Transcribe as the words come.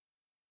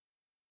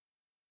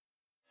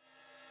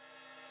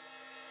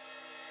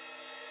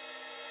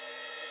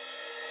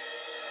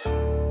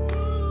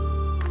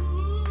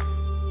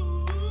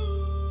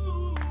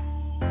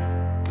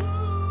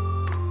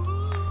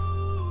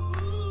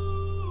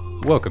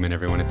Welcome in,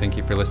 everyone, and thank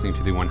you for listening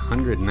to the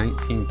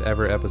 119th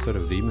ever episode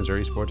of the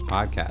Missouri Sports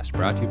Podcast,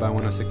 brought to you by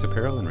 106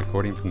 Apparel and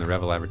recording from the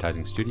Revel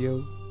Advertising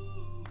Studio.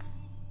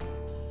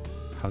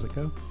 How's it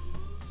go?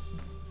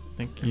 I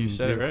think you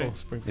said it right.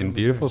 In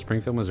beautiful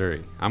Springfield,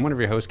 Missouri. I'm one of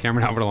your hosts,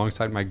 Cameron Albert,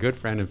 alongside my good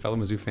friend and fellow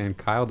Mizzou fan,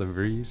 Kyle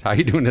DeVries. How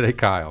you doing today,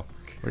 Kyle?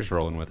 We're just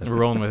rolling with it. We're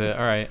rolling with it.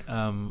 All right.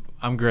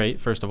 I'm great,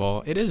 first of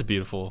all. It is a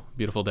beautiful,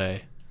 beautiful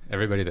day.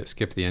 Everybody that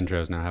skipped the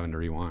intro is now having to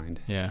rewind.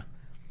 Yeah.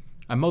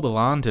 I mowed the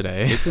lawn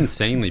today. It's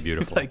insanely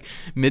beautiful. Like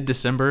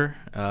mid-December,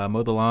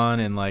 mowed the lawn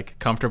and like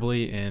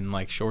comfortably in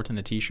like shorts and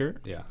a t-shirt.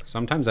 Yeah.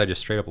 Sometimes I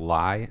just straight up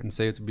lie and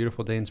say it's a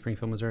beautiful day in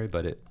Springfield, Missouri,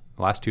 but the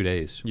last 2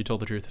 days. You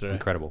told the truth today.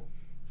 Incredible.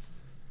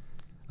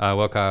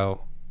 Well,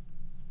 Kyle,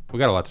 we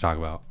got a lot to talk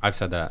about. I've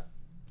said that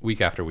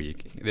week after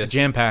week.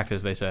 Jam-packed,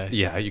 as they say.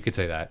 Yeah, you could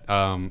say that.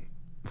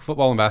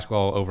 Football and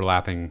basketball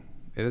overlapping.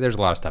 There's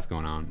a lot of stuff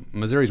going on.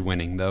 Missouri's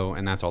winning, though,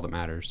 and that's all that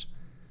matters.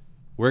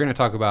 We're going to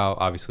talk about,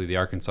 obviously, the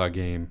Arkansas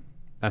game.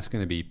 That's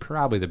going to be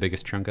probably the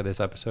biggest chunk of this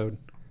episode.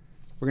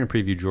 We're going to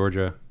preview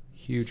Georgia.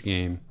 Huge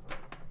game.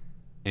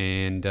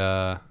 And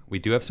we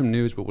do have some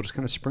news, but we'll just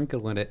kind of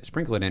sprinkle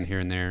it in here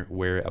and there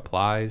where it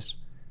applies.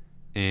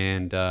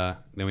 And then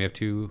we have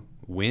 2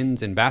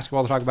 wins in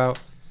basketball to talk about.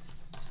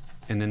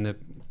 And then the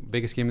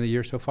biggest game of the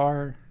year so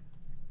far,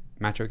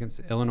 matchup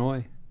against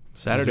Illinois.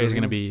 Saturday is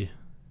going to be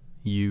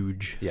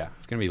huge. Yeah,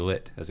 it's going to be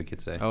lit, as the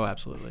kids say. Oh,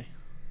 absolutely.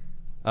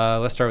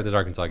 Let's start with this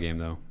Arkansas game,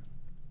 though.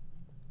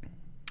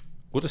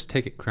 We'll just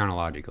take it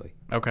chronologically.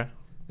 Okay.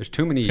 There's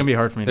too many. It's going to be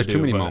hard for me to do. There's too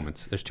many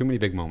moments. There's too many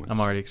big moments. I'm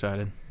already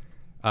excited.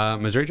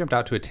 Missouri jumped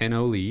out to a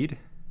 10-0 lead.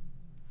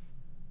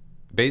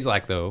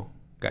 Bazelak, though,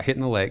 got hit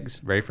in the legs,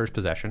 very first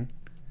possession.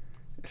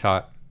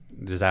 Thought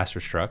disaster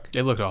struck.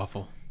 It looked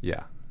awful.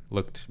 Yeah,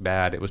 looked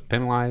bad. It was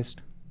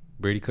penalized.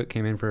 Brady Cook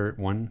came in for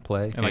one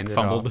play. And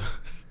fumbled.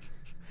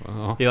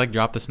 Well, he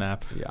dropped the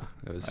snap. Yeah.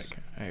 It was like,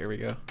 hey, here we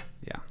go.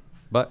 Yeah.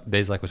 But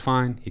Bazelak was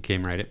fine. He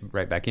came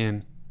right back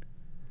in.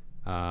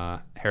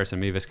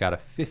 Harrison Mevis got a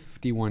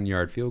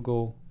 51-yard field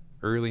goal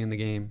early in the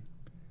game.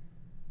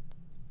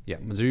 Yeah,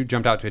 Mizzou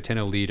jumped out to a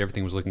 10-0 lead.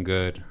 Everything was looking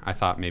good. I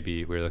thought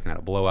maybe we were looking at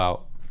a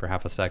blowout for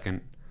half a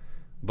second.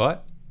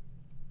 But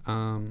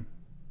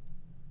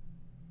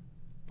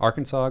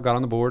Arkansas got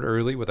on the board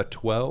early with a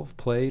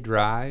 12-play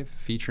drive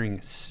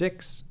featuring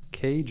 6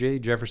 K.J.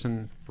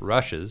 Jefferson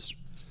rushes.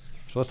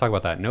 So let's talk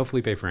about that. No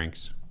Felipe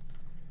Franks.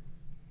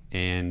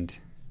 And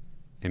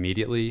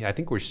immediately, I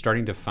think we're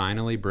starting to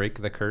finally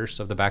break the curse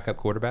of the backup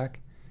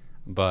quarterback.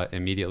 But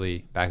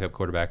immediately, backup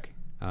quarterback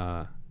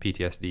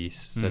PTSD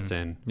sets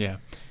in. Yeah.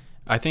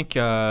 I think he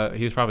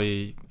was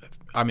probably,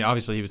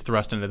 obviously he was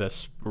thrust into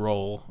this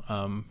role.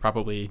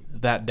 Probably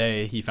that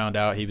day he found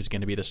out he was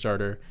going to be the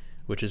starter,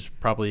 which is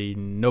probably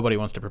nobody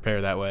wants to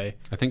prepare that way.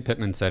 I think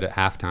Pittman said at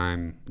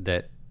halftime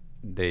that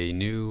they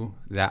knew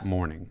that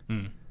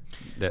morning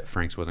that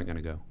Franks wasn't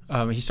going to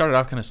go. He started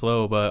off kind of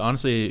slow, but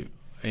honestly,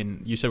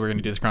 and you said we're going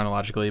to do this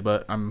chronologically,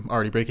 but I'm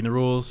already breaking the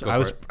rules. I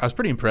was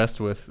pretty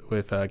impressed with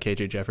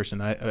KJ Jefferson.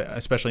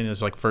 Especially in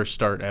his first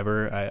start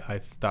ever. I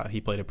thought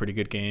he played a pretty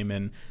good game,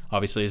 and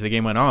obviously as the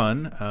game went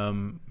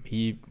on,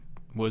 he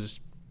was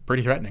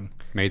pretty threatening.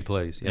 Made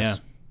plays, yes.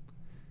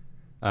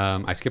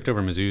 Yeah. I skipped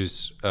over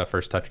Mizzou's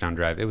first touchdown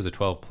drive. It was a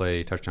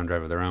 12-play touchdown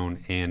drive of their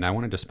own, and I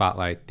wanted to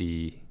spotlight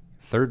the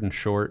 3rd and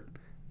short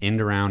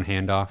end-around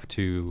handoff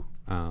to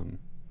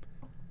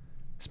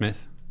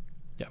Smith.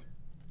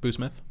 Boo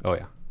Smith? Oh,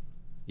 yeah.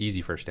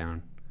 Easy first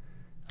down.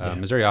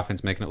 Missouri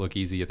offense making it look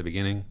easy at the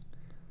beginning.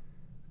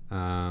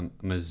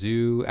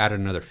 Mizzou added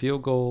another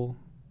field goal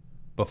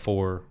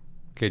before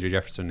KJ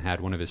Jefferson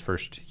had one of his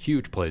first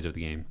huge plays of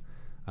the game.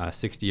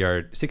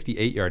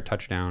 68-yard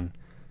touchdown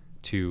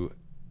to,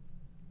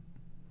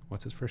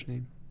 what's his first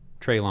name?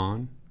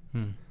 Treylon.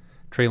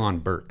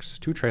 Treylon Burks.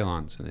 2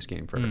 Treylons in this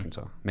game for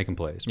Arkansas, making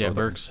plays. Yeah,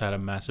 Burks had a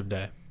massive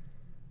day.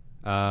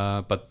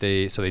 But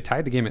they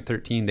tied the game at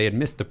 13. They had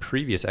missed the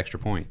previous extra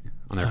point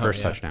on their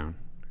first touchdown,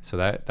 so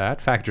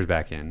that factors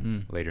back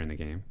in later in the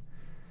game.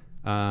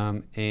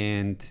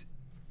 And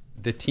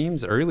the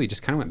teams early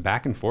just kind of went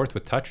back and forth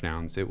with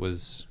touchdowns. It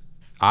was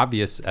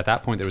obvious at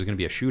that point there was going to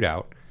be a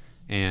shootout,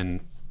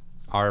 and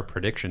our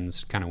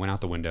predictions kind of went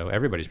out the window.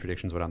 Everybody's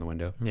predictions went out the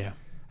window. Yeah,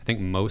 I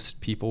think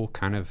most people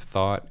kind of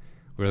thought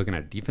we were looking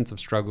at a defensive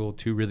struggle,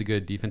 2 really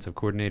good defensive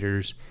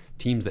coordinators,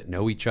 teams that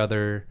know each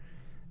other,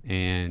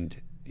 and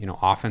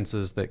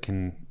offenses that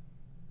can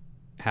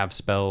have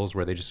spells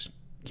where they just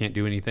can't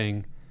do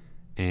anything,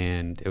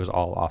 and it was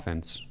all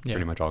offense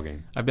pretty much all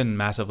game. I've been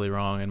massively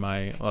wrong in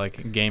my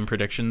game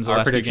predictions.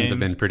 Our predictions have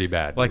been pretty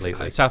bad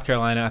lately. South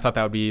Carolina, I thought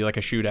that would be like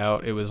a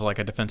shootout. It was like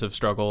a defensive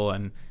struggle,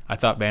 and I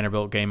thought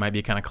Vanderbilt game might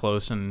be kind of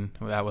close, and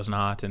that was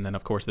not. And then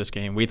of course this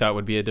game we thought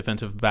would be a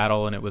defensive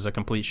battle, and it was a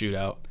complete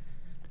shootout.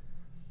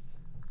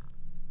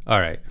 All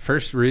right,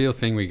 first real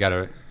thing we got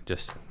to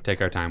just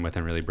take our time with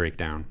and really break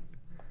down,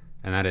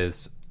 and that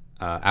is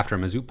after a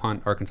Mizzou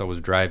punt, Arkansas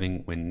was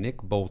driving when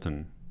Nick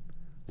Bolton,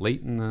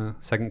 late in the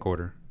second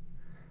quarter,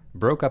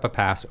 broke up a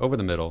pass over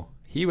the middle.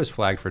 He was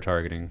flagged for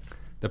targeting.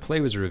 The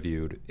play was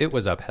reviewed. It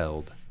was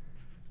upheld.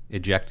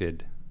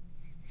 Ejected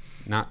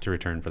not to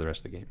return for the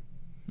rest of the game.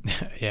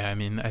 Yeah, I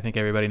mean, I think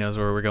everybody knows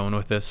where we're going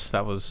with this.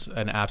 That was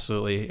an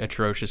absolutely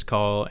atrocious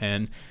call.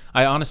 And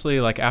I honestly,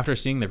 like, after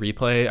seeing the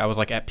replay, I was,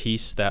 like, at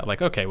peace that,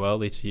 like, okay, well, at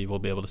least he will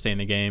be able to stay in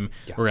the game.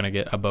 Yeah. We're going to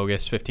get a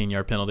bogus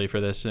 15-yard penalty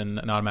for this and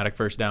an automatic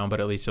first down, but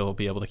at least he'll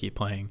be able to keep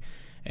playing.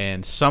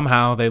 And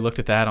somehow they looked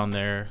at that on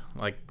their,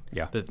 like,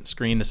 the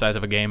screen the size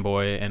of a Game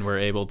Boy and were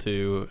able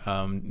to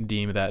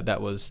deem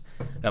that was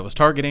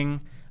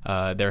targeting.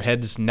 Their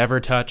heads never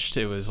touched.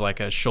 It was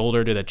like a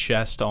shoulder to the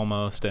chest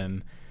almost,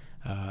 and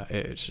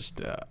it's just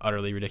an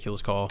utterly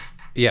ridiculous call.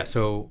 Yeah,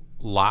 so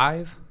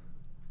live,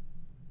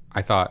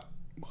 I thought,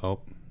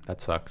 well,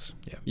 that sucks.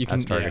 Yeah,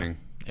 that's targeting.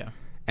 Yeah.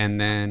 And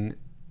then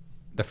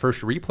the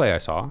first replay I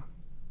saw,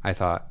 I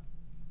thought,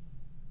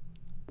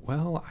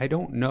 well, I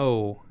don't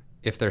know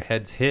if their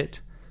heads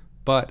hit,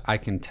 but I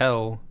can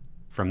tell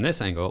from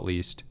this angle at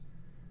least,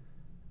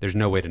 there's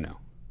no way to know.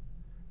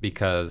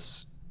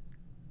 Because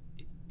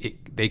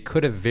they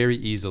could have very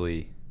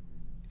easily,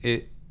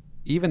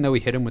 even though he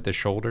hit him with the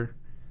shoulder,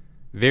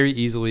 very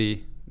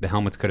easily the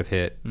helmets could have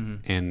hit,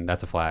 and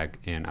that's a flag,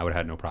 and I would have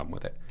had no problem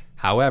with it.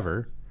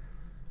 However,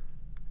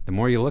 the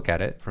more you look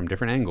at it from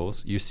different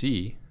angles, you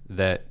see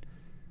that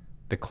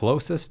the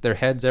closest their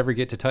heads ever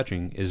get to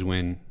touching is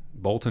when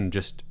Bolton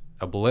just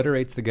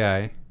obliterates the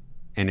guy,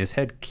 and his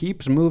head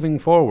keeps moving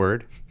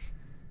forward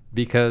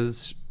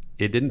because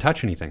it didn't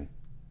touch anything.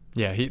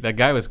 Yeah, that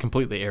guy was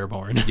completely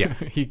airborne. Yeah.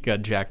 He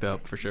got jacked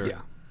up for sure. Yeah.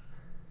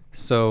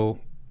 So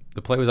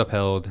the play was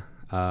upheld.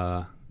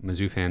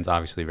 Mizzou fans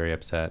obviously very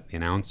upset. The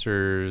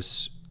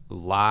announcers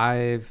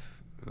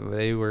live,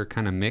 they were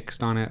kind of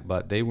mixed on it,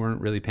 but they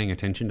weren't really paying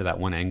attention to that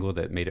one angle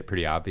that made it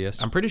pretty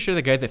obvious. I'm pretty sure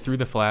the guy that threw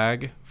the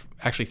flag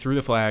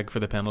for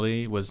the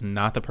penalty was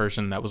not the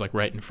person that was like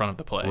right in front of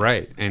the play.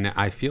 Right. And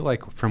I feel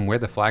like from where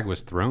the flag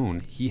was thrown,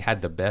 he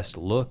had the best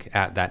look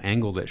at that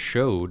angle that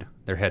showed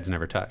their heads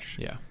never touched.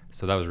 Yeah.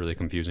 So that was really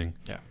confusing.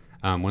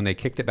 Yeah. When they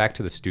kicked it back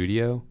to the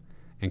studio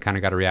and kind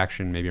of got a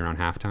reaction maybe around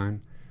halftime,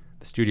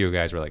 the studio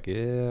guys were like,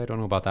 I don't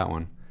know about that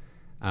one.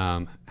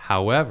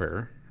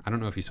 However, I don't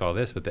know if you saw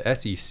this, but the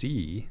SEC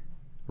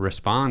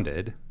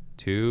responded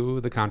to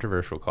the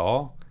controversial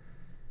call,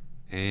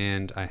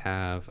 and I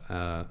have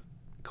a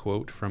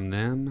quote from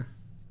them.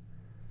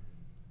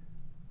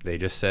 They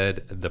just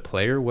said, the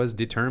player was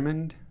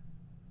determined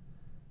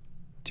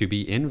to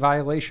be in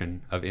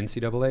violation of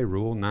NCAA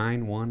Rule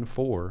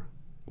 914,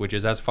 which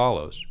is as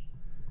follows: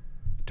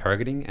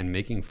 targeting and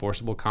making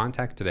forcible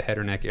contact to the head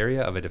or neck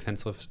area of a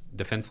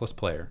defenseless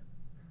player.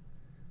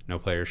 No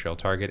player shall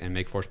target and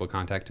make forcible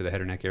contact to the head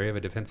or neck area of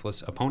a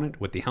defenseless opponent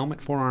with the helmet,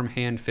 forearm,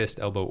 hand, fist,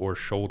 elbow, or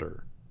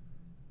shoulder.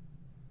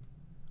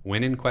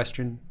 When in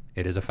question,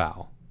 it is a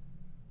foul.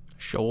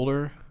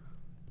 Shoulder?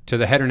 To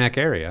the head or neck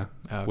area,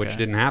 okay. Which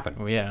didn't happen.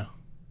 Oh, yeah.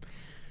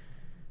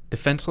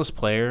 Defenseless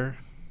player,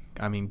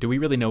 I mean, do we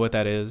really know what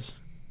that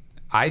is?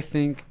 I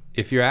think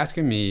if you're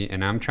asking me,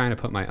 and I'm trying to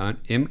put my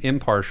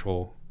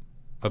impartial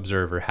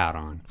observer hat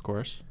on. Of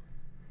course.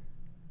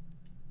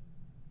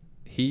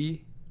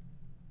 He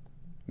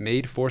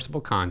made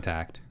forcible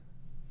contact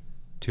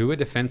to a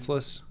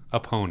defenseless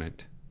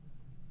opponent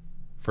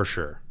for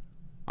sure.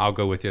 I'll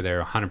go with you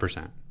there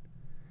 100%.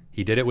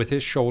 He did it with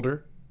his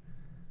shoulder,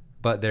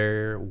 but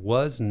there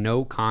was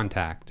no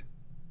contact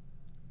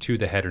to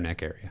the head or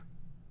neck area.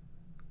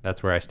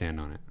 That's where I stand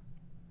on it.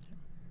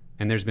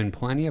 And there's been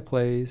plenty of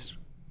plays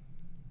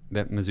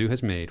that Mizzou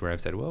has made where I've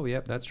said, well,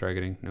 yep, that's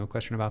targeting. No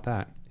question about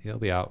that. He'll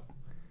be out,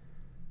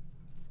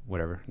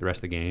 whatever, the rest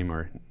of the game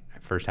or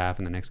first half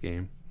in the next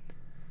game.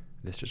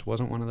 This just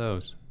wasn't one of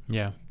those.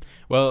 Yeah.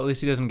 Well, at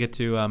least he doesn't get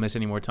to miss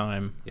any more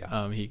time.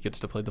 Yeah. He gets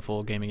to play the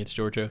full game against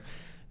Georgia.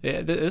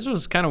 This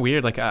was kind of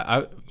weird. Like,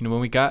 I when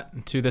we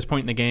got to this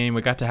point in the game,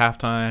 we got to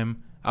halftime,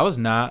 I was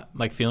not,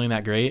 like, feeling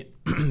that great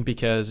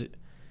because,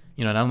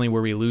 not only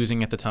were we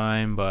losing at the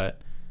time, but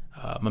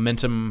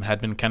momentum had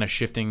been kind of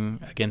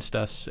shifting against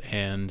us,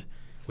 and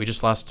we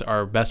just lost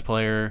our best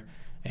player.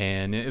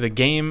 And the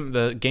game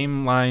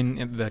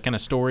line, the kind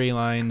of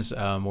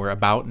storylines were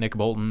about Nick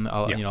Bolton,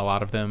 a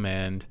lot of them,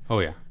 and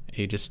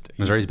he just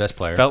Missouri's best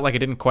player felt like he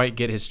didn't quite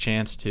get his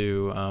chance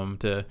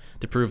to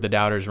prove the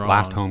doubters wrong.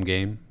 Last home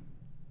game,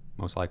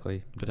 most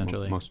likely,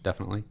 potentially, most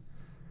definitely.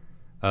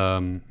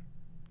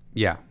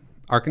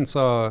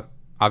 Arkansas,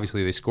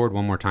 obviously they scored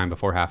one more time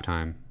before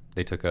halftime.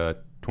 They took a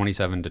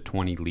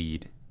 27-20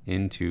 lead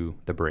into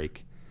the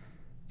break,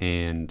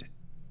 and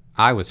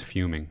I was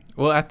fuming.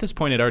 Well, at this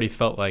point, it already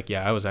felt like,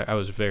 I was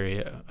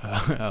very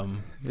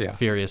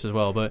furious as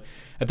well. But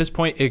at this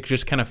point, it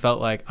just kind of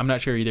felt like I'm not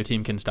sure either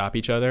team can stop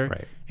each other.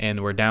 Right.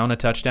 And we're down a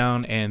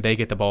touchdown, and they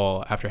get the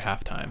ball after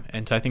halftime.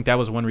 And so I think that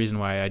was one reason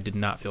why I did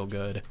not feel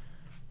good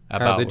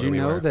about Kyle, did you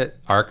know that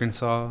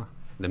Arkansas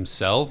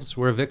themselves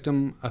were a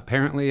victim,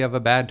 apparently, of a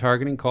bad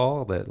targeting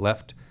call that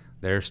left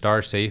their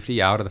star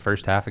safety out of the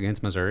first half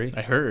against Missouri?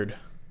 I heard.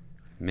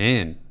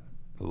 Man,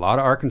 a lot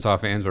of Arkansas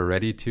fans were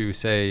ready to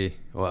say,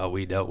 well,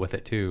 we dealt with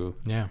it too.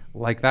 Yeah.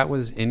 Like that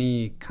was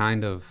any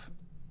kind of,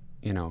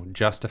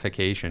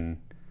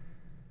 justification.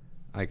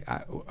 Like,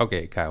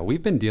 okay, Kyle,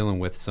 we've been dealing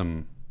with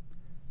some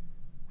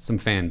some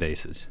fan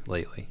bases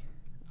lately.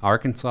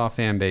 Arkansas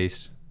fan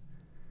base,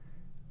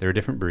 they're a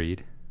different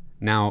breed.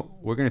 Now,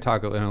 we're going to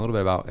talk in a little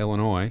bit about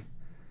Illinois.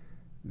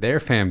 Their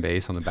fan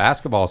base on the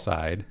basketball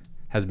side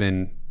has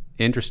been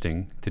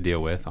interesting to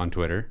deal with on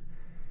Twitter.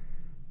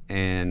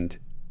 And,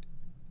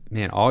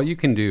 man, all you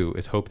can do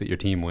is hope that your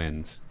team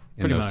wins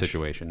in those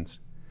situations.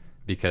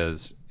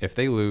 Because if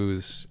they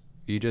lose,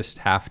 you just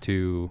have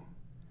to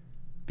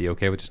be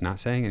okay with just not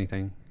saying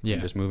anything. Yeah.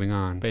 And just moving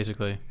on.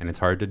 Basically. And it's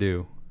hard to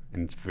do.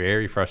 And it's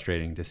very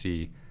frustrating to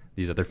see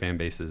these other fan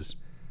bases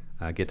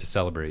get to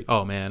celebrate.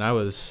 Oh, man, I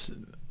was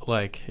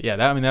like,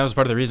 that was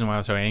part of the reason why I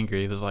was so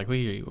angry. It was like,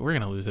 we're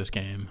going to lose this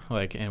game.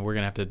 Like, and I'm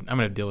going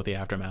to deal with the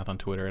aftermath on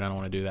Twitter, and I don't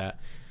want to do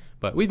that.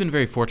 But we've been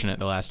very fortunate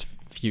the last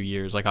few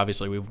years. Like,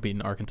 obviously, we've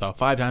beaten Arkansas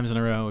 5 times in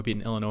a row. We've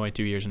beaten Illinois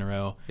 2 years in a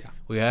row. Yeah.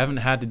 We haven't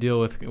had to deal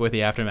with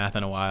the aftermath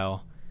in a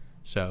while.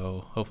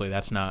 So hopefully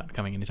that's not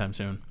coming anytime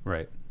soon.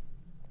 Right.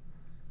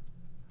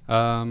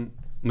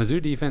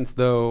 Mizzou defense,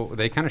 though,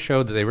 they kind of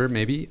showed that they were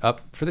maybe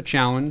up for the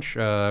challenge.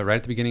 Right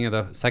at the beginning of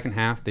the second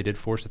half, they did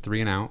force a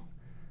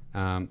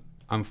 3-and-out.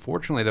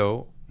 Unfortunately,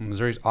 though,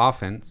 Missouri's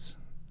offense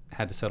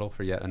had to settle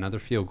for yet another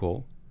field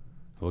goal.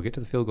 We'll get to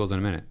the field goals in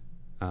a minute.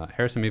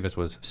 Harrison Mevis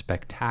was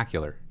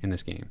spectacular in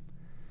this game.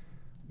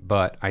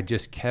 But I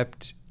just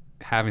kept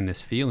having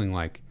this feeling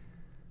like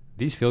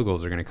these field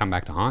goals are going to come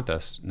back to haunt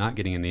us, not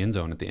getting in the end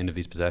zone at the end of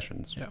these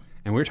possessions. Yeah.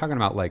 And we were talking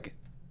about like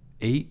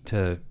 8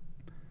 to...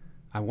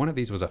 one of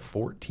these was a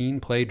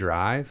 14-play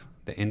drive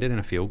that ended in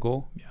a field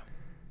goal. Yeah.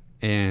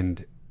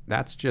 And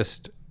that's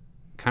just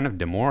kind of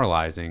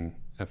demoralizing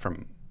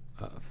from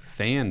a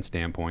fan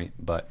standpoint.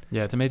 But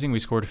yeah, it's amazing we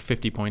scored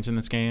 50 points in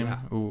this game, yeah.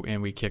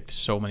 And we kicked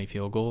so many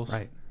field goals.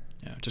 Right.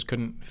 Yeah, just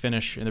couldn't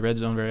finish in the red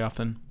zone very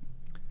often.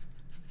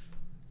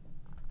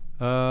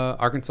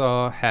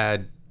 Arkansas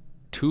had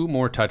 2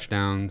 more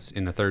touchdowns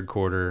in the third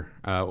quarter,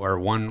 or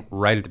one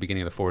right at the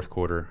beginning of the fourth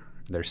quarter.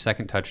 Their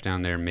second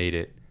touchdown there made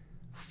it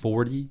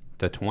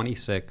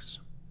 40-26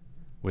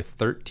 with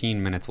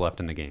 13 minutes left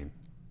in the game.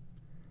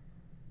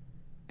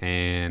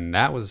 And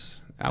that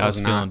was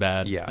feeling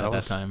bad at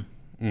that time.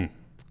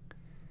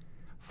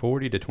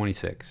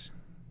 40-26,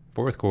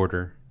 fourth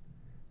quarter.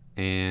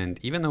 And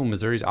even though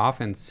Missouri's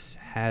offense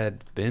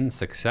had been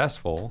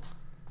successful,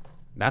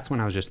 that's when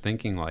I was just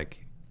thinking,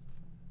 like,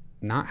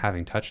 not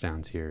having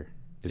touchdowns here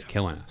is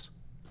killing us.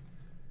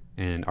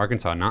 And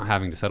Arkansas not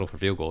having to settle for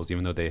field goals,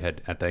 even though they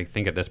had, I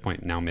think at this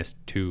point, now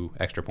missed 2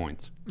 extra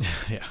points.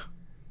 Yeah.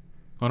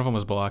 One of them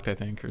was blocked, I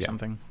think, or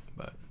something.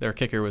 But their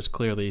kicker was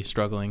clearly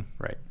struggling.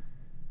 Right.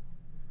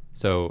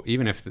 So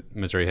even if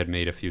Missouri had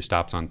made a few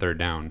stops on third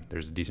down,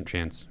 there's a decent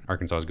chance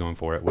Arkansas is going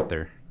for it with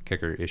their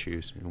kicker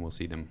issues, and we'll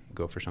see them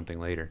go for something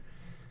later.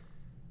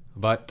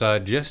 But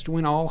just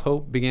when all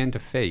hope began to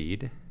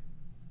fade,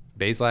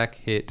 Bazelak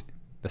hit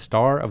the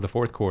star of the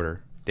fourth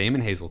quarter,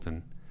 Damon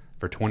Hazelton,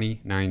 for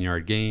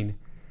 29-yard gain.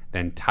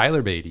 Then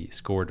Tyler Beatty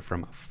scored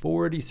from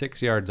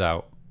 46 yards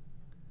out,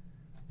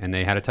 and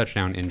they had a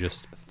touchdown in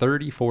just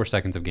 34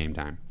 seconds of game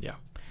time. Yeah,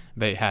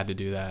 they had to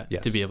do that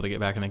yes. to be able to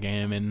get back in the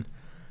game. And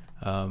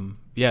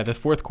the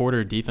fourth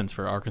quarter defense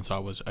for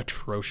Arkansas was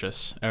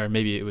atrocious. Or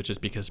maybe it was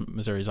just because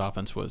Missouri's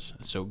offense was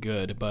so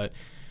good. But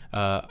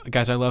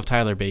guys, I love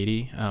Tyler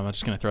Beatty. I'm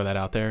just going to throw that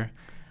out there.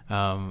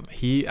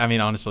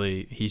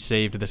 Honestly, he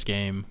saved this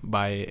game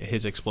by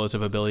his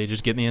explosive ability to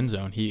just get in the end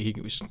zone. He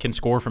can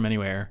score from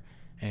anywhere,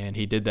 and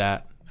he did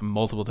that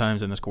multiple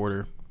times in this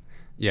quarter.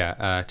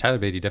 Yeah, Tyler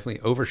Beatty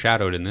definitely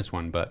overshadowed in this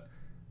one, but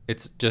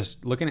it's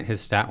just looking at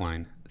his stat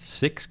line,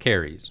 6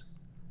 carries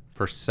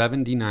for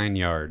 79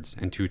 yards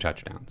and 2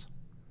 touchdowns.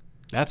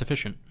 That's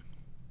efficient.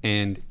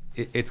 And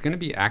it's going to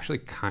be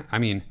actually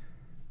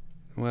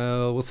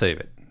we'll save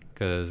it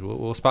because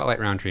we'll spotlight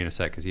Roundtree in a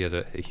sec because he has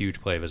a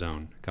huge play of his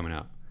own coming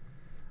up.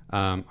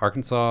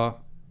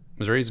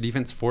 Missouri's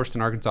defense forced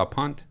an Arkansas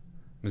punt.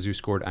 Mizzou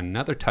scored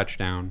another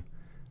touchdown,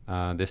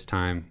 this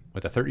time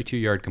with a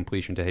 32-yard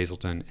completion to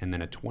Hazelton and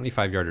then a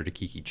 25-yarder to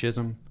Kiki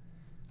Chisholm.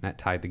 That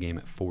tied the game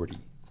at 40.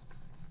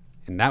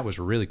 And that was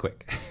really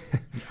quick.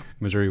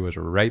 Missouri was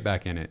right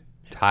back in it,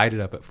 tied it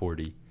up at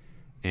 40,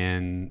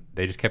 and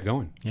they just kept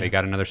going. Yeah. They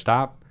got another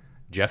stop.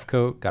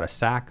 Jeffcoat got a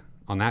sack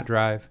on that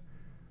drive.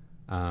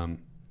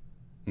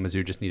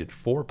 Mizzou just needed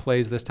 4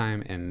 plays this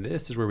time, and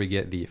this is where we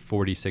get the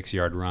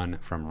 46-yard run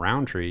from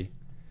Roundtree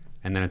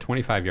and then a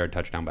 25-yard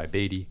touchdown by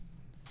Beatty.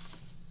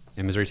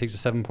 And Missouri takes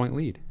a 7-point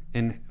lead.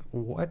 And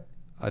what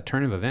a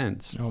turn of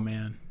events. Oh,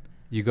 man.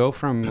 You go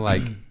from,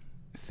 like,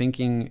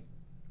 thinking...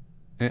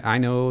 I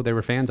know there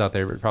were fans out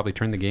there that would probably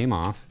turn the game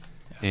off.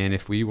 Yeah. And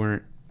if I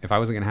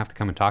wasn't going to have to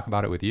come and talk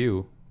about it with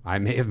you, I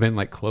may have been,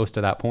 like, close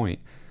to that point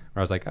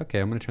where I was like, okay,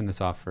 I'm going to turn this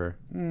off for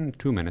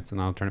 2 minutes,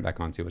 and I'll turn it back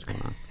on and see what's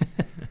going on.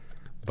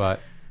 But...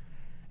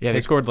 yeah, they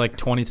scored like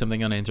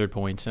 20-something unanswered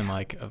points in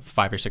like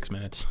 5 or 6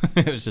 minutes.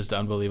 It was just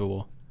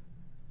unbelievable.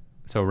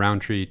 So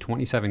Roundtree,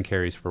 27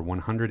 carries for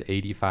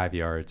 185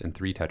 yards and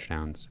 3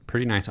 touchdowns.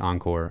 Pretty nice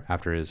encore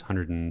after his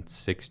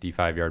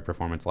 165-yard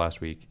performance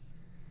last week.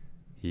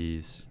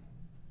 He's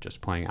just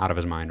playing out of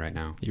his mind right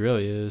now. He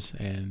really is,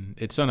 and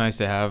it's so nice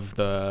to have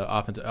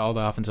all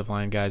the offensive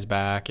line guys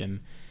back, and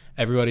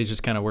everybody's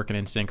just kind of working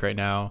in sync right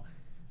now.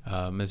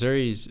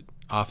 Missouri's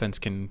offense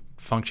can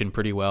function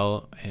pretty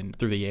well and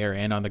through the air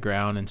and on the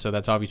ground, and so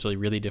that's obviously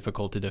really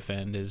difficult to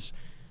defend.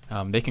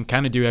 They can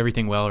kind of do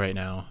everything well right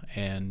now,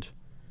 and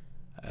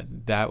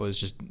that was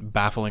just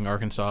baffling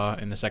Arkansas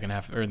in the second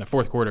half, or in the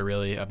fourth quarter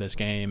really, of this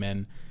game.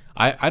 And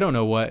I don't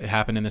know what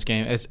happened in this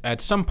game. At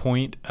some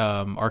point,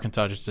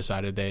 Arkansas just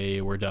decided they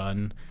were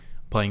done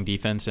playing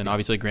defense, and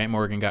obviously Grant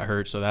Morgan got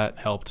hurt, so that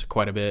helped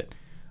quite a bit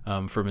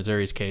for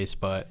Missouri's case.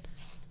 But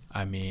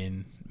I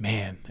mean,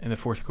 man, in the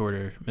fourth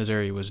quarter,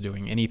 Missouri was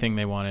doing anything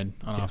they wanted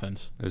on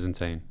offense. It was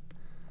insane.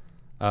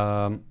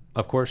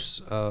 Of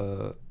course,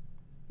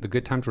 the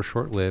good times were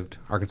short-lived.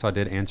 Arkansas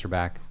did answer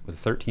back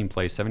with a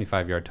 13-play,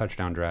 75-yard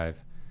touchdown drive.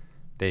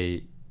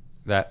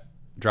 That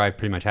drive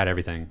pretty much had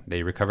everything.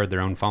 They recovered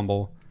their own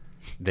fumble.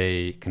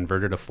 They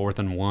converted a 4th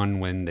and 1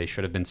 when they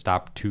should have been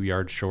stopped 2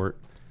 yards short.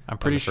 I'm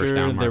pretty sure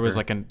there was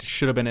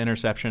should have been an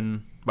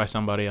interception by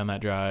somebody on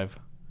that drive.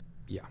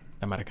 Yeah.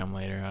 That might have come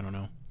later. I don't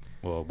know.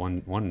 Well,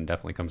 one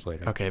definitely comes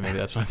later. Okay, maybe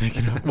that's what I'm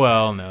thinking of.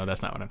 Well, no,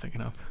 that's not what I'm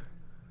thinking of.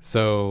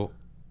 So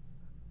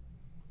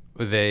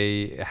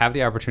they have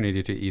the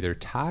opportunity to either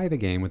tie the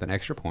game with an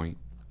extra point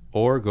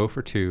or go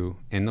for 2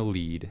 in the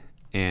lead.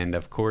 And,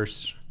 of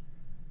course,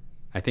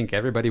 I think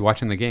everybody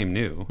watching the game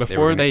knew.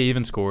 Before they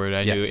even scored,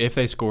 I knew if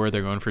they scored,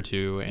 they're going for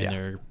 2, and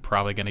they're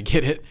probably going to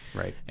get it.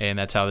 Right. And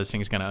that's how this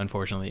thing's going to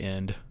unfortunately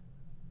end.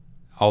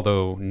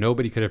 Although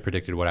nobody could have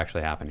predicted what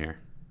actually happened here.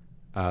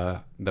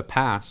 The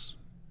pass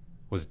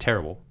was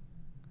terrible.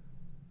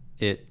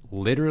 It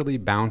literally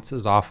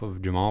bounces off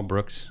of Jamal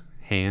Brooks'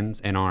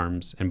 hands and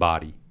arms and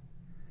body,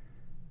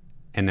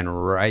 and then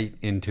right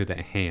into the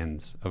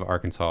hands of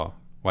Arkansas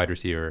wide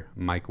receiver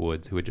Mike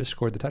Woods, who had just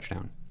scored the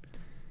touchdown.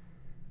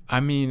 I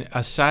mean,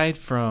 aside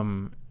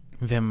from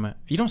them,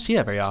 you don't see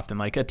that very often.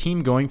 Like a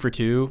team going for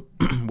 2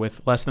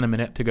 with less than a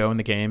minute to go in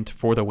the game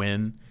for the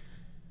win.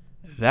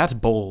 That's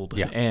bold.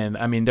 Yeah. And,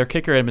 I mean, their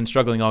kicker had been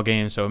struggling all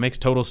game, so it makes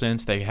total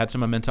sense. They had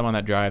some momentum on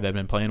that drive. They've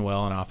been playing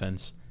well on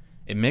offense.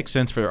 It makes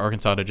sense for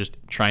Arkansas to just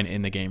try and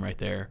end the game right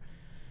there.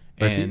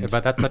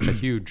 But that's such a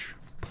huge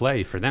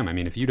play for them. I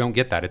mean, if you don't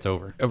get that, it's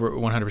over. Over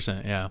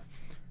 100%, yeah.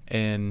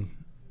 And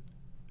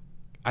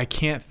I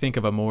can't think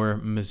of a more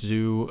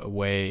Mizzou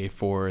way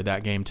for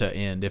that game to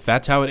end. If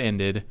that's how it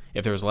ended,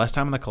 if there was less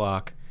time on the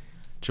clock,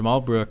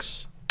 Jamal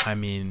Brooks, I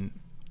mean,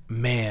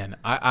 man,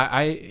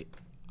 I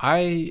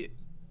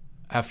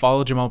have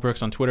followed Jamal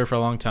Brooks on Twitter for a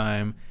long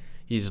time.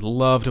 He's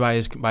loved by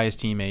his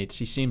teammates.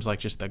 He seems like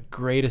just the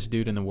greatest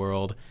dude in the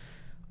world.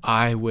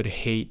 I would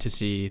hate to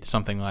see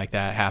something like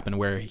that happen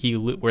where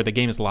the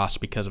game is lost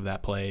because of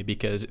that play,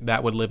 because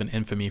that would live in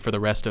infamy for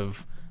the rest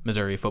of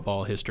Missouri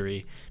football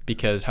history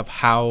because of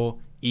how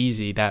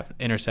easy that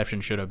interception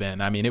should have been.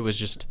 I mean, it was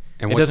just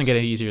it doesn't get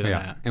any easier than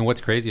that. And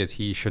what's crazy is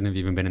he shouldn't have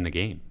even been in the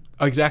game.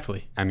 Oh,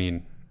 exactly. I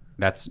mean,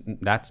 that's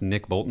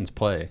Nick Bolton's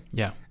play.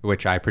 Yeah.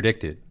 Which I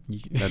predicted.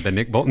 The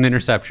Nick Bolton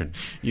interception.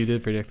 You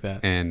did predict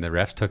that. And the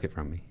refs took it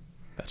from me.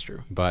 That's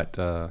true. But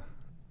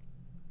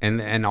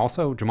and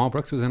also Jamal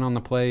Brooks was in on the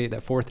play,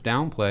 that 4th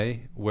down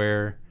play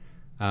where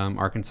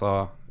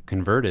Arkansas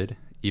converted,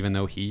 even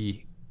though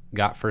he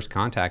got first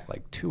contact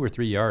like 2 or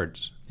 3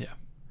 yards. Yeah.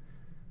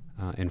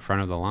 In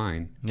front of the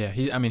line. Yeah,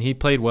 he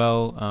played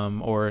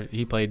well, or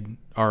he played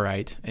all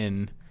right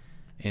in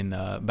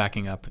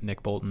backing up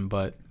Nick Bolton,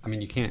 but I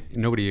mean,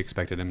 nobody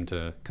expected him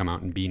to come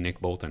out and be Nick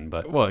Bolton,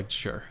 but well,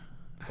 sure,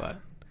 but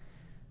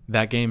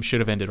that game should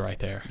have ended right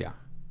there. Yeah,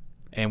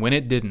 and when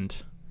it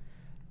didn't,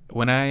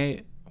 when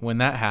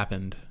that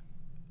happened,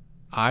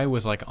 I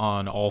was like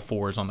on all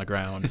fours on the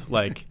ground,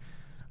 like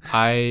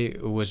I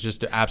was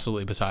just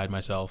absolutely beside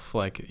myself.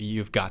 Like,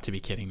 you've got to be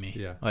kidding me.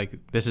 Yeah. Like,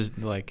 this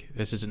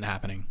isn't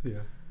happening.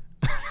 Yeah.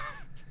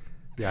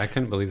 Yeah, I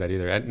couldn't believe that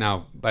either.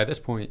 Now, by this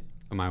point,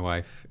 my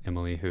wife,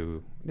 Emily,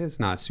 who is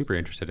not super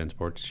interested in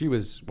sports, she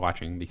was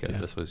watching because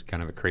this was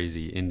kind of a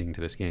crazy ending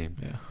to this game.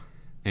 Yeah.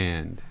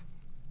 And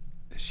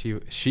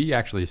she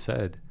actually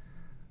said,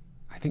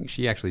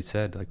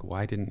 like,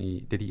 why did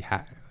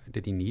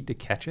he need to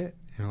catch it?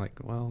 And I'm like,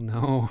 well,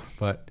 no,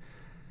 but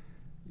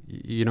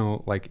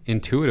like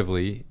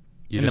intuitively,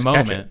 you in just the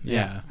catch moment, it.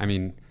 yeah. I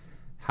mean,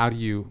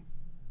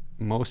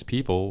 most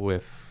people,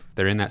 if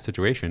they're in that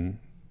situation,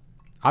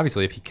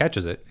 obviously if he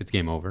catches it, it's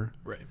game over.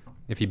 Right.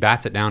 If he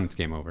bats it down, it's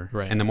game over.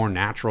 Right. And the more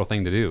natural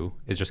thing to do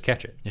is just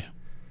catch it. Yeah.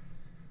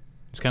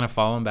 It's kind of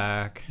falling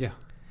back. Yeah.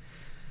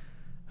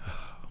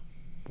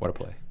 What a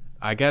play.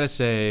 I got to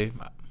say,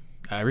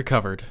 I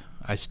recovered.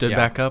 I stood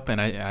back up, and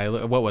I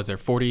what was there,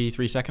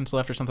 43 seconds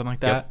left or something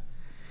like that? Yep.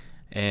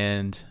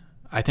 And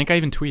I think I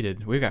even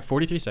tweeted, we've got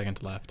 43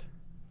 seconds left.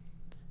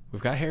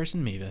 We've got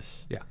Harrison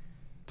Mevis. Yeah.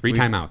 3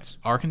 timeouts.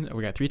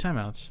 We got 3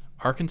 timeouts.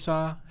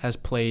 Arkansas has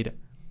played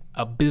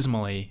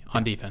abysmally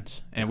on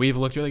defense, and we've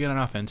looked really good on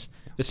offense.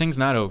 Yeah. This thing's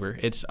not over.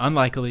 It's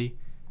unlikely,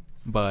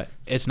 but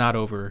it's not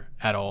over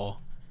at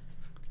all.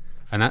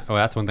 And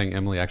that's one thing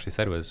Emily actually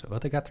said was,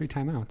 well, they got 3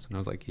 timeouts. And I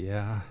was like,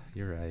 yeah,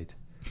 you're right.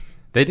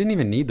 They didn't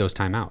even need those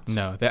timeouts.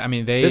 No,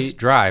 this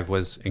drive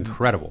was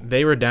incredible.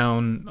 They were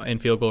down in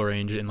field goal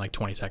range in like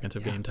 20 seconds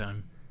of game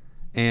time.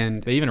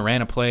 And they even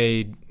ran a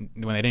play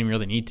when they didn't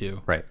really need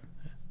to. Right.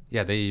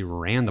 Yeah, they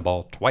ran the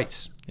ball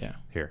twice. Yeah.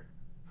 Here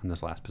on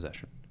this last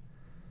possession.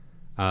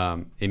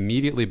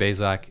 Immediately,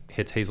 Bazelak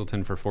hits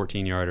Hazleton for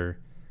 14-yarder.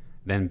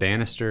 Then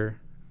Bannister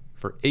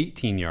for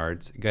 18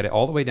 yards. Got it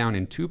all the way down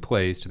in 2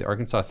 plays to the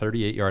Arkansas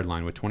 38-yard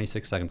line with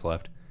 26 seconds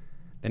left.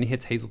 Then he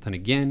hits Hazleton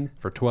again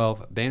for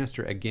 12.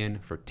 Bannister again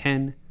for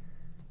 10.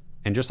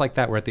 And just like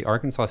that, we're at the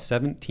Arkansas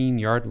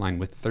 17-yard line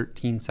with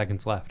 13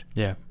 seconds left.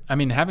 Yeah. I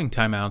mean, having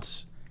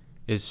timeouts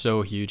is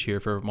so huge here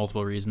for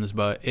multiple reasons,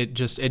 but it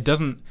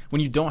doesn't, when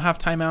you don't have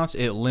timeouts,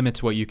 it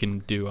limits what you can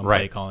do on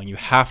play calling. You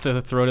have to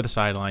throw to the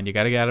sideline. You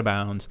got to get out of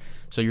bounds.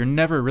 So you're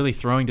never really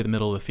throwing to the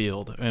middle of the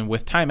field. And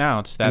with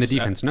timeouts, and the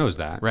defense knows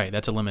that. Right.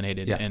 That's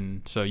eliminated. Yeah.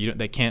 And so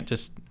they can't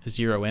just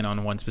zero in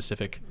on one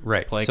specific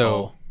play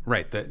call.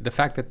 Right. The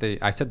fact that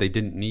I said they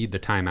didn't need the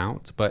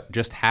timeouts, but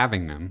just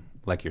having them,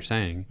 like you're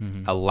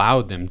saying,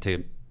 allowed them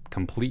to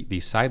complete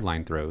these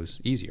sideline throws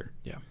easier.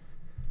 Yeah.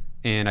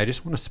 And I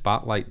just want to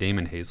spotlight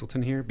Damon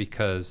Hazleton here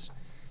because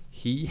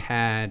he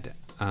had,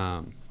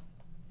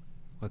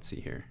 let's see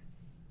here,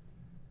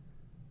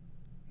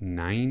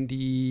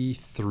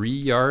 93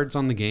 yards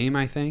on the game,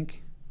 I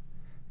think,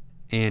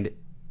 and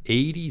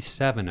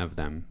 87 of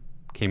them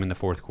came in the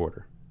fourth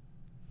quarter.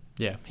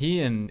 Yeah,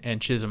 he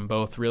and Chisholm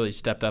both really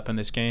stepped up in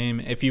this game.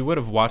 If you would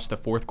have watched the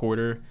fourth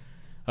quarter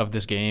of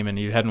this game and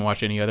you hadn't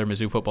watched any other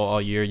Mizzou football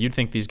all year, you'd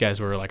think these guys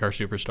were like our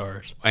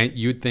superstars.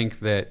 You'd think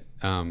that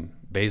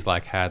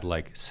Bazelak had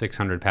like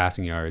 600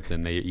 passing yards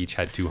and they each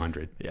had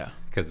 200. Yeah.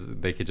 Because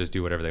they could just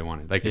do whatever they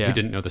wanted. Like if you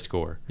didn't know the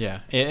score. Yeah.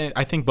 And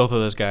I think both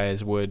of those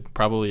guys would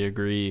probably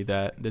agree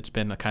that it's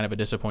been a kind of a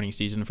disappointing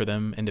season for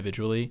them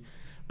individually.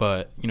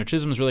 But,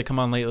 Chisholm's really come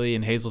on lately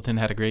and Hazleton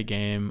had a great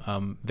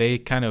game. They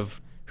kind of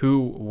they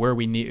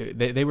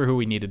were who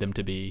we needed them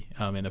to be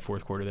in the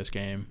fourth quarter of this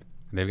game.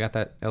 They've got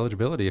that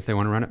eligibility if they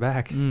want to run it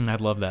back.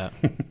 I'd love that.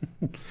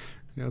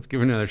 Yeah, let's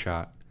give it another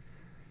shot.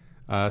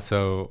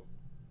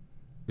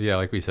 Yeah,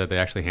 like we said, they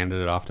actually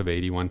handed it off to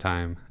Beatty one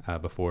time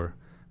before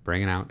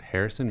bringing out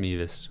Harrison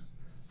Mevis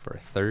for a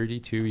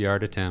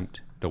 32-yard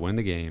attempt to win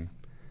the game.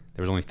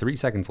 There was only 3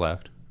 seconds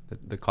left.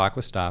 The clock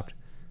was stopped,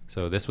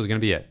 so this was going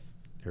to be it.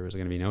 There was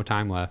going to be no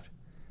time left,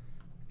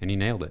 and he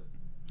nailed it.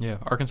 Yeah,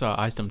 Arkansas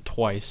iced him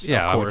twice,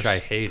 yeah, of course. Which I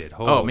hated.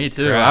 Holy me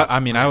too.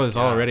 I was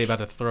already about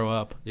to throw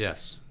up.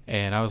 Yes.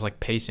 And I was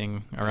like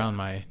pacing around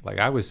my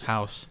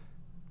house.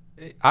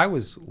 I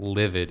was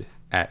livid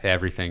at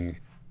everything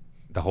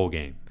the whole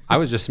game. I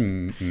was just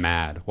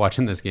mad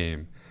watching this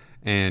game.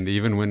 And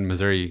even when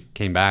Missouri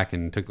came back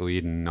and took the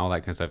lead and all that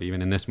kind of stuff,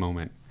 even in this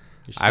moment,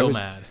 you're still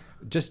mad.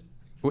 Just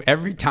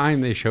every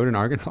time they showed an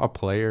Arkansas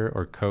player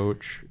or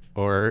coach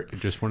or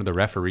just one of the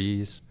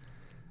referees,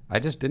 I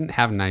just didn't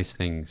have nice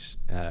things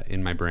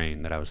in my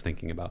brain that I was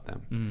thinking about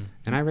them.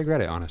 And I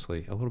regret it,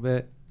 honestly, a little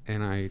bit.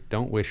 And I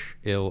don't wish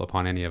ill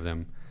upon any of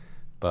them.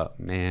 But,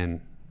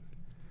 man,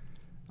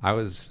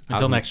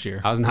 next year.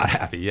 I was not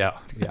happy. Yeah.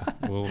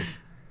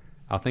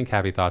 I'll think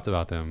happy thoughts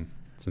about them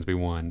since we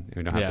won.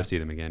 We don't have to see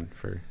them again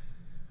for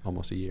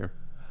almost a year.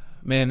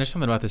 Man, there's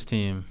something about this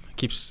team. It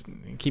keeps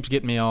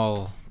getting me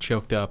all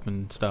choked up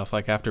and stuff.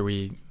 Like after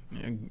we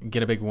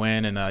get a big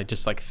win, and I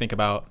just like think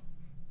about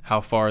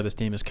how far this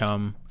team has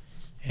come,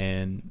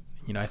 and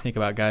I think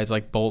about guys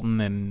like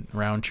Bolton and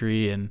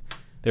Roundtree and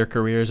their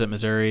careers at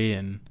Missouri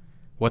and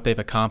what they've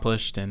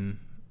accomplished, and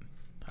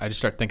I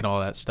just start thinking all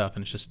that stuff,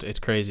 and it's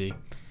crazy.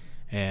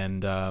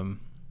 And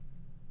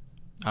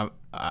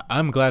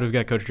I'm glad we've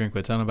got Coach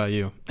Drinkwitz. I don't know about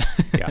you.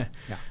 Yeah.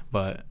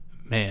 But,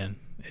 man,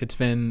 it's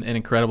been an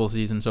incredible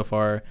season so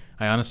far.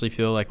 I honestly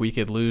feel like we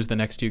could lose the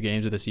next 2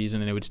 games of the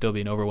season and it would still be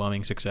an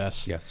overwhelming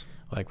success. Yes.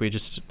 Like we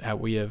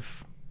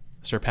have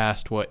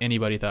surpassed what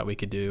anybody thought we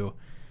could do,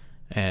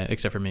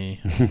 except for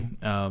me.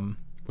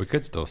 We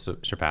could still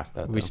surpass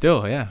that, though. We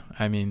still, yeah.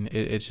 I mean,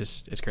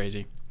 it's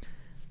crazy.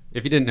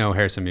 If you didn't know,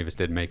 Harrison Mevis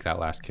did make that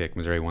last kick.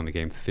 Missouri won the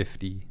game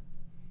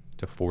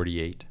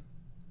 50-48.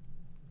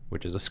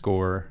 Which is a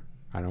score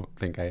I don't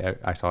think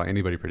I saw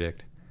anybody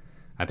predict.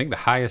 I think the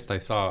highest I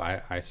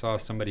saw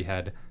somebody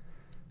had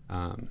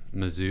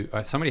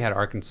Mizzou. Somebody had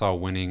Arkansas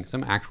winning.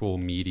 Some actual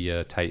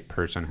media type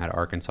person had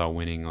Arkansas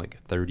winning like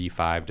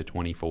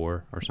 35-24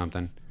 or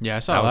something. Yeah, I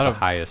saw that a lot was of the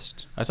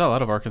highest. I saw a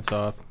lot of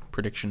Arkansas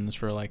predictions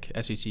for like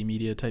SEC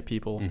media type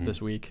people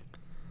this week.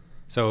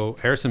 So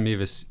Harrison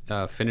Mevis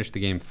finished the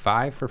game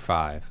 5 for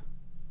 5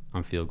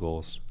 on field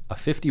goals, a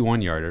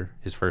 51-yarder,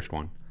 his first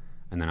one.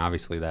 And then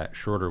obviously that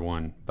shorter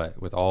one,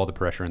 but with all the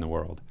pressure in the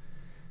world.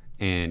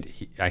 And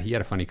he had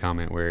a funny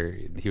comment where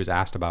he was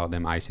asked about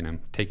them icing him,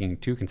 taking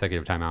 2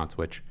 consecutive timeouts,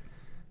 which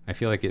I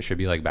feel like it should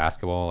be like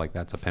basketball, like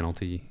that's a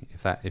penalty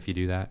if you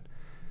do that.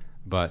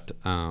 But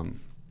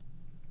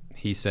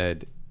he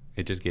said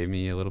it just gave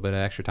me a little bit of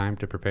extra time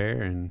to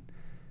prepare, and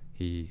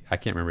I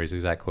can't remember his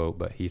exact quote,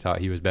 but he thought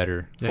he was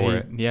better for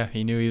it. Yeah,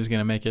 he knew he was going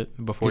to make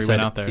it before he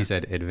went out there. He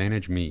said,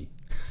 "Advantage me,"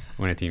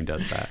 when a team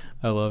does that.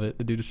 I love it.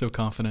 The dude is so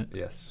confident.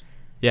 Yes.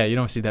 Yeah, you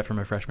don't see that from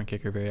a freshman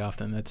kicker very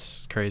often.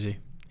 That's crazy.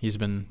 He's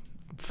been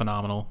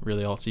phenomenal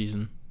really all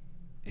season.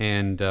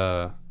 And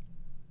a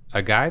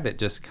guy that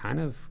just kind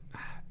of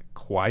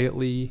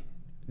quietly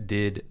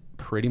did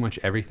pretty much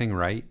everything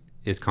right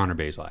is Connor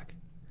Bazelak.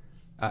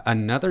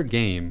 Another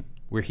game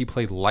where he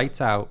played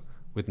lights out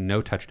with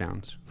no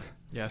touchdowns.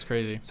 Yeah, it's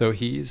crazy. So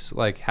he's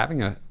like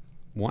having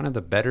one of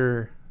the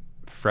better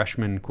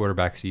freshman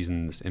quarterback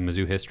seasons in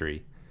Mizzou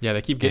history. Yeah,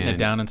 they keep getting it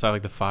down inside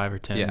like the 5 or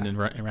 10, and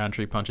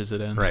Roundtree punches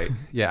it in. Right.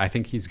 Yeah, I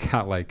think he's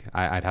got like,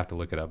 I'd have to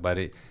look it up, but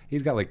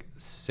he's got like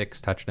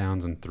 6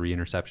 touchdowns and 3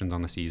 interceptions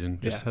on the season.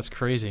 Yeah, that's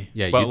crazy.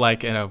 Yeah, but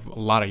like in a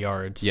lot of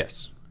yards.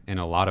 Yes, and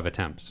a lot of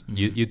attempts.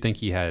 You'd think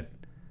he had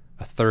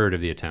a third of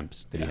the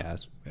attempts that he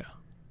has. Yeah.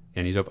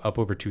 And he's up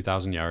over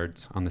 2,000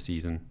 yards on the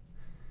season.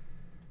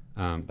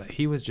 But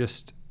he was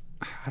just,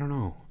 I don't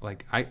know.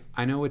 Like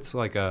I know it's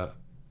like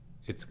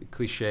it's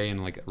cliche and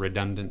like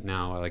redundant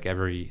now. Like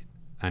every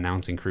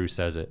announcing crew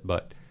says it,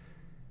 but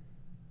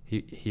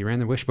he ran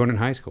the wishbone in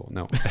high school.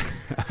 No.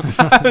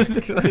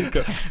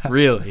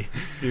 Really?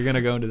 You're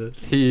gonna go into this?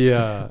 He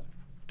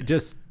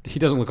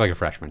doesn't look like a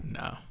freshman.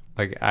 No.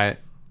 Like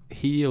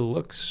he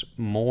looks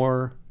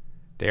more,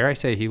 dare I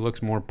say, he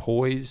looks more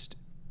poised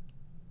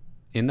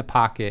in the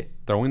pocket,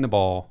 throwing the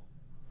ball,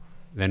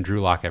 than Drew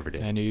Lock ever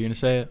did. I knew you were going to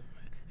say it,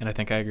 and I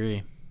think I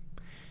agree.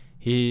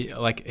 He,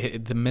 like,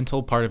 the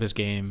mental part of his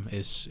game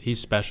he's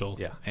special.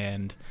 Yeah.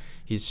 And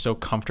he's so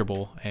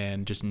comfortable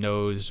and just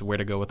knows where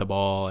to go with the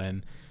ball,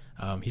 and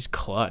he's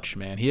clutch,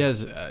 man.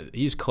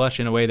 He's clutch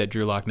in a way that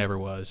Drew Lock never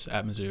was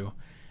at Mizzou.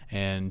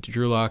 And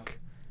Drew Lock,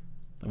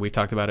 we've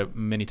talked about it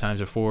many times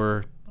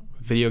before,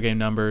 video game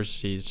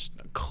numbers, he's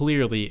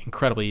clearly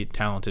incredibly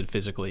talented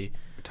physically.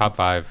 Top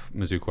 5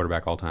 Mizzou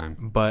quarterback all time.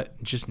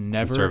 But just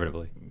never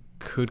conservatively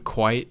could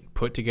quite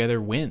put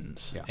together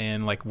wins,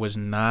 and like was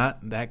not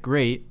that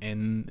great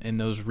in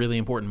those really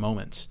important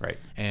moments. Right.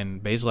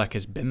 And Bazelak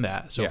has been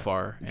that so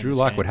far. Drew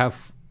Lock would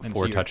have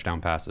 4 touchdown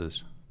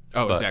passes.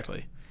 Oh,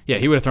 exactly. Yeah,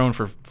 he would have thrown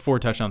for 4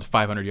 touchdowns,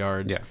 500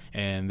 yards. Yeah.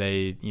 And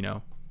they,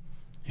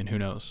 and who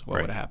knows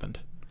what would have happened.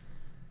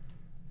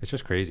 It's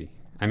just crazy.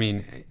 I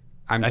mean,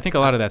 I think a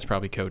lot of that's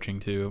probably coaching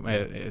too,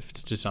 if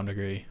to some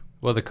degree.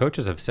 Well, the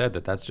coaches have said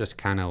that's just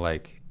kind of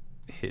like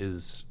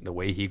the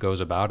way he goes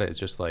about it. It's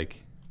just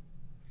like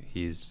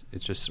it's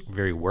just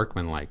very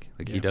workmanlike.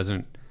 Like he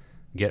doesn't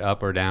get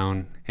up or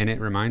down. And it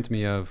reminds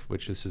me of,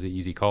 which this is an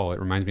easy call, it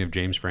reminds me of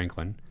James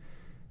Franklin,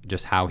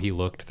 just how he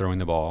looked throwing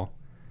the ball.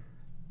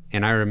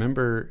 And I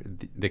remember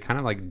the kind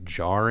of like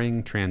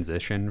jarring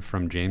transition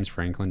from James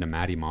Franklin to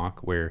Matty Mock,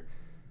 where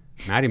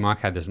Matty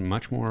Mock had this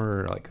much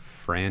more like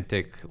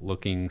frantic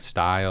looking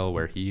style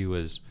where he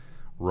was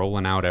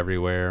rolling out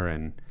everywhere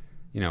and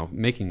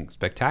making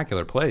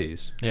spectacular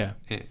plays. Yeah.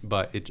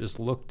 But it just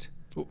looked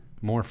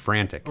more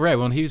frantic. Right.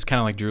 Well, he was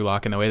kind of like Drew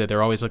Lock in the way that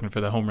they're always looking for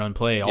the home run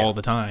play all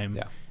the time.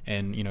 Yeah.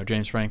 And,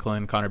 James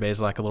Franklin, Connor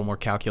Bazelak, a little more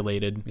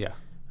calculated. Yeah.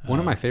 One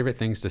of my favorite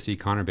things to see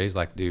Connor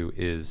Bazelak do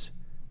is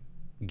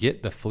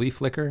get the flea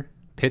flicker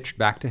pitched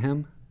back to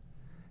him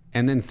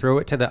and then throw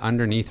it to the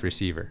underneath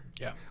receiver.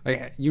 Yeah.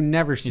 Like, you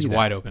never see that. He's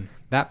wide open.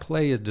 That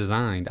play is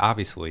designed,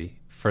 obviously,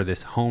 for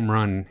this home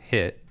run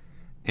hit.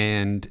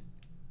 And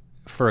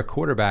for a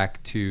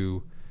quarterback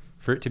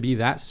for it to be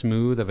that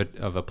smooth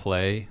of a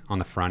play on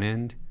the front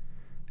end,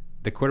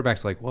 the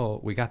quarterback's like, well,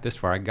 we got this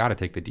far, I got to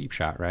take the deep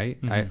shot, right?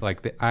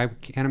 Mm-hmm. I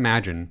can't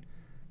imagine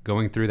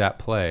going through that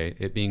play,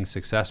 it being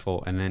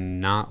successful, and then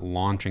not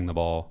launching the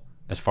ball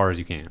as far as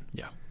you can.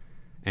 Yeah.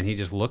 And he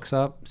just looks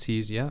up,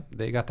 sees,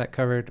 they got that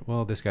covered.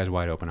 Well, this guy's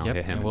wide open. I'll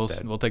hit him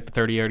instead. We'll take the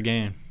 30-yard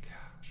gain.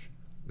 Gosh,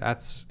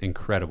 that's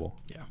incredible.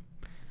 Yeah.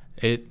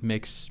 It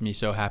makes me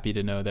so happy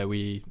to know that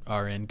we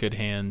are in good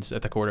hands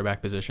at the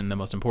quarterback position, the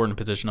most important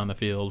position on the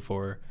field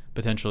for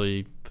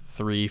potentially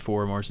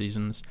 3-4 more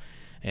seasons.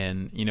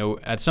 And,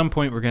 at some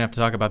point we're going to have to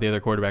talk about the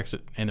other quarterbacks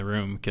in the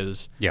room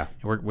because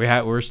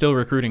we're still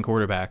recruiting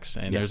quarterbacks,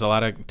 and there's a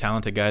lot of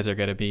talented guys that are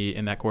going to be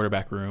in that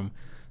quarterback room.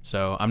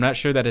 So I'm not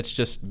sure that it's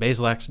just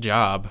Bazelak's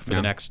job for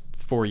the next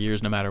 4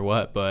 years no matter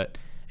what, but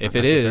if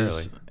it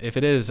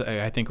is,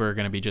 I think we're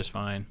going to be just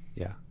fine.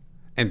 Yeah.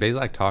 And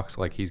Bazelak talks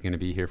like he's going to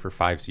be here for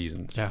 5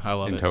 seasons. Yeah, I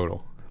love it. In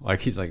total.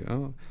 Like he's like,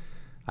 oh,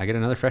 I get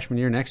another freshman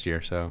year next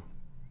year, so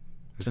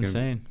it's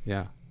insane.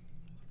 You'll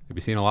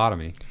be seeing a lot of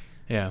me.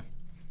 Yeah.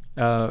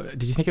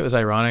 Did you think it was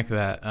ironic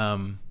that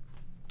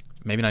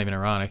maybe not even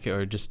ironic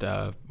or just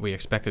we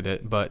expected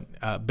it, but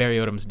Barry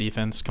Odom's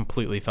defense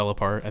completely fell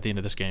apart at the end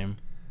of this game?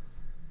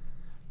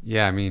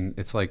 Yeah, I mean,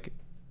 it's like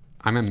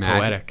it's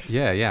poetic.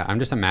 Yeah. I'm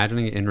just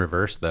imagining it in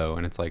reverse though,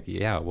 and it's like,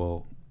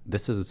 well,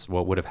 this is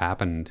what would have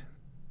happened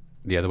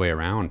the other way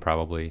around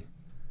probably,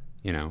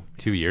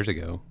 2 years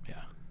ago.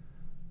 Yeah.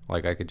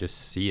 Like I could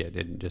just see it.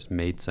 It just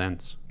made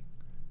sense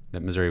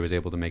that Missouri was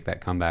able to make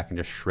that comeback and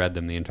just shred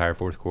them the entire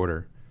fourth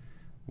quarter.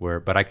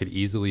 But I could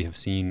easily have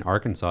seen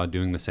Arkansas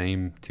doing the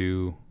same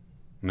to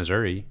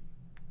Missouri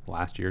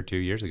last year, 2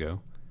 years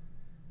ago.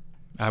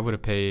 I would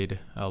have paid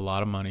a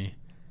lot of money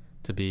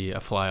to be a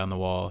fly on the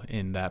wall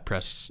in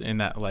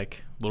that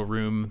like little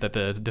room that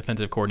the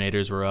defensive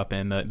coordinators were up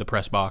in, the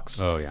press box.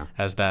 Oh yeah.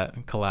 As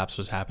that collapse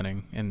was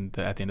happening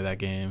at the end of that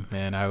game,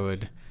 man, I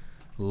would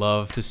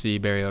love to see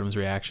Barry Odom's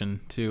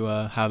reaction to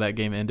how that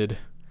game ended.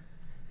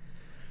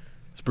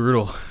 It's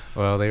brutal.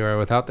 Well, they were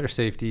without their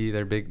safety,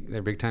 their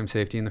big time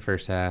safety in the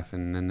first half,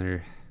 and then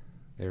they're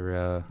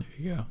there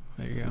you go.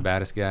 The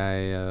baddest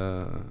guy,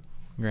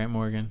 Grant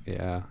Morgan.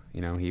 Yeah,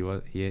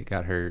 he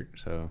got hurt,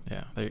 so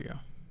yeah, there you go.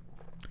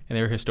 And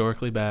they were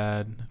historically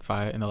bad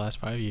in the last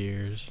 5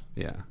 years.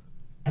 Yeah.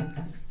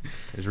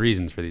 There's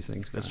reasons for these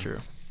things. That's true.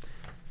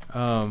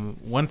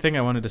 One thing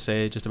I wanted to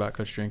say just about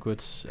Coach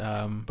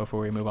Drinkwitz before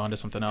we move on to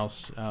something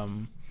else.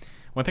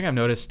 One thing I've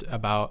noticed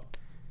about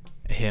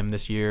him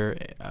this year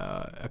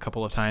a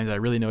couple of times, I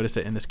really noticed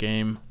it in this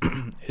game,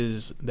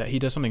 is that he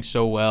does something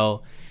so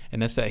well,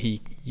 and that's that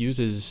he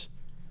uses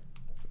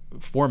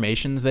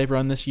formations they've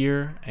run this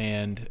year,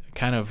 and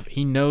kind of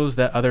he knows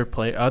that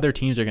other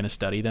teams are going to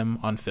study them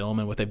on film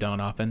and what they've done on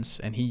offense,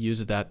 and he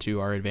uses that to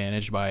our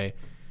advantage by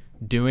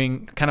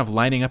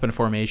lining up in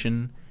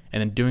formation and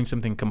then doing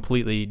something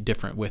completely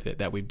different with it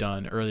that we've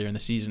done earlier in the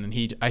season. And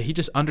he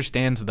just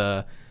understands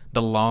the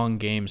long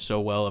game so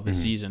well of the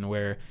season,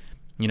 where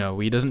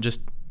he doesn't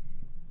just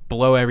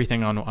blow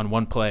everything on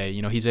one play.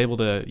 He's able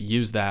to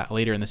use that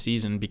later in the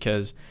season,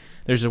 because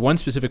there's one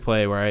specific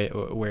play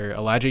where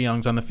Elijah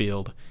Young's on the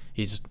field.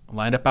 He's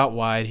lined up out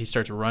wide. He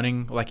starts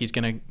running like he's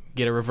going to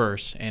get a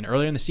reverse. And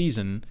earlier in the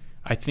season,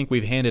 I think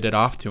we've handed it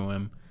off to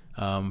him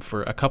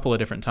for a couple of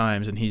different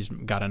times, and he's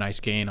got a nice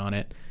gain on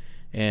it.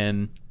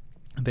 And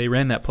they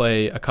ran that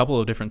play a couple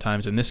of different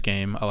times in this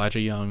game. Elijah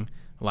Young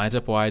lines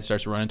up wide,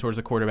 starts running towards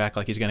the quarterback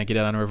like he's going to get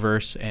it on a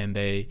reverse, and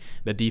the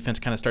defense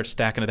kind of starts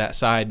stacking to that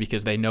side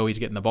because they know he's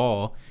getting the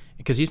ball,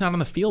 because he's not on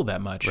the field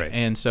that much. Right.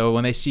 And so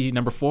when they see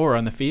number 4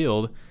 on the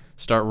field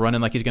start running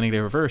like he's going to get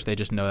a reverse, they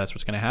just know that's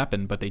what's going to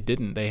happen. But they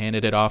didn't. They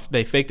handed it off.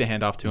 They faked the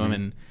handoff to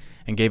him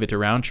and gave it to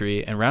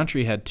Roundtree. And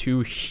Roundtree had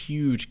 2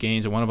 huge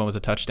gains, and one of them was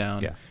a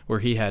touchdown where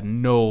he had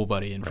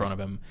nobody in front of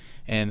him.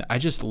 And I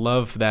just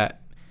love that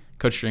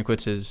Coach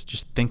Drinkwitz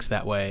just thinks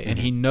that way, and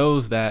he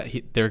knows that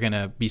they're going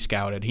to be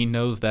scouted. He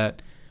knows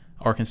that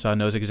Arkansas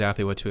knows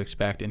exactly what to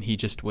expect, and he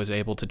just was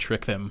able to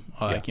trick them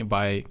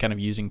by kind of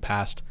using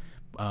past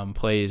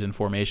plays and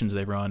formations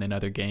they've run in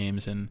other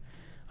games. And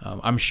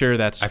I'm sure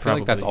I feel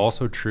like that's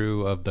also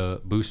true of the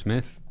Boo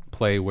Smith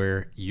play,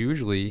 where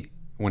usually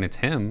when it's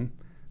him,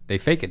 they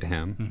fake it to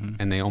him,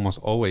 and they almost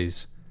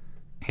always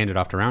hand it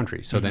off to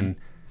Roundtree. So then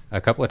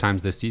a couple of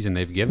times this season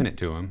they've given it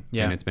to him,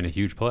 and it's been a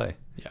huge play.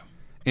 Yeah.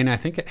 And I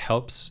think it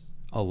helps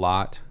a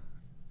lot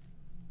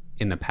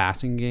in the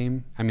passing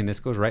game. I mean, this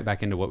goes right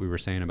back into what we were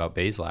saying about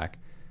Bazelak.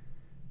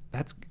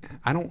 I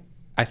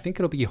think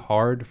it'll be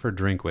hard for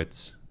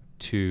Drinkwitz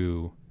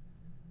to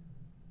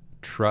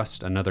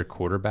trust another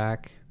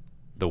quarterback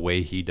the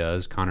way he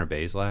does Connor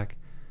Bazelak,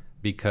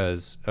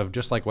 because of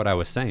just like what I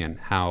was saying,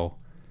 how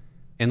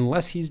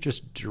unless he's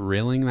just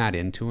drilling that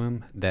into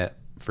him, that,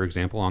 for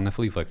example, on the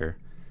flea flicker,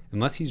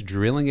 unless he's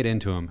drilling it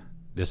into him,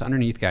 this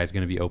underneath guy is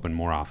going to be open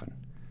more often.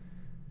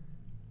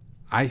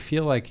 I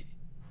feel like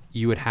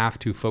you would have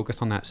to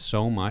focus on that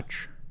so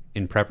much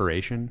in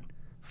preparation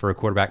for a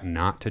quarterback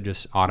not to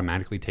just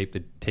automatically take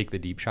the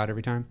deep shot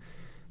every time.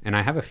 And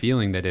I have a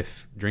feeling that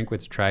if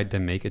Drinkwitz tried to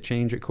make a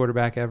change at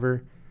quarterback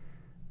ever,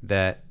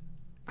 that,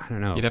 I don't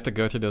know. You'd have to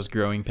go through those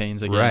growing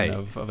pains again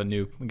of a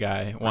new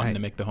guy wanting to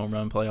make the home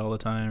run play all the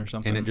time or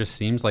something. And it just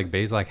seems like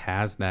Bazelak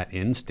has that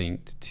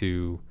instinct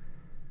to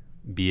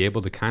be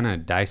able to kind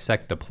of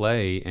dissect the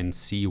play and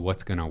see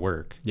what's going to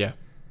work. Yeah.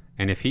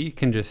 And if he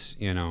can just,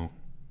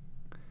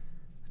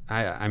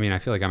 I mean, I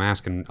feel like I'm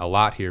asking a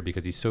lot here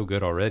because he's so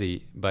good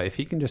already, but if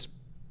he can just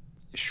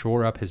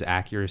shore up his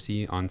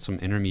accuracy on some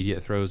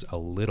intermediate throws a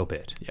little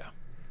bit. Yeah.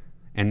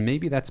 And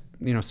maybe that's,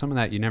 some of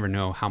that, you never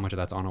know how much of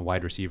that's on a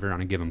wide receiver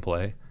on a given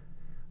play.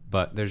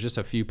 But there's just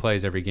a few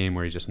plays every game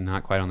where he's just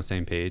not quite on the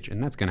same page,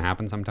 and that's going to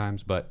happen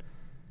sometimes. But,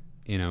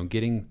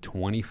 getting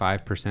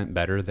 25%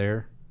 better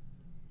there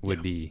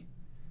would be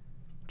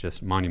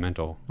just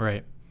monumental.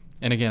 Right.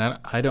 And again,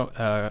 I don't.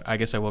 I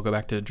guess I will go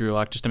back to Drew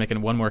Lock just to make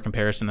one more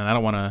comparison, and I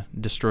don't want to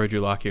destroy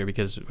Drew Lock here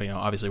because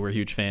obviously we're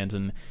huge fans,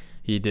 and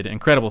he did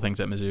incredible things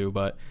at Mizzou.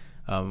 But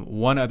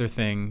one other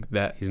thing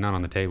that he's not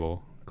on the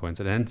table.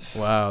 Coincidence?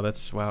 Wow,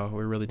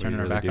 we're really turning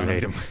our back on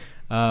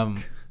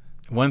him.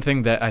 One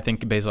thing that I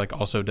think Bazelak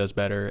also does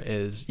better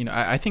is,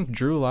 I think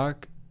Drew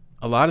Lock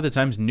a lot of the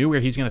times knew where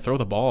he's going to throw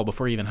the ball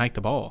before he even hiked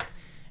the ball.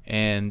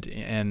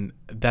 And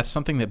that's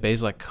something that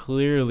Bazelak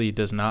clearly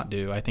does not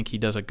do. I think he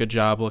does a good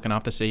job looking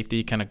off the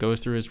safety, kind of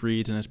goes through his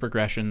reads and his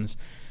progressions,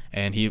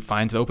 and he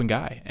finds the open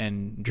guy.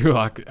 And Drew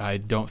Lock, I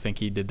don't think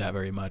he did that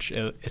very much,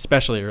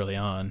 especially early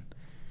on.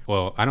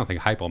 Well, I don't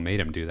think Heupel made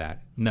him do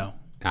that. No.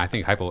 I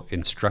think Heupel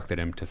instructed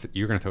him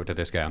you're going to throw it to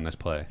this guy on this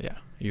play. Yeah,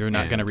 you're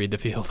not going to read the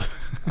field.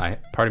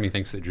 Part of me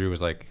thinks that Drew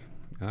was like,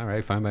 all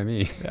right, fine by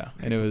me. Yeah,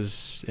 and it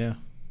was, yeah.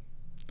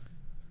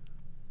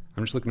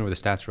 I'm just looking over the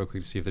stats real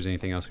quick to see if there's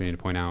anything else we need to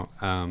point out.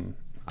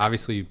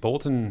 Obviously,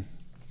 Bolton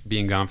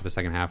being gone for the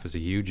second half is a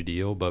huge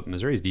deal, but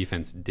Missouri's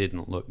defense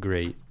didn't look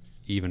great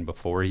even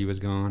before he was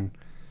gone.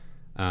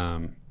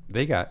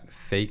 They got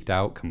faked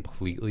out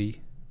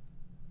completely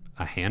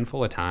a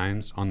handful of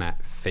times on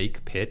that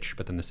fake pitch,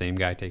 but then the same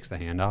guy takes the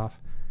handoff.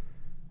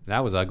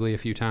 That was ugly a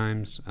few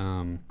times.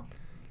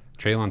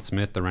 Traylon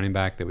Smith, the running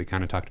back that we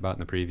kind of talked about in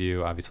the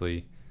preview,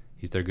 obviously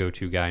he's their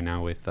go-to guy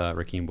now with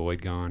Rakeem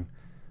Boyd gone.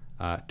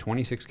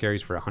 26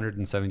 carries for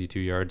 172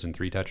 yards and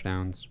 3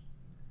 touchdowns.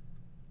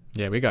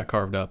 Yeah, we got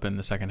carved up in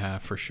the second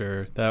half for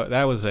sure.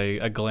 That was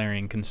a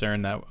glaring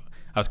concern that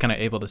I was kind of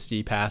able to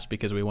see past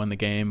because we won the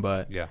game.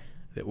 But yeah,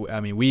 I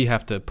mean, we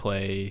have to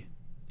play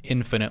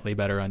infinitely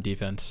better on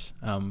defense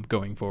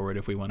going forward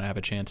if we want to have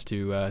a chance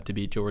to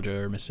beat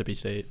Georgia or Mississippi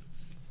State.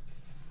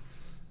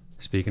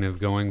 Speaking of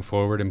going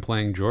forward and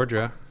playing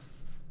Georgia,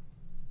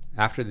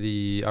 after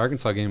the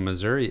Arkansas game,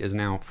 Missouri is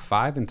now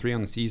 5-3 on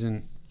the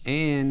season,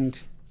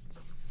 and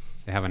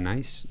they have a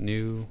nice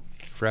new,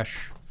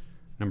 fresh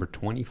number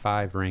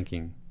 25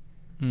 ranking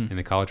in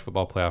the college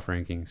football playoff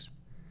rankings.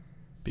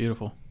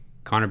 Beautiful.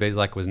 Connor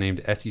Bazelak was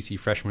named SEC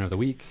Freshman of the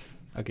Week.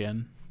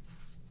 Again.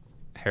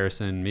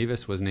 Harrison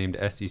Mevis was named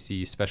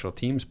SEC Special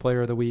Teams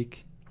Player of the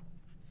Week.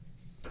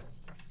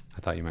 I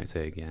thought you might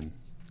say again.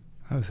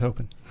 I was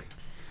hoping.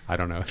 I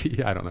don't know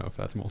if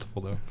that's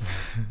multiple though.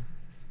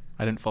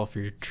 I didn't fall for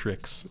your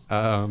tricks.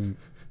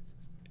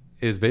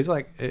 Is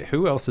Bazelak,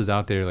 who else is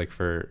out there like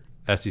for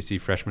SEC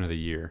Freshman of the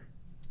Year?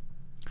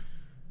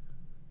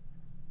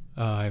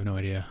 I have no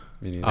idea.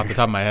 Off the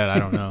top of my head, I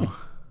don't know.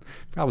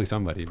 Probably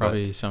somebody.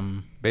 Probably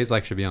some.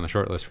 Bazelak should be on the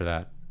short list for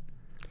that.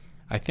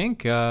 I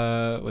think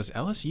was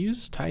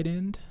LSU's tight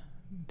end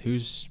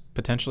who's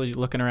potentially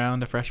looking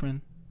around a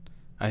freshman.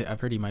 I've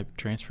heard he might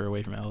transfer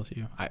away from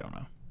LSU. I don't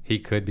know. He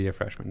could be a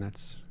freshman.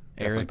 That's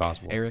definitely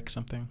possible. Eric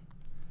something.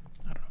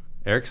 I don't know.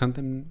 Eric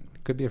something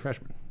could be a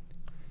freshman.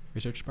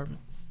 Research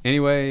department.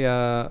 Anyway,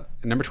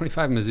 number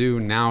 25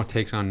 Mizzou now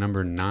takes on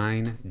number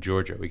 9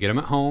 Georgia. We get them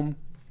at home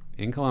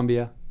in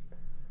Columbia.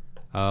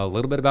 A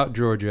little bit about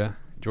Georgia.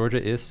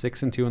 Georgia is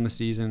 6-2 in the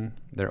season.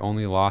 Their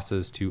only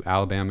losses to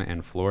Alabama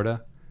and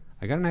Florida.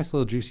 I got a nice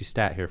little juicy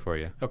stat here for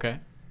you. Okay.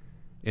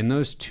 In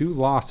those 2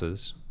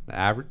 losses, the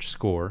average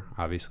score,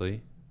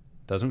 obviously,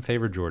 doesn't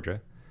favor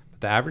Georgia,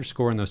 but the average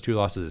score in those 2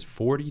 losses is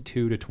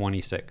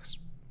 42-26.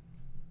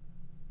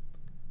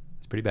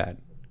 It's pretty bad.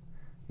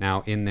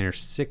 Now, in their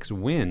 6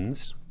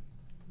 wins,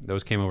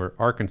 those came over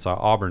Arkansas,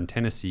 Auburn,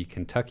 Tennessee,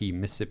 Kentucky,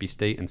 Mississippi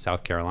State, and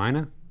South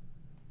Carolina.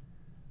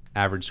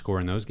 Average score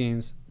in those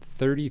games,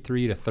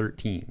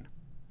 33-13.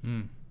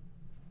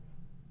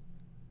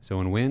 So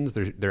in wins,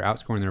 they're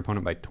outscoring their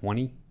opponent by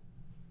 20.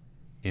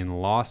 In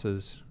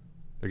losses,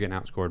 they're getting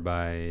outscored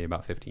by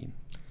about 15.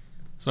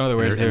 So in other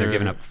words, they're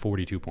giving up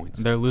 42 points.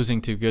 They're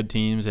losing to good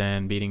teams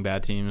and beating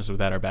bad teams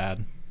that are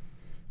bad.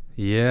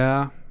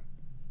 Yeah.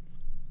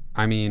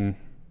 I mean,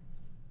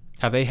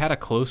 have they had a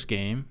close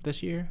game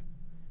this year?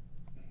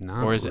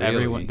 Not or is really.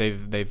 Everyone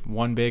they've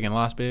won big and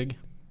lost big?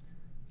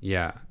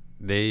 Yeah.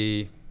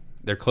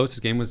 Their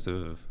closest game was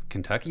to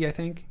Kentucky, I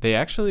think. They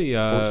actually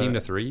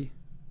 14-3.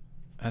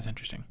 That's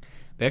interesting.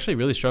 They actually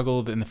really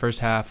struggled in the first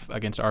half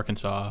against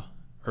Arkansas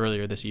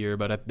earlier this year,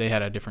 but they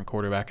had a different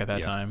quarterback at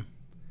that time.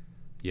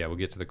 Yeah, we'll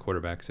get to the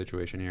quarterback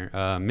situation here.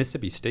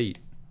 Mississippi State,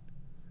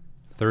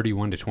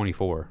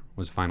 31-24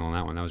 was the final on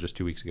that one. That was just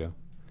 2 weeks ago.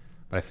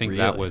 But I think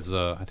that was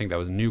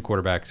new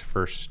quarterback's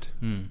first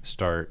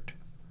start.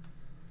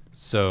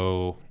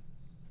 So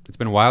it's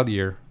been a wild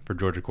year for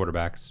Georgia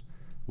quarterbacks.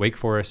 Wake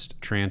Forest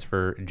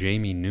transfer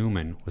Jamie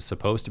Newman was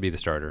supposed to be the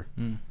starter.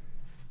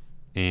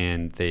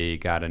 And they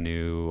got a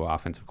new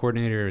offensive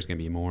coordinator. It's going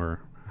to be more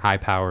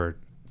high-powered,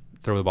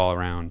 throw the ball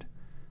around,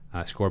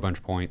 score a bunch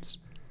of points.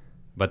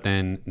 But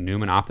then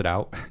Newman opted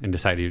out and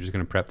decided he was just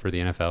going to prep for the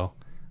NFL,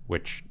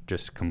 which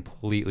just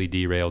completely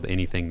derailed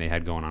anything they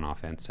had going on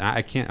offense. And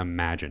I can't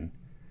imagine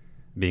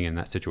being in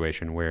that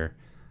situation where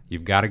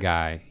you've got a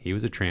guy, he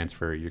was a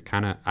transfer, you're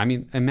kind of,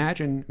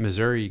 imagine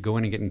Missouri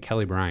going and getting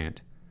Kelly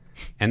Bryant,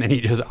 and then he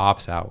just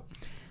opts out.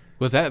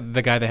 Was that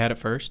the guy they had at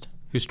first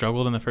who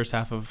struggled in the first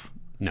half of...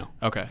 No.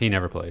 Okay. He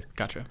never played.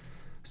 Gotcha.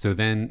 So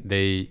then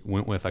they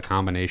went with a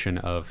combination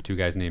of 2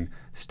 guys named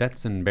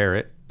Stetson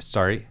Bennett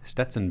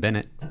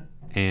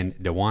and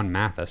DeJuan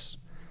Mathis.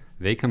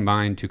 They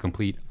combined to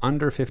complete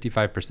under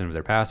 55% of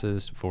their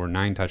passes for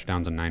 9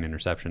 touchdowns and 9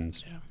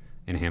 interceptions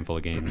in a handful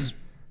of games.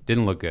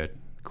 Didn't look good.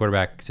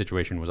 Quarterback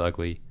situation was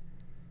ugly.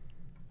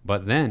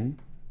 But then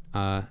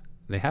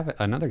they have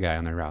another guy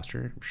on their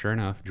roster. Sure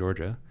enough,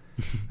 Georgia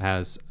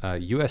has a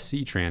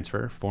USC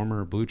transfer,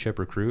 former blue chip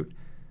recruit,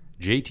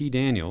 JT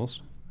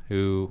Daniels,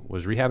 who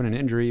was rehabbing an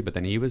injury, but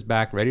then he was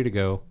back ready to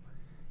go,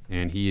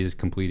 and he is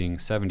completing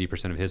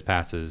 70% of his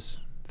passes,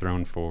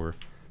 thrown for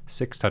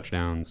 6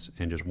 touchdowns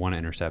and just 1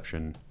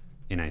 interception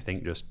in, I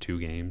think, just 2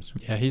 games.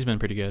 Yeah, he's been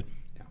pretty good.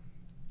 Yeah.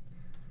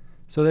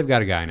 So they've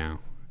got a guy now,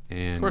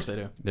 and of course they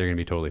do. They're going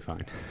to be totally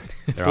fine.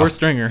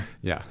 4-stringer.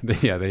 Yeah, they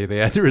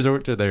had to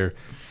resort to their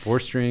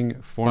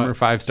 4-string, former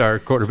 5-star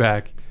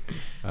quarterback,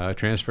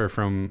 transfer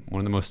from one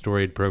of the most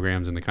storied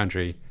programs in the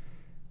country,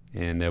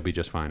 and they'll be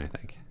just fine, I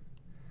think.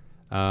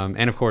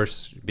 And, of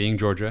course, being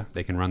Georgia,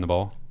 they can run the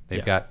ball.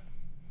 They've got,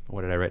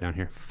 what did I write down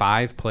here?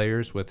 5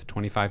 players with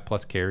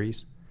 25-plus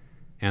carries,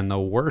 and the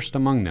worst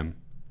among them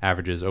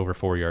averages over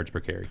 4 yards per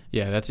carry.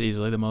 Yeah, that's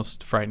easily the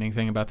most frightening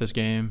thing about this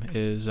game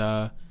is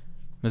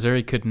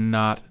Missouri could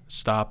not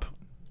stop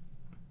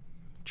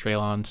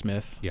Traylon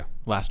Smith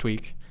last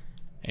week,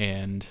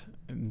 and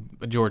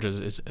Georgia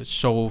is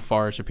so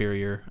far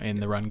superior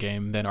in the run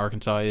game than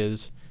Arkansas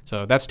is.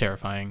 So that's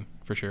terrifying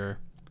for sure.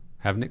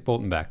 Have Nick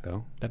Bolton back,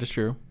 though. That is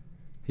true.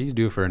 He's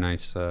due for a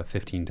nice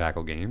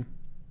 15-tackle game.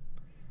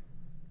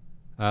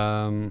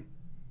 I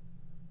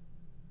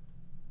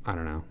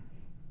don't know.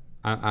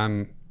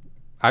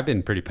 I've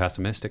been pretty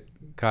pessimistic,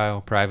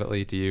 Kyle,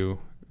 privately to you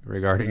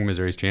regarding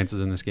Missouri's chances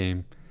in this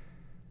game.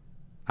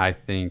 I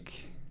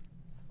think,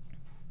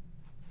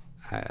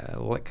 kind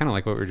of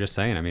like what we were just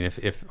saying. I mean,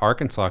 if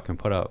Arkansas can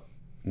put up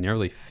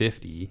nearly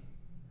 50,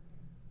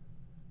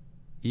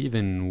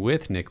 even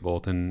with Nick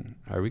Bolton,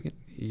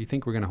 you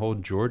think we're going to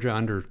hold Georgia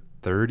under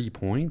 30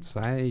 points?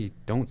 I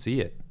don't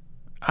see it.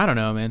 I don't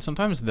know, man.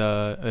 Sometimes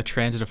the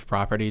transitive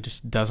property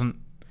just doesn't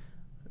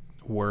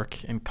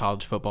work in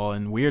college football,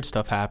 and weird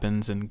stuff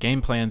happens, and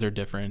game plans are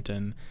different.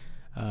 And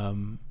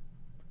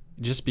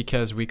just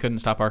because we couldn't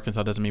stop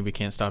Arkansas doesn't mean we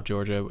can't stop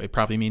Georgia. It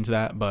probably means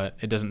that, but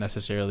it doesn't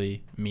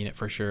necessarily mean it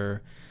for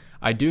sure.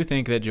 I do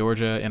think that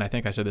Georgia, and I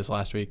think I said this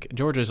last week,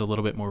 Georgia is a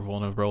little bit more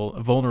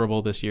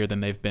vulnerable this year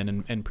than they've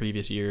been in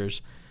previous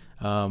years.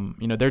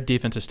 Their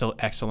defense is still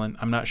excellent.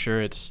 I'm not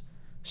sure it's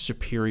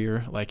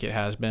superior like it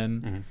has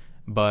been,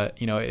 but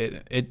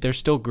they're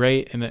still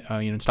great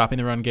in stopping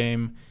the run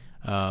game.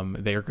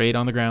 They are great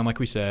on the ground, like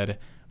we said.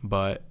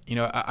 But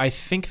I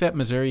think that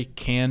Missouri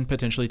can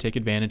potentially take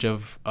advantage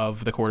of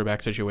the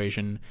quarterback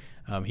situation.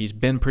 He's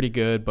been pretty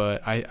good,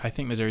 but I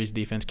think Missouri's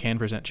defense can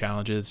present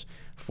challenges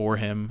for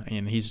him,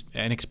 and he's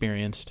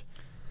inexperienced.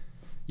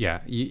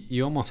 Yeah,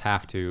 you almost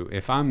have to.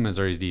 If I'm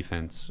Missouri's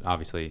defense,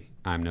 obviously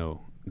I'm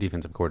no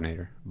defensive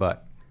coordinator,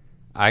 but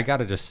I got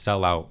to just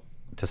sell out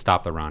to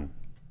stop the run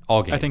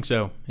all game. I think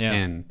so, yeah.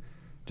 And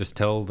just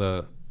tell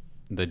the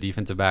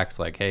defensive backs,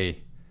 like,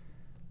 hey,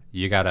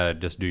 you got to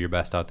just do your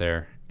best out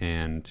there,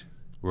 and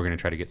we're going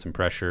to try to get some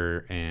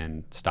pressure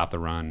and stop the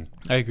run.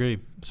 I agree.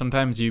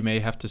 Sometimes you may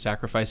have to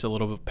sacrifice a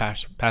little bit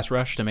pass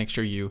rush to make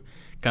sure you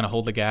kind of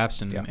hold the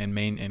gaps and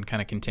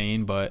kind of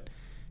contain, but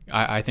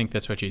I think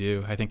that's what you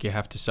do. I think you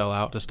have to sell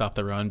out to stop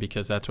the run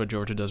because that's what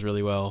Georgia does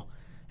really well.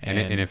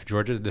 And if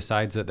Georgia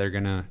decides that they're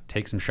going to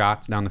take some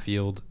shots down the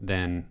field,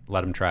 then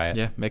let them try it.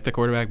 Yeah, make the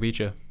quarterback beat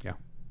you. Yeah.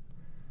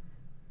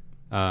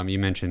 You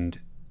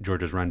mentioned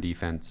Georgia's run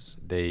defense.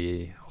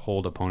 They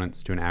hold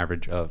opponents to an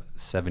average of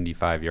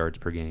 75 yards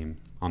per game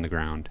on the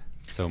ground.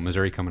 So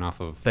Missouri coming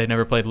off of... They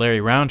never played Larry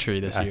Roundtree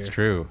this year. That's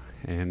true.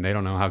 And they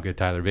don't know how good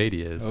Tyler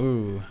Beatty is.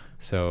 Ooh.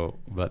 So,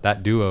 but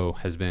that duo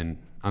has been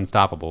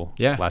unstoppable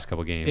last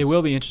couple games. It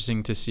will be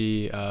interesting to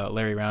see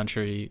Larry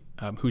Roundtree,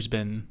 who's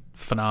been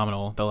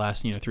phenomenal the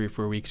last 3 or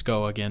 4 weeks,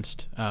 go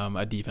against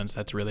a defense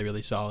that's really,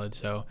 really solid.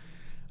 So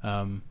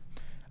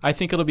I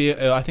think it'll be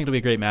a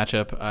great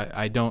matchup.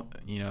 I don't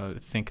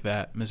think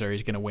that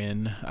Missouri's going to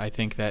win. I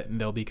think that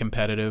they'll be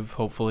competitive,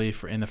 hopefully,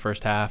 in the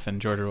first half,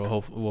 and Georgia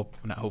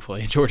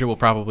Georgia will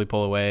probably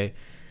pull away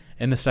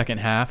in the second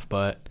half.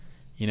 But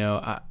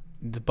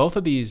both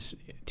of these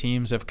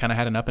teams have kind of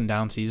had an up and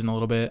down season a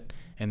little bit,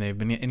 and they've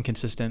been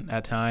inconsistent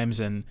at times.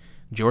 And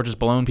Georgia's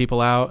blown people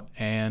out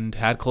and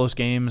had close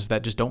games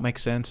that just don't make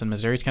sense, and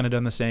Missouri's kind of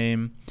done the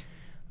same.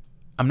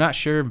 I'm not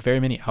sure very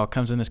many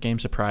outcomes in this game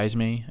surprise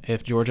me.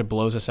 If Georgia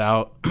blows us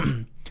out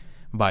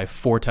by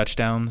 4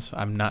 touchdowns,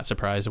 I'm not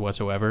surprised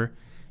whatsoever.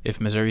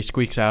 If Missouri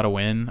squeaks out a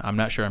win, I'm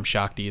not sure I'm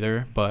shocked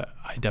either, but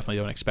I definitely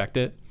don't expect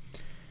it.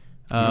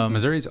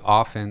 Missouri's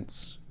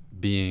offense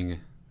being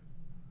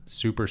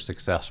super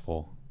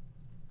successful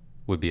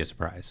would be a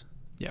surprise.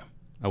 Yeah.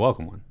 A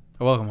welcome one.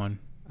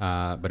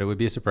 But it would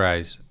be a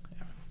surprise.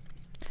 Yeah.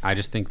 I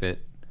just think that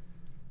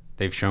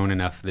they've shown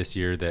enough this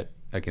year that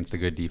against a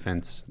good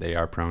defense, they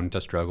are prone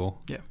to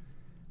struggle. Yeah.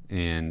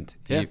 And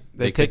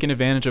they've taken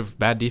advantage of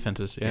bad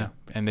defenses. Yeah.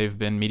 And they've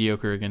been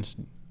mediocre against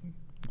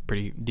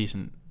pretty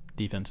decent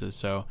defenses.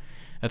 So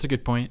that's a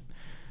good point.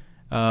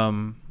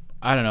 I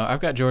don't know.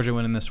 I've got Georgia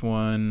winning this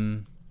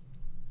one.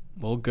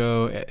 We'll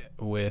go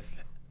with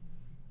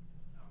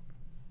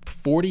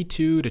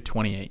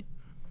 42-28.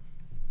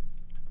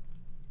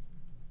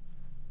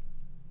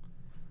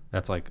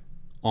 That's like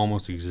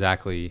almost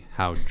exactly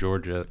how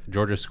Georgia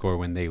score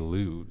when they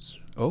lose.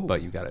 Oh,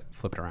 but you got to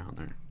flip it around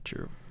there.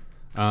 True.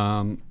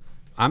 I'm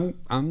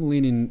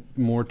leaning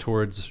more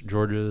towards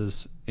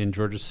Georgia's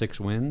 6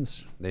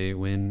 wins. They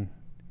win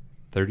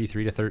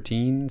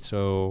 33-13,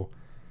 so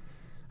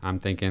I'm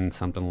thinking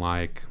something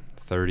like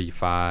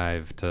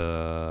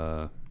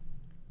 35-17.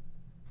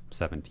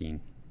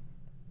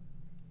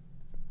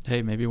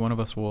 Hey, maybe one of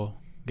us will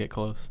get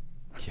close.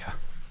 Yeah.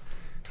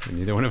 And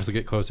neither one of us will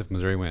get close if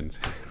Missouri wins.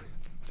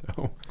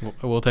 So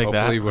we'll take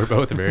that. Hopefully we're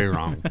both very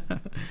wrong.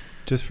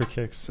 Just for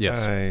kicks, yes.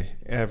 I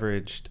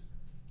averaged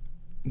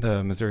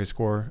the Missouri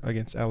score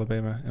against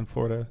Alabama and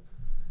Florida,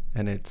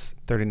 and it's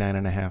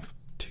 39.5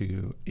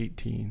 to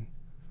 18.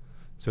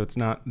 So it's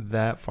not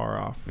that far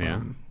off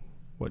from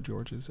what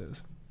Georgia's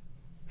is.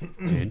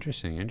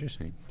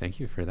 Interesting. Thank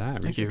you for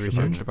that. Thank you,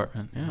 research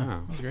department. Yeah, Wow.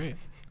 that was great.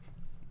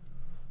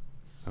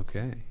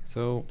 Okay,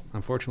 so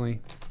unfortunately,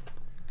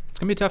 It's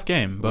gonna be a tough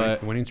game,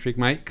 but winning streak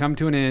might come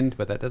to an end,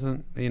 but that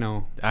doesn't,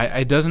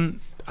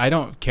 I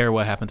don't care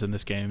what happens in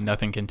this game.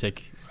 Nothing can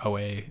take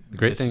away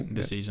this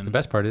season. The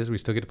best part is we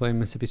still get to play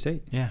Mississippi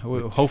State. Yeah,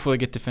 we'll hopefully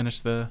get to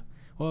finish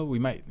we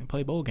might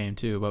play bowl game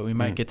too, but we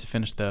might get to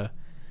finish the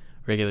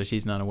regular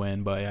season on a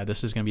win. But yeah,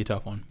 this is gonna be a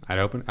tough one.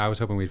 I was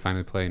hoping we'd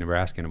finally play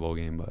Nebraska in a bowl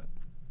game, but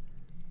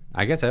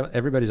I guess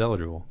everybody's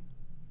eligible.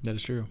 That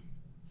is true.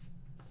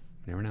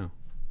 You never know.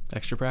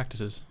 Extra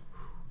practices.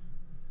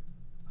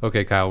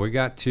 Okay, Kyle, we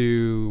got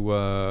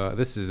to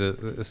this is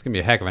gonna be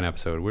a heck of an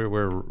episode.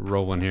 We're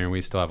rolling here, and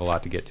we still have a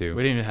lot to get to.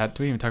 We didn't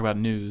even talk about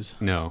news.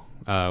 No,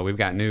 we've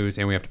got news,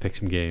 and we have to pick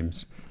some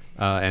games,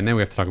 and then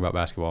we have to talk about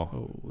basketball.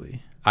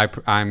 Holy!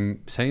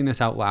 I'm saying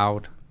this out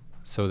loud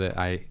so that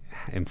I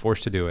am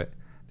forced to do it.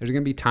 There's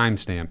gonna be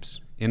timestamps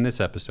in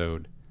this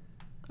episode.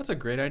 That's a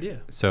great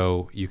idea.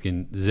 So you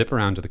can zip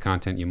around to the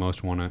content you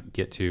most want to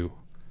get to.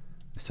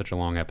 It's such a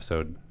long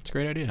episode. It's a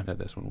great idea. That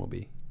this one will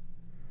be.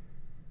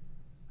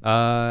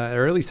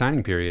 Early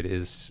signing period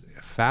is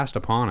fast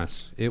upon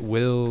us. It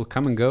will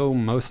come and go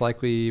most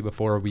likely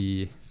before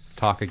we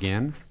talk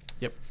again.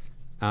 Yep.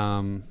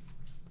 And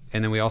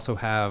then we also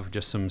have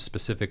just some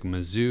specific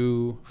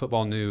Mizzou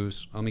football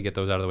news. Let me get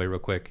those out of the way real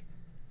quick.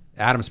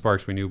 Adam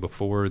Sparks, we knew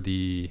before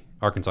the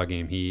Arkansas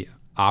game, he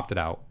opted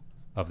out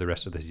of the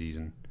rest of the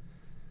season.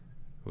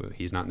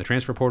 He's not in the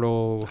transfer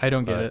portal. I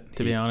don't get it,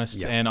 to be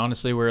honest. Yeah. And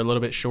honestly, we're a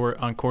little bit short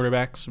on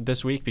quarterbacks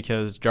this week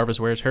because Jarvis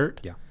Ware's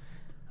hurt. Yeah.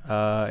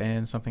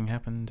 And something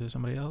happened to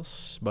somebody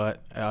else.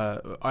 But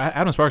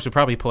Adam Sparks would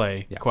probably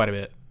play quite a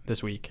bit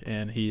this week,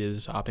 and he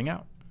is opting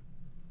out.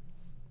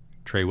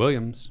 Tre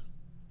Williams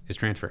is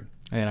transferring.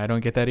 And I don't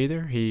get that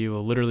either. He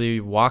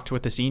literally walked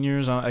with the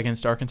seniors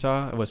against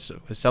Arkansas, was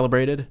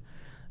celebrated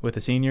with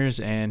the seniors,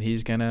 and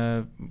he's going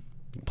to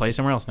play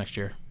somewhere else next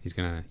year. He's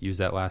gonna use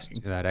that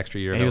extra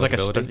year. He was like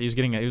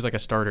a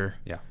starter.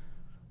 Yeah,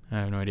 I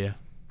have no idea.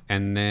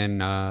 And then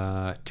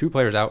 2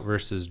 players out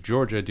versus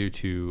Georgia due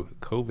to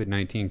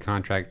COVID-19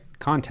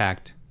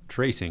 contact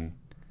tracing.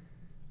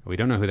 We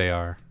don't know who they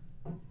are.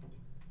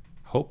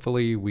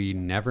 Hopefully, we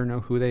never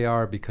know who they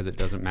are because it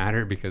doesn't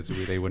matter because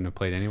they wouldn't have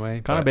played anyway.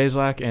 Connor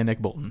Bazelak and Nick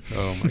Bolton.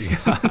 Oh my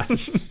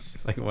gosh!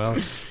 It's like, well,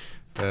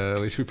 at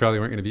least we probably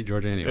weren't going to beat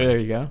Georgia anyway. There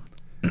you go.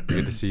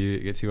 Get to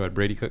see what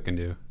Brady Cook can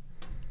do.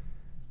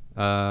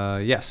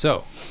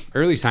 So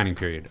early signing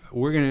period.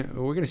 We're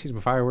gonna see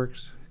some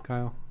fireworks,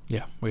 Kyle.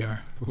 Yeah, we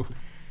are.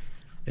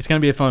 It's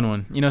gonna be a fun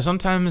one.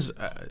 Sometimes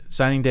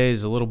signing day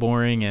is a little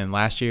boring, and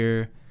last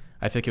year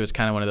I think it was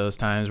kind of one of those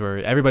times where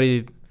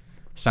everybody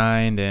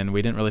signed and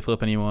we didn't really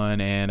flip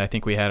anyone, and I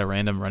think we had a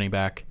random running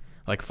back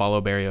like follow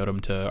Barry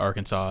Odom to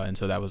Arkansas, and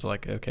so that was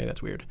like, okay,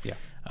 that's weird.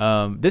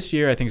 Yeah. This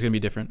year I think it's gonna be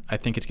different. I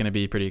think it's gonna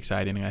be pretty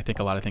exciting, and I think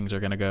a lot of things are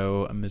gonna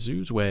go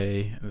Mizzou's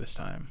way this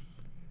time.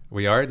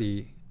 We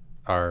already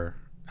are.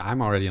 I'm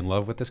already in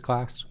love with this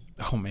class.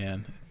 Oh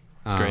man,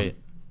 it's great.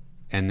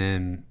 And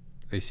then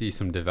you see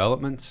some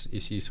developments. You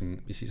see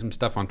some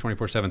stuff on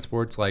 24/7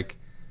 Sports, like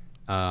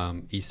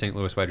East St.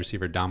 Louis wide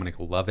receiver Dominic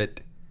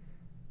Lovett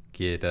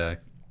get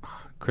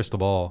crystal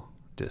ball.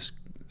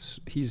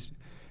 He's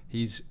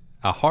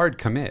a hard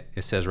commit.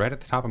 It says right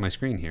at the top of my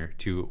screen here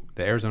to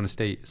the Arizona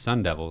State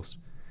Sun Devils.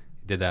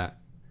 He did that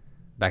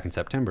back in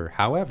September.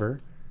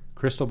 However,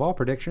 crystal ball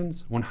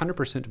predictions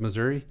 100%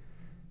 Missouri.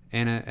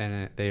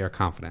 And they are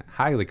confident,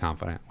 highly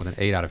confident, with an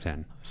 8 out of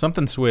 10.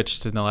 Something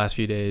switched in the last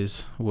few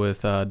days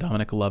with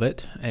Dominic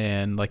Lovett,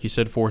 and like you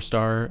said,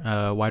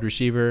 4-star wide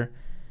receiver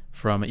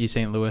from East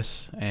St.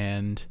 Louis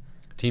and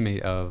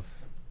teammate of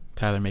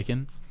Tyler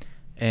Macon,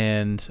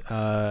 and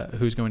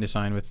who's going to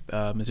sign with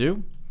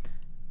Mizzou.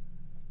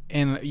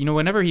 And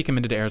whenever he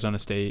committed to Arizona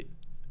State,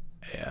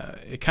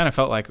 it kind of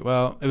felt like,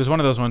 well, it was one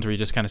of those ones where you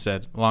just kind of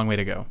said, long way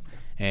to go.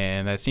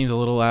 And that seems a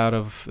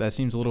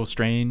little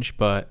strange,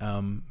 but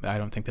I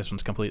don't think this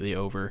one's completely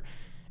over.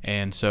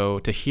 And so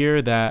to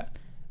hear that,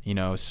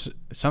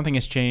 something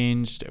has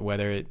changed,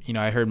 whether it,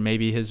 I heard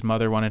maybe his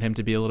mother wanted him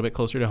to be a little bit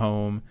closer to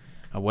home,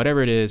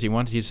 whatever it is, he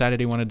decided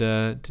he wanted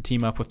to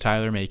team up with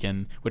Tyler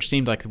Macon, which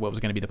seemed like what was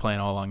going to be the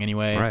plan all along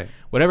anyway. Right.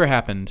 Whatever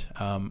happened,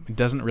 it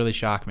doesn't really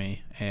shock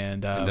me.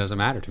 And it doesn't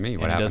matter to me.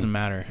 What happened? It doesn't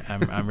matter.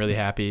 I'm really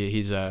happy.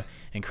 He's a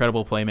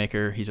incredible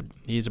playmaker.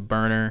 He's a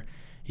burner.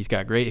 He's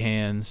got great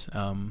hands.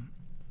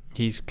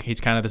 He's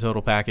kind of the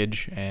total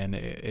package, and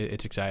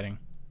it's exciting.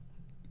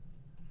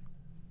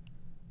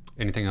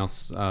 Anything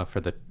else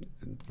for the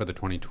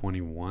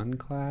 2021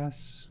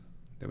 class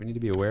that we need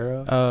to be aware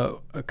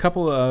of? A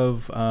couple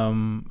of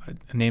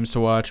names to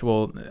watch.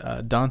 Well,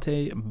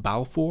 Dante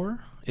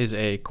Balfour is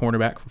a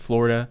cornerback from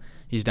Florida.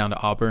 He's down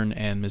to Auburn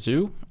and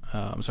Mizzou.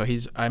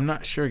 I'm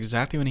not sure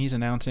exactly when he's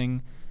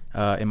announcing.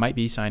 It might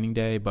be signing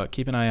day, but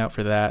keep an eye out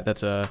for that.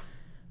 That's a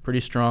pretty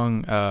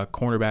strong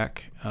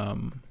cornerback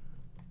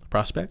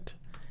prospect.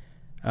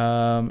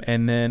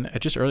 And then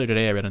just earlier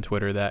today, I read on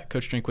Twitter that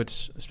Coach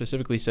Drinkwitz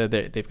specifically said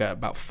that they've got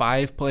about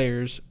 5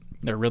 players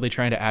they're really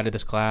trying to add to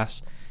this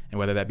class, and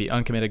whether that be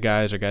uncommitted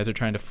guys or guys they're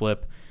trying to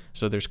flip.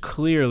 So there's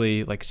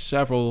clearly like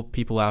several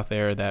people out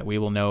there that we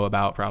will know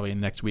about probably in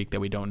the next week that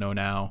we don't know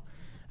now.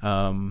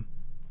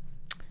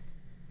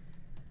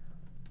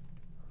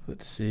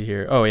 Let's see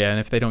here. Oh, yeah, and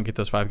if they don't get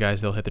those 5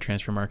 guys, they'll hit the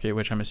transfer market,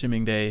 which I'm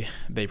assuming they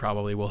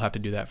probably will have to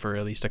do that for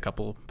at least a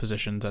couple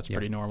positions. That's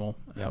pretty normal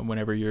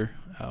whenever you're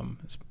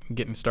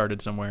getting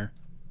started somewhere.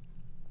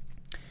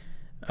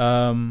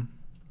 Isaac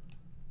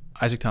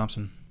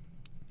Thompson.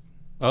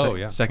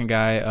 Second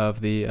guy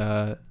of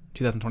the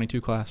 2022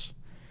 class.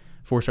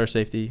 4-star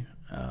safety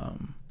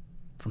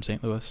from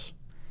St. Louis.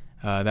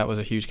 That was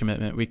a huge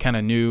commitment. We kind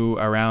of knew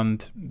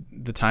around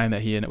the time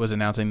that he was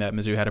announcing that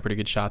Mizzou had a pretty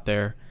good shot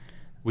there.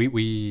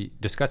 We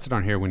discussed it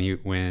on here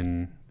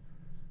when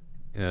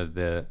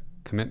the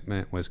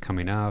commitment was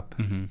coming up,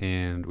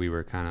 and we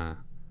were kind of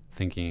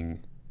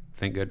thinking,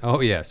 thank good. Oh,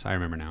 yes, I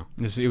remember now.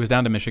 It was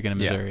down to Michigan and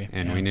Missouri. Yeah,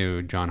 and we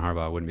knew John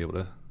Harbaugh wouldn't be able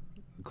to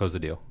close the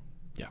deal.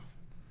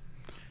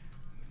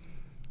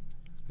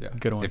 Yeah.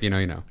 Good one. If you know,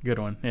 you know. Good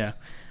one, yeah.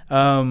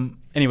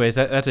 Anyways,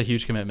 that's a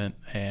huge commitment,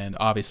 and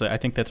obviously I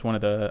think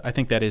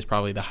that is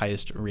probably the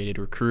highest rated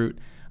recruit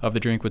of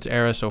the Drinkwitz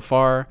era so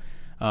far.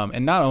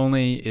 And not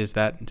only is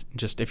that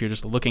just, if you're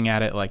just looking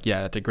at it like,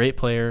 yeah, that's a great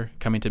player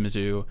coming to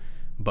Mizzou,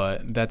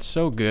 but that's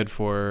so good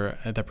for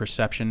the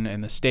perception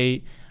in the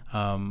state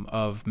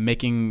of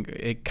making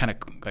it kind of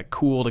like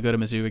cool to go to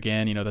Mizzou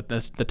again. You know, that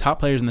the top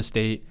players in the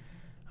state,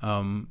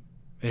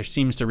 there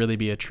seems to really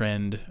be a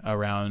trend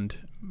around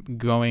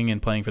going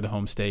and playing for the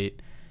home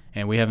state,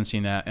 and we haven't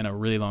seen that in a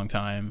really long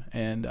time.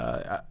 And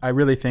I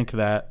really think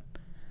that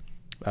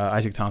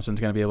Isaac Thompson's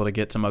going to be able to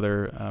get some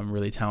other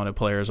really talented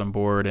players on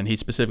board, and he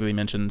specifically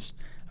mentions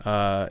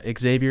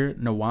Xavier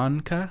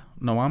Nwankpa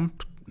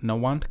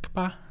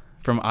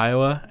from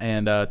Iowa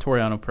and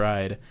Toriano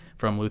Pride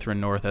from Lutheran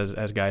North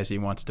as guys he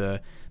wants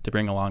to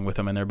bring along with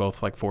him, and they're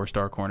both like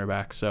 4-star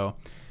cornerbacks. So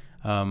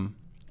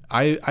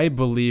I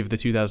believe the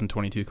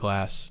 2022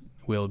 class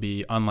will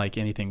be unlike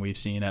anything we've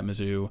seen at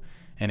Mizzou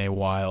in a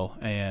while,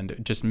 and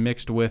just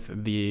mixed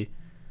with the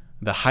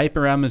hype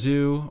around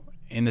Mizzou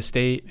in the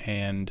state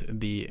and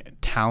the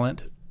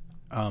talent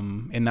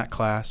in that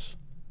class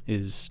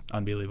is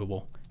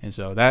unbelievable. And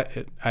so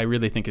I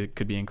really think it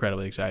could be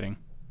incredibly exciting.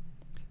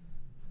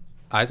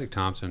 Isaac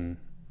Thompson,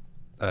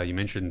 you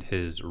mentioned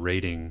his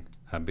rating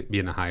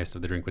being the highest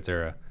of the Drinkwitz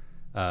era.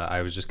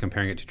 I was just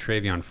comparing it to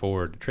Travion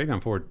Ford.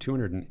 Travion Ford,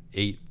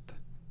 208th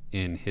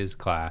in his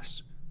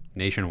class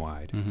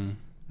nationwide. And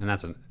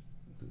that's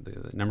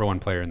the number 1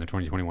 player in the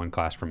 2021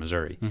 class from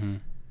Missouri.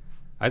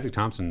 Isaac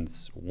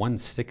Thompson's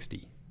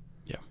 160.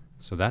 Yeah.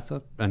 So that's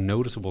a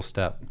noticeable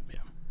step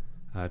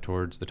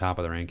towards the top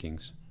of the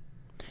rankings.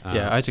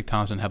 Isaac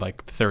Thompson had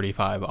like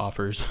 35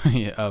 offers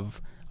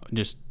of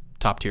just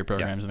top-tier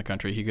programs in the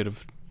country. He could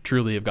have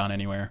truly have gone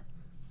anywhere.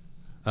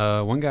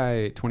 One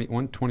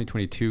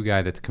 2022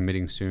 guy that's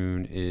committing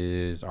soon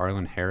is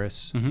Arlen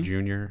Harris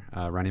Jr.,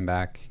 running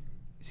back.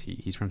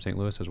 He's from St.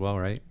 Louis as well,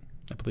 right?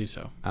 I believe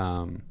so.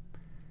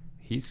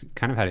 He's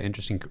kind of had an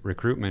interesting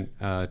recruitment.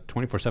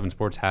 24/7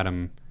 Sports had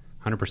him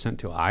 100%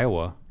 to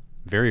Iowa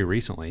very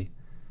recently,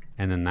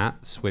 and then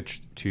that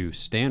switched to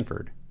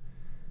Stanford.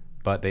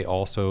 But they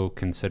also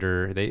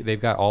consider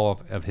they've got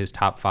all of his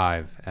top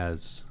 5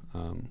 as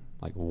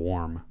like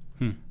warm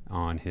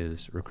on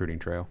his recruiting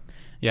trail.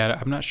 Yeah,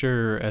 I'm not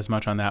sure as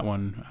much on that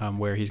one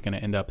where he's going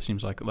to end up. It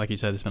seems like you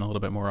said, it's been a little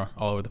bit more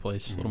all over the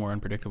place, a little more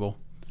unpredictable.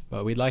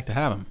 But we'd like to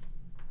have him.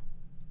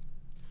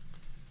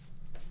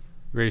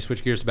 Ready to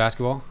switch gears to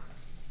basketball?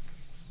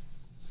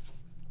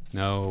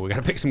 No, we got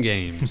to pick some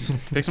games.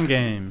 Pick some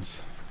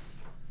games.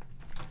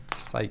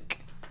 Psych.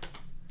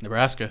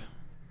 Nebraska,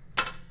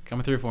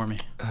 coming through for me.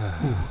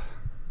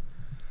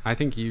 I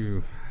think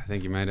you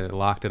might have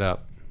locked it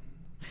up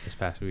this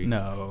past week.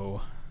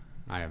 No.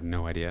 I have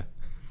no idea.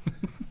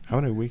 How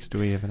many weeks do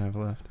we even have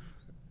left?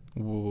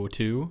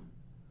 2.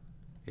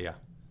 Yeah.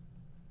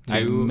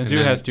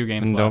 Mizzou has 2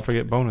 games and left. Don't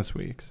forget bonus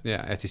weeks.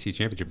 Yeah, SEC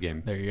championship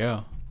game. There you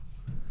go.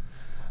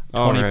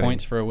 20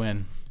 points for a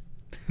win.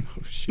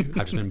 Oh, shoot.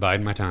 I've just been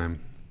biding my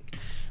time.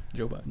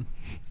 Joe Biden.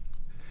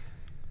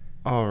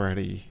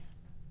 Alrighty.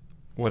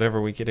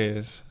 Whatever week it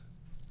is,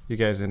 you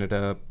guys ended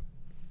up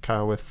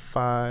Kyle with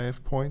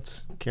 5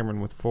 points,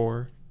 Cameron with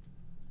 4.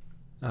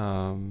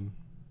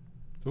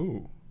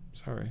 Ooh,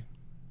 sorry.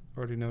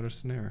 Already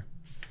noticed an error.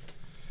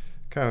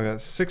 Kyle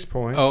got 6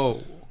 points.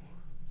 Oh.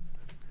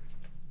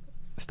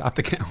 Stop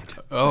the count.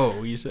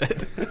 Oh, you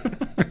said.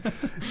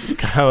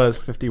 Kyle has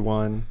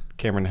 51.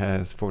 Cameron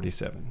has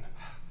 47.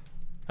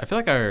 I feel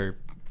like our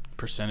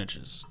percentage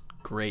is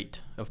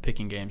great of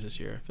picking games this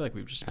year. I feel like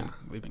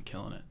we've been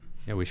killing it.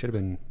 Yeah, we should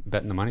have been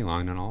betting the money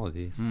line on all of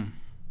these.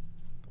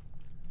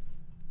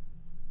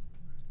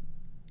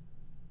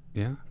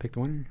 Yeah, pick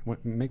the winner.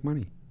 Make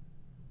money.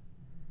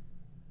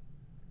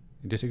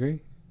 You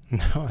disagree?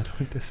 No, I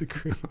don't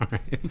disagree. All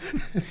right.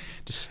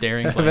 Just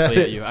staring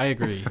blankly at you. I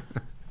agree.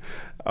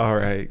 All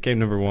right, game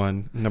number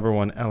one. Number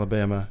one,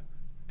 Alabama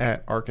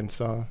at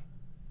Arkansas.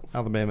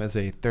 Alabama is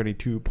a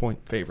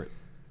 32-point favorite.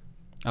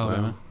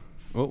 Alabama.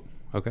 Oh,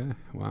 okay.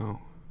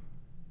 Wow.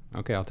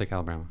 Okay, I'll take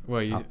Alabama.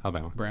 Well,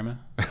 Alabama. Brahma.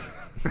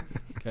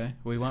 Okay,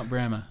 we want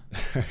Brahma.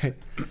 All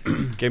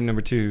right. Game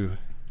number two,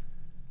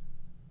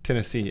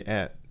 Tennessee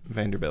at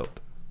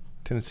Vanderbilt.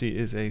 Tennessee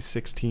is a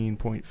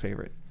 16-point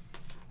favorite.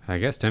 I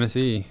guess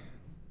Tennessee.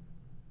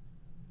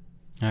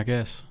 I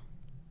guess.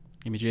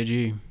 Give me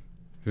JG.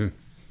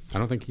 I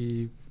don't think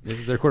he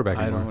is their quarterback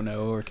anymore. I don't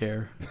know or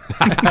care.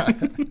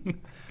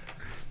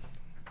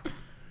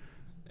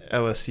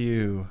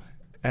 LSU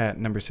at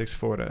number 6,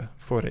 Florida.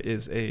 Florida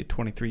is a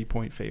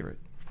 23-point favorite.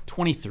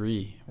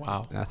 23.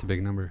 Wow. That's a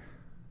big number.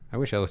 I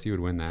wish LSU would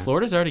win that.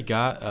 Florida's already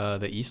got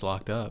the East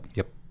locked up.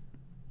 Yep.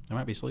 I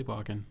might be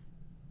sleepwalking.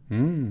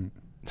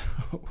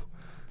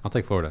 I'll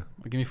take Florida.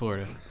 Well, give me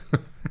Florida.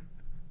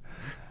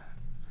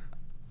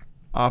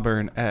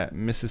 Auburn at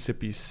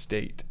Mississippi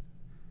State.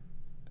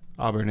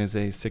 Auburn is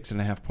a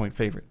 6.5-point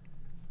favorite.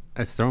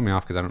 It's throwing me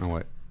off because I don't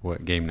know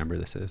what game number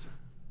this is.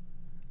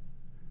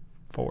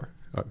 4.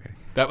 Okay.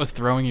 That was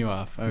throwing you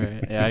off.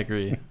 Okay. Yeah, I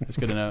agree. It's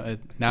good to know.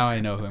 Now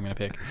I know who I'm going to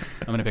pick.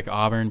 I'm going to pick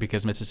Auburn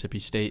because Mississippi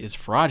State is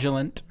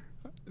fraudulent.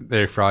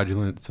 They're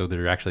fraudulent, so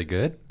they're actually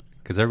good?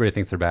 Because everybody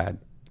thinks they're bad.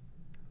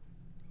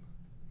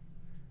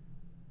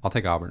 I'll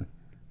take Auburn.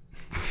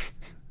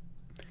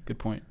 Good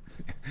point.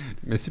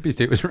 Mississippi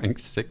State was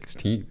ranked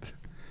 16th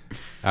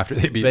after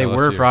they beat They LSU.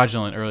 were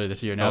fraudulent earlier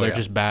this year. Now they're yeah.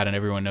 just bad and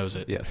everyone knows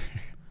it. Yes.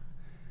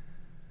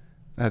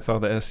 That's all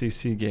the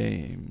SEC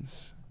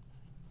games.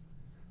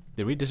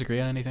 Did we disagree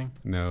on anything?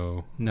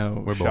 No.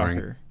 No, We're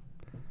shocker.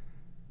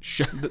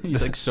 boring.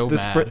 He's like so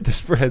mad. The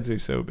spreads are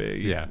so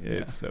big. Yeah.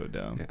 It's so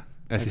dumb. Yeah.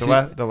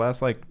 Like the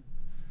last like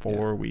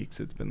 4 weeks,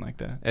 it's been like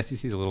that.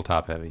 SEC's a little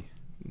top heavy.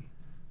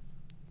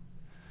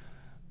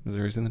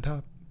 Missouri's in the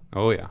top.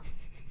 Oh, yeah.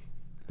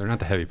 They're not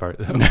the heavy part,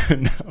 though.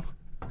 No.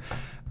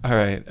 All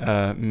right.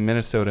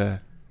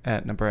 Minnesota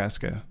at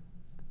Nebraska.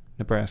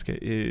 Nebraska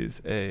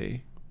is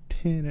a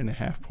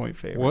 10.5-point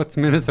favorite. What's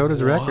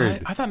Minnesota's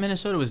record? I thought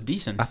Minnesota was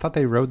decent. I thought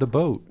they rode the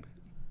boat.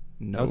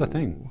 No. That was a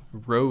thing.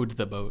 Rowed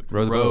the boat.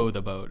 Row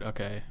the boat.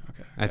 Okay.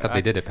 I thought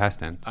they did it past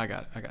tense. I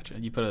got you.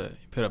 You put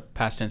a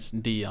past tense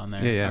D on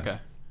there. Yeah. Okay.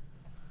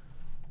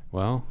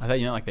 Well, I thought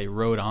you meant like they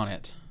rode on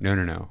it.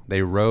 no.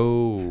 They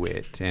row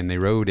it, and they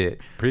rode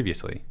it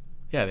previously.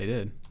 Yeah, they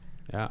did.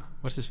 Yeah.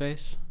 What's his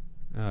face?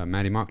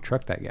 Matty Mock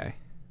trucked that guy.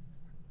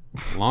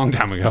 A long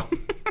time ago.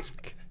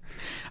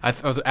 I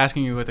was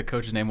asking you what the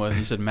coach's name was, and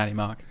you said Matty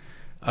Mock.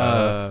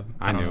 I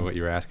knew know. what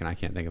you were asking. I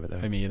can't think of it,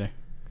 though. Me either.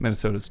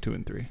 Minnesota's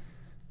 2-3.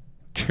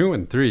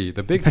 2-3.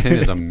 The Big Ten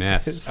is a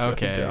mess. It's so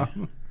Okay.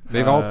 dumb.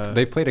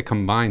 They've played a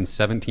combined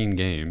 17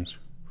 games.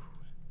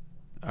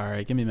 All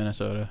right, give me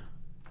Minnesota.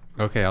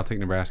 Okay, I'll take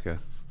Nebraska.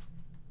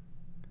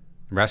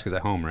 Nebraska's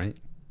at home, right?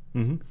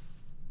 Mm-hmm.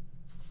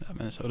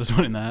 Minnesota's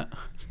winning that.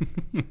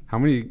 How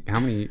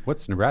many?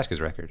 What's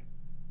Nebraska's record?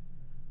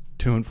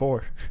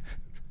 2-4.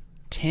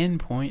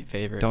 10-point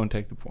favorite. Don't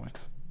take the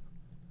points.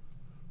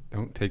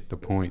 Don't take the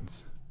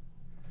points,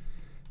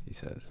 he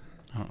says.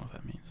 I don't know what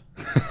that means.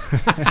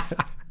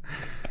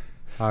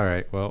 All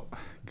right, well,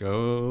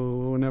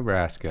 go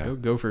Nebraska. Go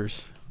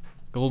Gophers.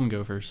 Golden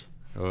Gophers.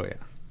 Oh, yeah.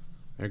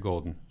 They're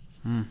golden.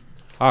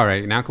 All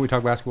right, now can we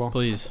talk basketball?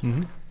 Please.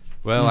 Mm-hmm.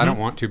 Well, I don't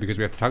want to because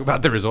we have to talk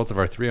about the results of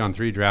our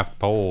 3-on-3 draft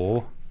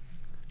poll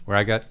where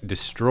I got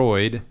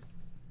destroyed.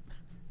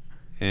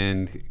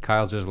 And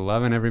Kyle's just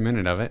loving every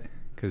minute of it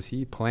because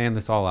he planned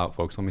this all out,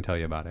 folks. Let me tell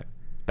you about it.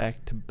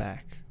 Back to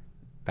back.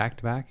 Back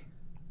to back?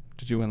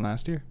 Did you win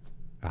last year?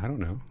 I don't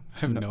know. I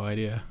have no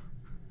idea.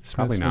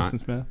 Probably not.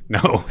 Smith?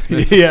 No.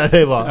 Smith, Yeah,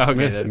 they lost.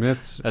 Okay,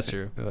 Smith's. That's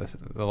true. The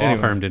law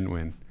firm didn't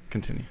win.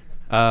 Continue.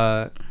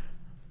 I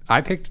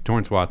picked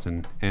Torrance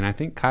Watson, and I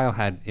think Kyle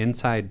had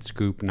inside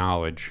scoop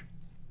knowledge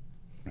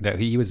that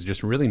he was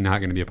just really not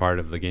going to be a part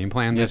of the game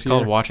plan Yeah, this it's year.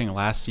 called watching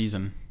last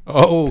season.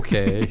 Oh,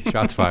 okay.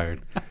 Shots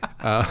fired.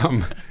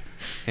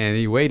 And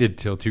he waited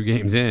till 2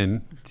 games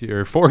in,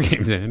 or 4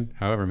 games in,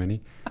 however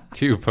many,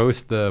 to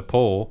post the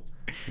poll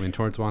when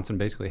Torrance Watson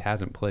basically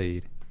hasn't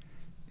played.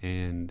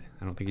 And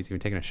I don't think he's even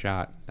taken a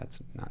shot.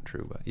 That's not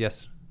true. But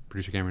yes,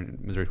 Producer Cameron,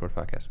 Missouri Sports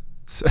Podcast.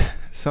 So,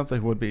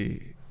 it'd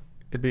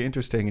be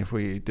interesting if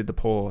we did the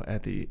poll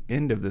at the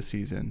end of the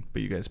season,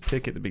 but you guys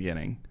pick at the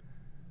beginning.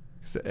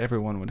 So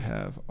everyone would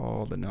have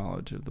all the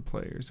knowledge of the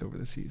players over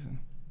the season.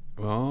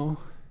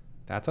 Well,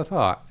 that's a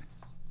thought.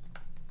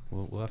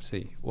 We'll have to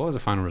see. What was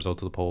the final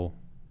result of the poll?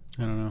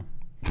 I don't know.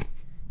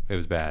 It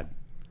was bad.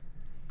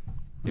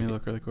 Let me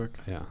look really quick.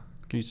 Yeah.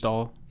 Can you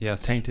stall? Yes.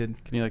 It's tainted.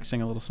 Can you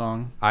sing a little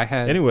song? I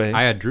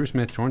had Drew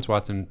Smith, Torrance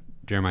Watson,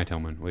 Jeremiah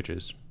Tillman, which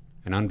is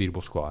an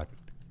unbeatable squad.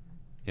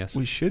 Yes.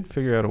 We should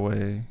figure out a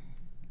way.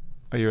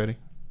 Are you ready?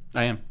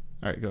 I am.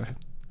 All right, go ahead.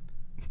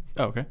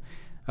 Oh, okay.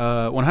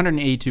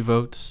 182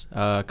 votes.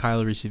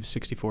 Kyle received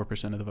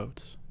 64% of the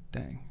votes.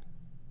 Dang.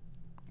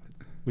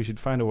 We should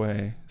find a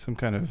way, some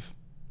kind of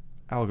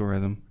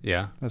algorithm.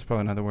 Yeah. That's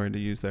probably another word to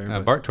use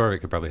there. Bart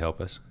Torvik could probably help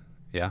us.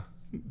 Yeah.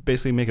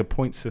 basically make a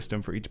point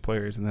system for each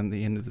players, and then at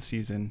the end of the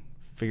season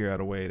figure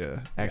out a way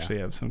to actually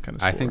have some kind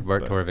of score. I think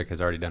Bart Torvik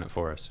has already done it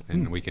for us,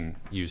 and we can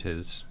use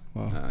his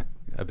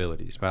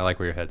abilities. But I like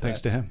where your head's thanks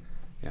at. to him.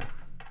 Yeah.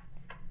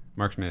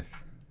 Mark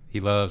Smith. He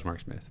loves Mark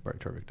Smith. Bart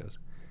Torvik does.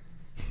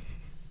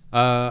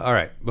 All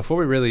right. Before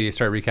we really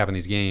start recapping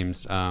these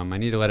games, we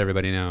need to let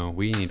everybody know,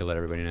 we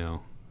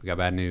got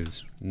bad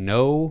news.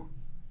 No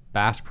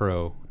Bass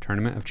Pro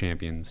Tournament of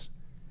Champions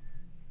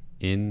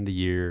in the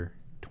year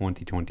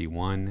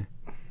 2021.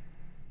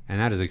 And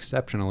that is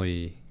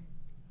exceptionally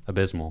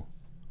abysmal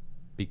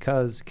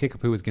because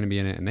Kickapoo is going to be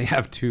in it, and they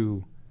have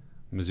 2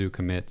 Mizzou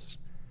commits.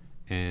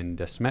 And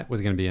Smet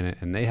was going to be in it,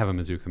 and they have a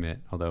Mizzou commit,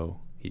 although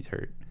he's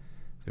hurt.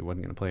 So he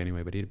wasn't going to play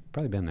anyway, but he'd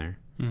probably been there.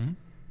 Mm-hmm.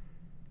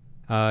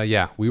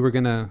 We were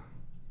going to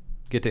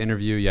get to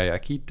interview Yaya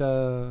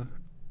Kita,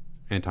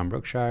 Anton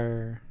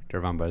Brookshire,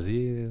 Dervon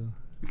Bazil.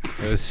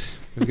 It was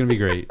going to be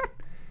great.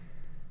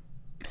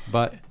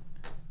 But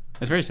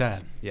it's very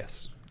sad.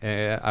 Yes.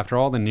 After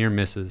all the near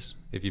misses,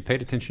 if you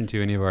paid attention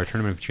to any of our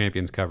Tournament of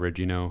Champions coverage,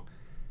 you know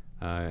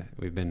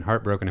we've been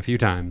heartbroken a few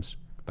times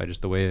by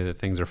just the way that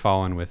things are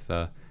falling with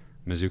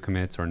Mizzou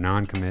commits or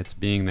non-commits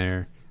being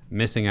there,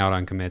 missing out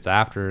on commits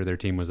after their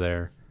team was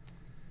there,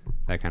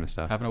 that kind of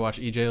stuff. Having to watch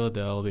E.J.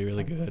 Liddell will be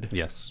really good.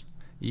 Yes.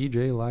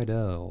 E.J.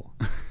 Liddell.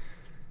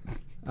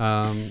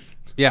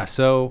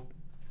 So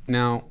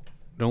now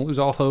don't lose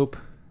all hope.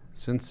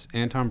 Since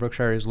Anton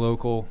Brookshire is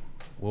local,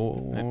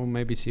 we'll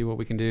maybe see what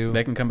we can do.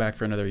 They can come back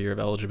for another year of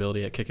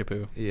eligibility at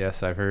Kickapoo.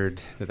 Yes, I've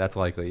heard that that's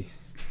likely,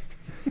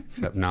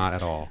 except not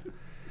at all.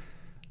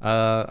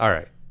 All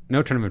right.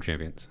 No Tournament of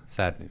Champions.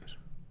 Sad news.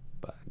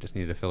 But just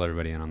needed to fill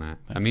everybody in on that.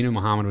 Thanks. Aminu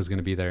Muhammad was going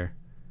to be there.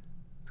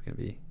 It's going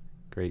to be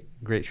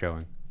great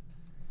showing.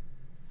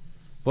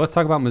 Well, let's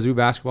talk about Mizzou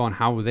basketball and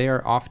how they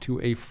are off to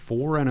a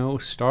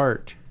 4-0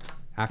 start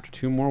after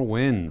 2 more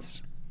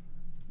wins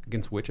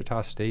against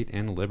Wichita State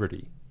and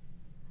Liberty.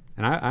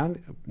 And I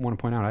want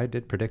to point out, I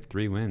did predict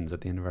 3 wins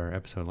at the end of our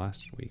episode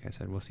last week. I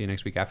said, we'll see you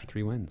next week after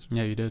 3 wins.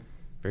 Yeah, you did.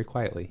 Very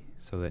quietly,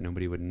 so that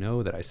nobody would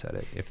know that I said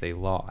it if they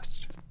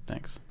lost.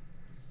 Thanks.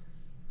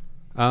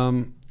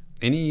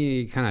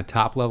 Any kind of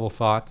top-level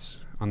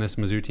thoughts on this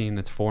Mizzou team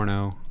that's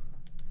 4-0?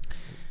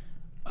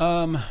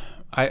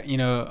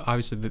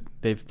 Obviously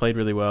they've played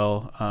really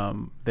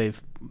well.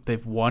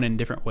 They've won in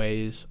different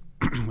ways,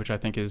 which I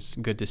think is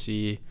good to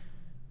see.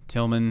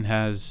 Tillman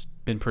has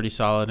been pretty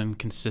solid and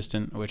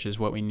consistent, which is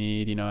what we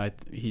need.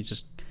 He's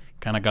just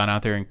kind of gone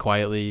out there and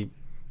quietly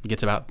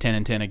gets about 10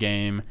 and 10 a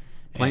game.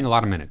 Playing a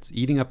lot of minutes,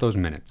 eating up those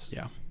minutes.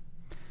 Yeah.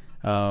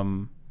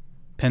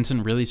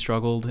 Penson really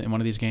struggled in one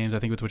of these games, I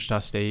think with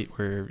Wichita State,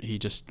 where he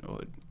just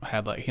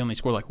had he only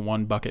scored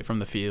 1 bucket from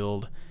the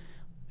field,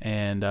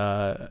 and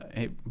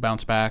he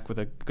bounced back with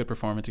a good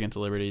performance against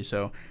Liberty.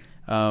 So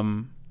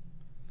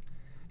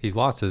he's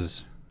lost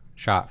his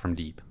shot from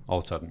deep all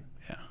of a sudden.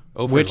 Yeah.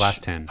 Over his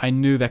last 10. I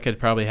knew that could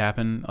probably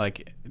happen.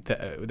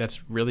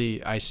 That's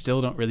really, I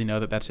still don't really know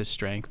that that's his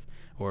strength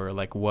or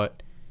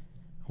what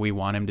we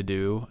want him to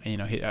do.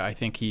 I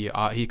think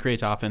he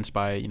creates offense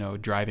by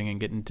driving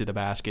and getting to the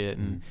basket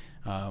and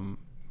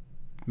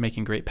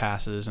making great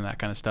passes and that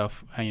kind of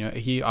stuff.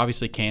 He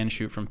obviously can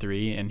shoot from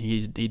 3, and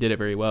he did it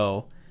very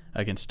well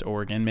against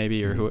Oregon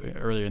maybe or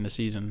earlier in the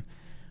season.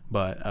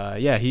 But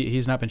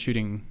he's not been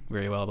shooting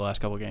very well the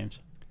last couple of games.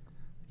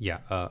 Yeah,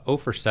 0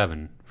 for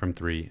 7 from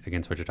 3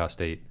 against Wichita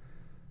State.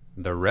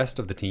 The rest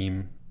of the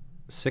team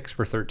 6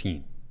 for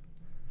 13.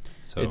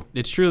 So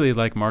it's truly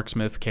like Mark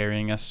Smith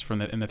carrying us in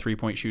the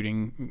 3-point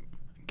shooting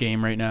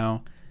game right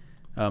now.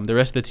 The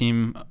rest of the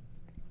team,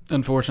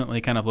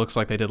 unfortunately, kind of looks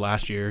like they did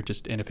last year,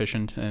 just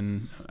inefficient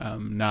and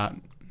not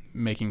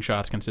making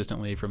shots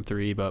consistently from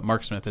 3. But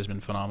Mark Smith has been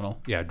phenomenal.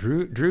 Yeah,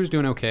 Drew's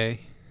doing okay,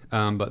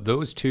 but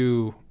those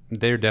two,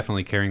 they're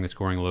definitely carrying the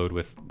scoring load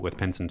with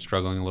Penson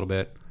struggling a little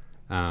bit.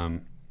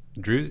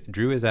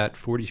 Drew is at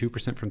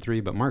 42% from 3,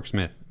 but Mark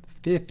Smith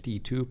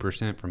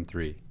 52% from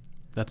 3.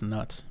 That's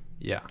nuts.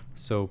 Yeah,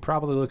 so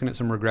probably looking at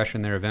some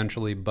regression there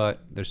eventually,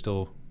 but there's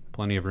still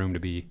plenty of room to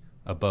be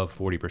above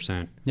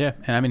 40%. Yeah,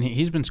 and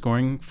he's been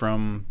scoring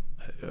from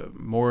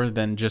more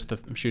than just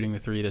shooting the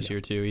 3 this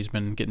year too. He's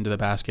been getting to the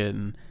basket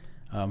and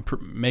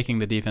making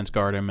the defense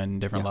guard him in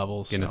different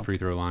levels. Getting the free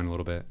throw line a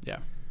little bit.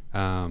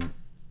 Yeah.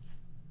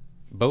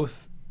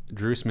 Both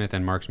Drew Smith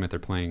and Mark Smith are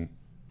playing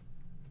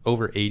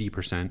over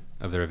 80%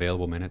 of their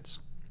available minutes.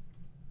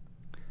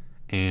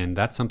 And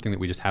that's something that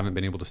we just haven't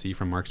been able to see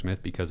from Mark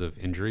Smith because of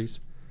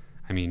injuries.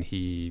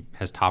 He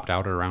has topped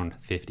out at around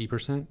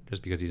 50%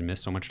 just because he's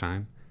missed so much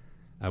time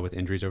with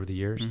injuries over the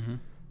years. Mm-hmm.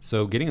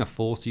 So getting a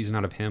full season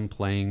out of him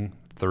playing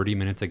 30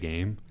 minutes a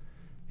game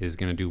is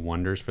going to do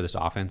wonders for this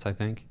offense, I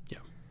think. Yeah.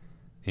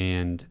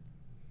 And,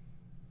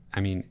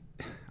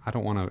 I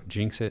don't want to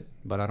jinx it,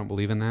 but I don't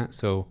believe in that.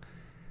 So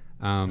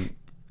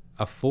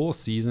a full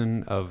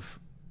season of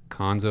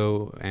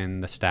Konzo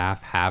and the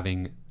staff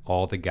having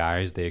all the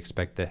guys they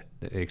expect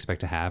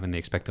to have and they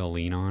expect to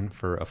lean on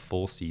for a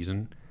full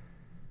season,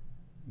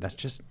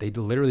 they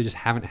literally just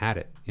haven't had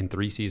it in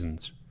 3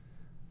 seasons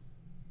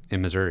in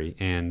Missouri.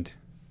 And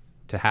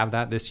to have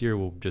that this year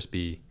will just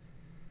be,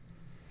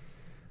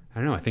 I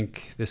don't know. I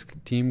think this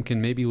team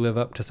can maybe live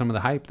up to some of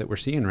the hype that we're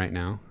seeing right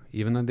now,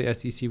 even though the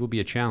SEC will be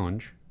a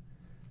challenge.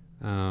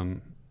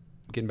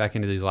 Getting back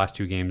into these last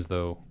two games,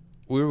 though,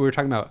 we were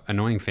talking about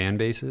annoying fan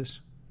bases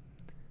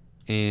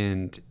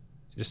and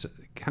just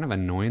kind of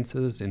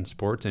annoyances in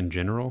sports in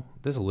general.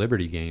 This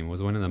Liberty game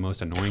was one of the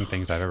most annoying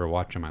things I've ever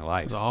watched in my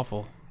life. It was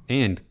awful.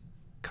 And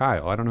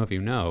Kyle, I don't know if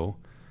you know,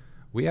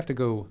 we have to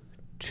go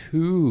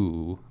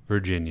to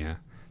Virginia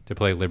to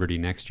play Liberty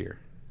next year.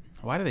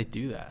 Why do they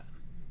do that?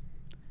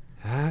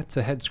 That's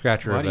a head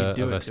scratcher of a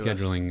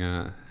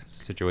scheduling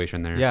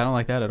situation there. Yeah, I don't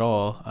like that at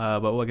all.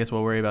 But I guess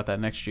we'll worry about that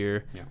next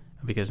year. Yeah.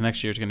 Because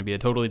next year is going to be a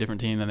totally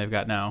different team than they've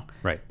got now.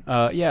 Right.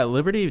 Yeah,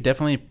 Liberty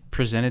definitely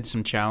presented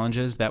some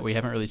challenges that we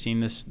haven't really seen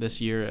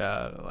this year,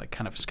 like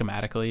kind of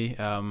schematically.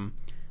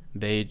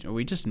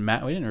 We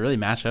didn't really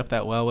match up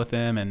that well with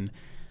them, and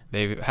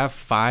they have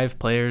 5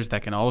 players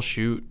that can all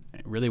shoot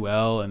really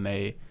well, and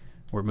they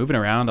were moving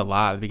around a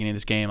lot at the beginning of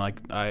this game.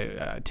 Like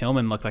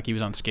Tillman looked like he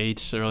was on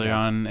skates earlier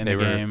on in the game.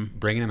 They were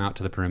bringing him out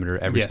to the perimeter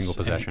every single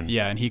possession.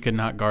 And he could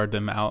not guard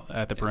them out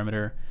at the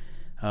perimeter.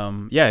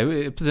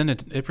 It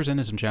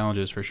presented some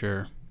challenges for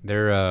sure.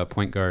 Their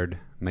point guard,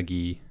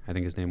 McGee, I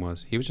think his name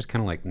was, he was just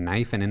kind of like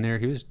knifing in there.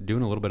 He was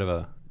doing a little bit of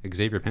a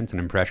Xavier Pinson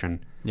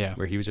impression. Yeah.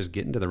 Where he was just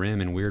getting to the rim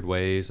in weird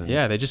ways. And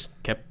they just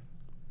kept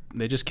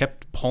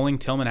pulling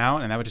Tillman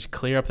out, and that would just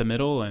clear up the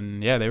middle.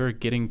 And they were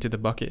getting to the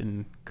bucket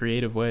in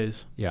creative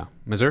ways. Yeah.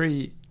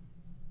 Missouri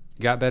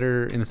got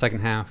better in the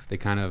second half. They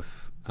kind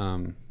of,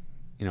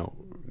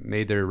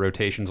 made their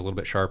rotations a little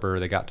bit sharper.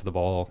 They got to the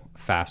ball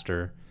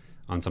faster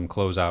on some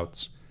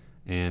closeouts,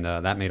 and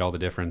that made all the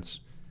difference.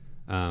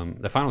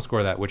 The final score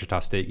of that Wichita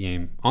State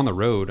game on the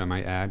road, I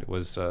might add,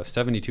 was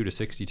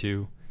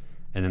 72-62,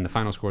 and then the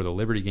final score of the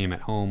Liberty game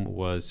at home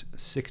was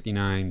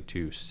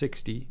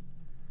 69-60.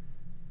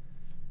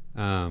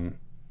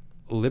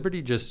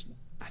 Liberty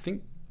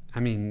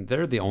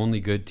they're the only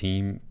good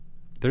team.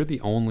 They're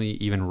the only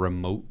even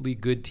remotely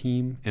good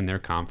team in their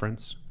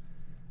conference.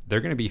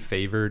 They're going to be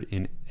favored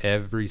in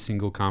every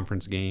single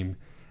conference game,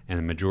 and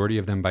the majority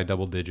of them by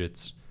double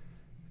digits.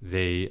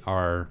 They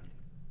are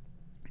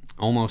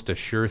almost a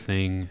sure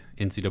thing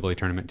NCAA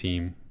tournament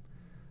team,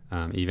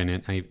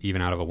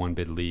 even out of a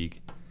one-bid league.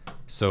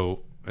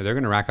 So they're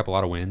going to rack up a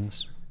lot of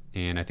wins,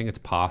 and I think it's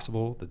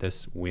possible that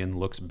this win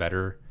looks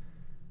better.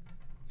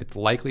 It's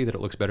likely that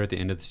it looks better at the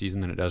end of the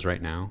season than it does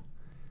right now.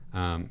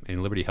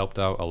 And Liberty helped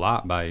out a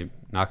lot by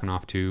knocking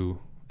off 2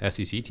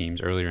 SEC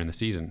teams earlier in the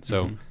season.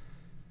 So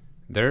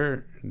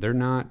they're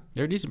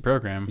a decent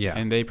program,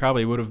 and they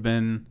probably would have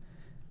been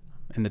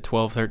in the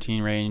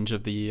 12-13 range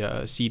of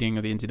the seeding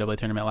of the NCAA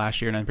tournament last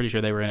year, and I'm pretty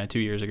sure they were in it 2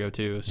 years ago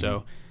too.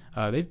 So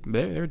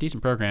they're a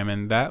decent program,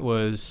 and that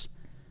was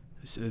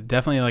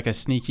definitely like a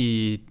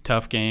sneaky,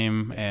 tough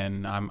game,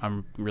 and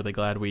I'm really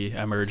glad we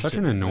emerged. Such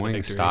an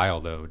annoying style,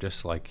 though.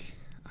 Just like,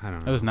 I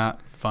don't know. It was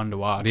not fun to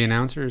watch. The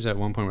announcers at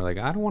one point were like,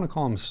 I don't want to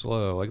call them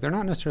slow. Like, they're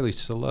not necessarily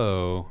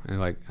slow.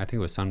 And like, I think it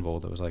was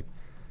Sunvold that was like,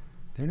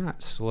 they're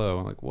not slow.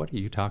 I'm like, what are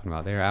you talking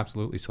about? They're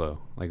absolutely slow.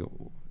 Like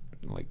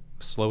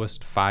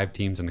slowest 5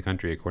 teams in the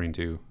country according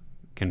to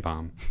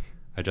KenPom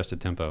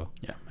adjusted tempo.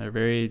 Yeah, they're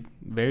very,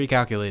 very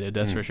calculated.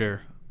 That's for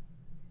sure.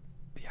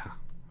 Yeah,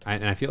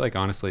 and I feel like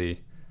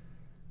honestly,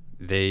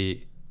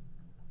 when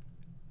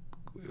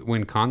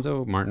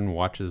Konzo Martin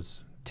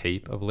watches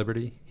tape of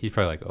Liberty, he's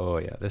probably like, oh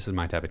yeah, this is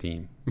my type of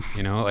team.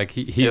 Like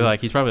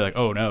he's probably like,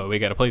 oh no, we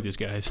got to play these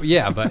guys.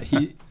 Yeah, but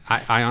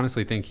I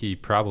honestly think he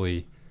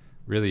probably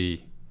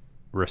really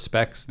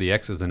respects the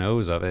X's and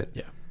O's of it.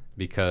 Yeah,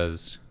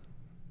 because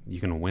you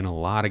can win a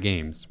lot of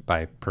games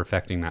by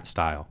perfecting that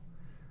style.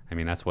 I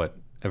mean, that's what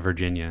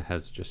Virginia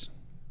has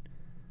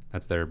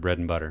that's their bread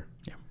and butter.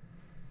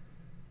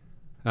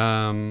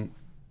 Yeah.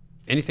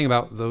 Anything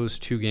about those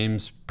 2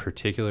 games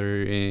particular,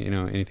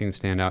 anything that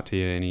stand out to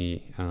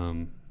you?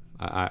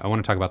 I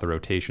want to talk about the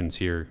rotations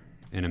here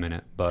in a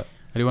minute, but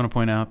I do want to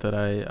point out that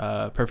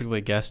I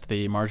perfectly guessed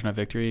the margin of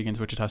victory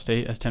against Wichita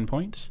State as 10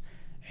 points,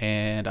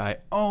 and I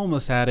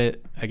almost had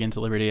it against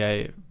Liberty.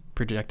 I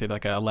projected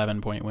like a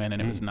 11-point win,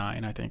 and it was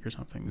 9, I think, or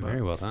something. But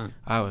very well done.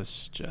 I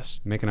was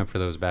just making up for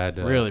those bad,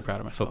 really proud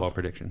of myself. Football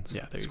predictions.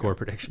 Yeah, score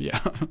predictions. Yeah.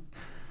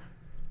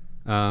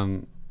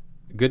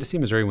 Good to see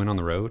Missouri win on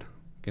the road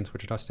against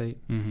Wichita State.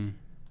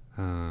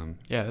 Mm-hmm.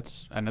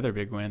 That's another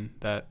big win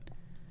that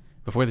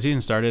before the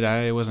season started,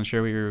 I wasn't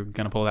sure we were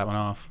going to pull that one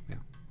off. Yeah.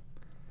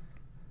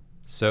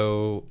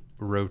 So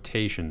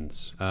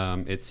rotations.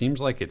 It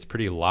seems like it's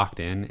pretty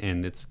locked in,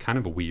 and it's kind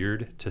of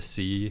weird to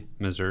see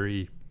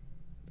Missouri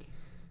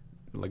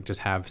like just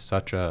have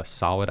such a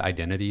solid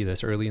identity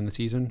this early in the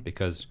season,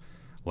 because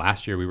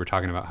last year we were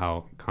talking about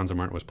how Konzo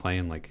Martin was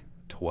playing like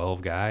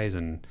 12 guys,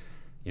 and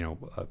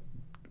a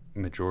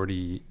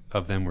majority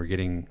of them were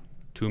getting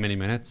too many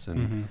minutes,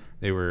 and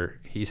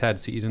he's had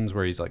seasons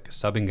where he's like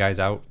subbing guys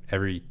out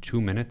every 2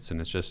 minutes, and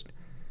it's just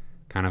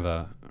kind of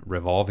a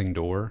revolving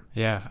door.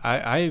 Yeah,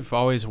 I've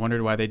always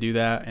wondered why they do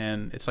that,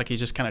 and it's like he's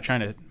just kind of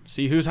trying to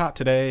see who's hot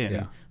today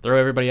and throw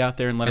everybody out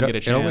there and let them get a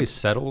chance. It always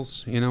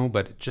settles,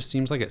 but it just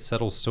seems like it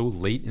settles so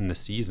late in the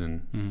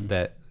season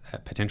that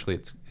potentially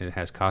it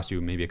has cost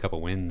you maybe a couple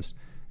wins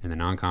in the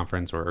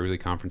non-conference or early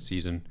conference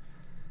season,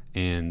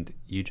 and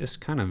you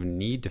just kind of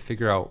need to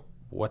figure out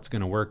what's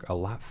going to work a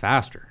lot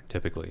faster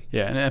typically.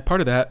 Yeah, and part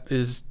of that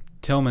is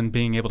Tillman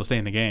being able to stay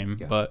in the game,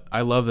 but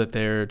I love that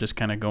they're just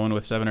kind of going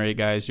with 7 or 8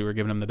 guys who are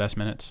giving them the best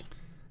minutes.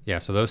 Yeah,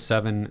 so those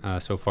 7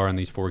 so far in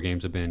these 4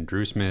 games have been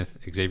Drew Smith,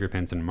 Xavier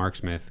Pinson, Mark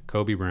Smith,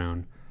 Kobe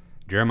Brown,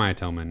 Jeremiah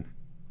Tillman,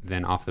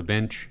 then off the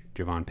bench,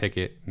 Javon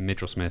Pickett,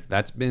 Mitchell Smith.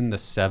 That's been the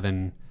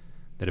 7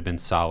 that have been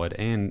solid,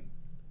 and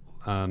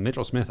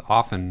Mitchell Smith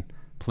often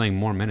playing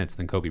more minutes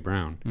than Kobe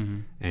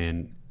Brown,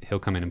 and he'll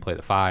come in and play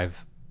the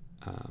 5.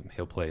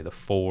 He'll play the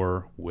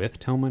 4 with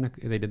Tillman.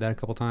 They did that a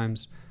couple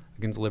times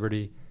against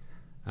Liberty.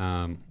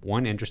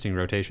 One interesting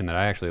rotation that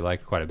I actually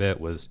liked quite a bit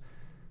was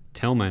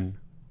Tillman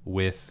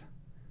with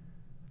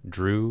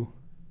Drew,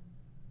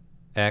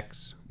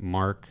 X,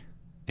 Mark,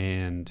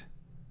 and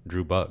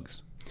Drew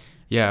Buggs.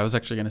 Yeah, I was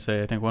actually going to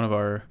say, I think one of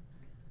our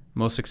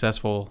most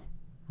successful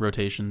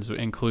rotations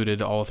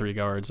included all 3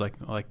 guards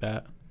like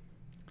that.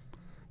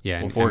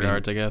 Yeah, well, 4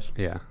 guards, I guess.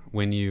 Yeah,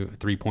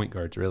 3-point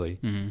guards really,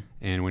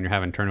 and when you're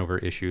having turnover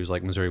issues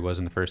like Missouri was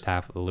in the first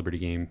half of the Liberty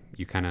game,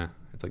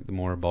 it's like the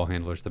more ball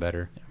handlers the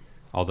better. Yeah.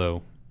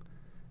 Although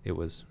it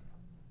was,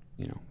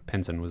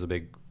 Pinson was a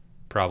big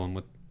problem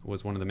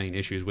was one of the main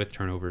issues with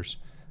turnovers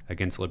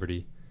against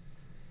Liberty.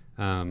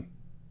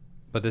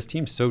 But this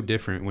team's so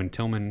different when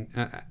Tillman.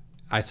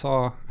 I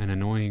saw an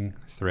annoying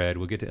thread.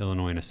 We'll get to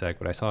Illinois in a sec,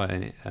 but I saw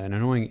an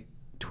annoying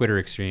Twitter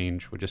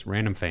exchange with just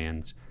random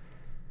fans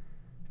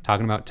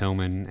talking about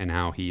Tillman and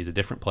how he's a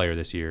different player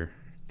this year.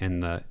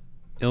 And the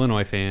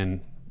Illinois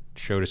fan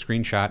showed a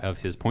screenshot of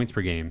his points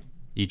per game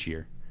each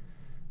year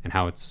and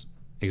how it's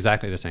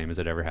exactly the same as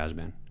it ever has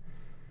been.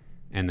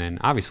 And then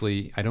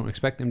obviously I don't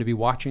expect them to be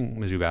watching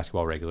Mizzou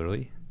basketball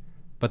regularly,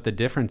 but the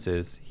difference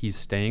is he's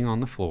staying on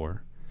the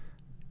floor,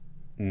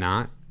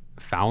 not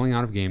fouling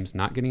out of games,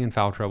 not getting in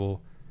foul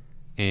trouble,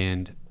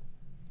 and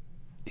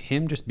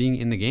him just being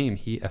in the game,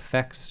 he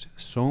affects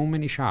so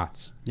many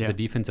shots at the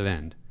defensive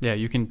end. Yeah,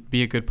 you can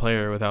be a good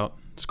player without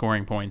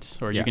scoring points,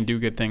 or you can do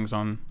good things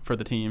for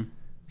the team.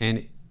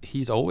 And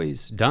he's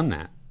always done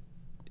that.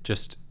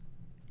 Just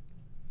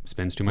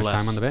spends too much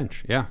time on the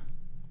bench. Yeah.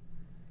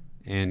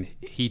 And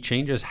he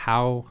changes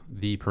how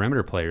the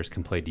perimeter players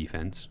can play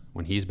defense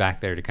when he's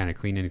back there to kind of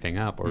clean anything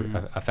up or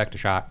affect a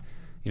shot.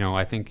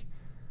 I think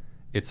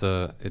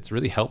it's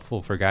really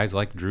helpful for guys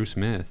like Drew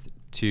Smith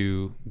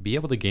to be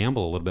able to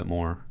gamble a little bit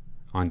more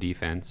on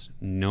defense,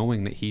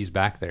 knowing that he's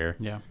back there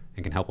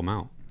and can help them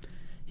out.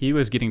 He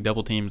was getting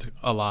double teamed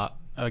a lot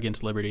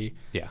against Liberty.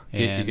 Yeah,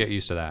 you get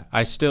used to that.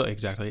 I still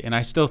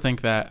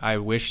think that I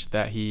wish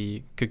that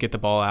he could get the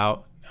ball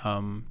out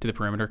to the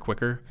perimeter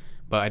quicker.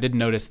 But I did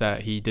notice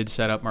that he did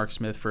set up Mark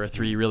Smith for a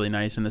 3 really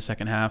nice in the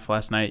second half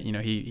last night.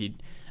 He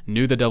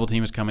knew the double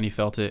team was coming, he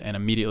felt it, and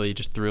immediately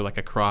just threw like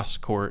a cross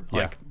court,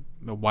 like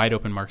a wide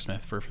open Mark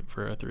Smith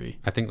for a 3.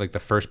 I think like the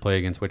first play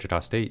against Wichita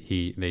State,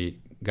 they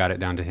got it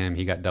down to him,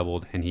 he got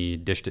doubled, and he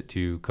dished it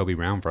to Kobe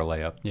Brown for a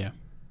layup. Yeah.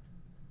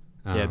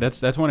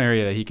 That's one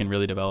area that he can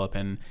really develop,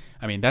 and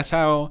I mean that's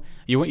how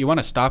you want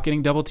to stop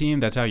getting double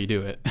teamed. That's how you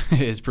do it.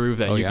 Is prove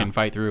that you can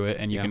fight through it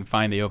and you can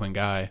find the open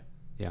guy.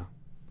 Yeah.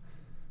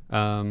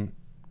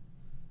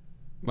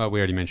 Well, we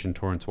already mentioned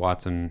Torrance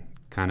Watson,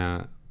 kind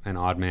of an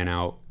odd man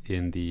out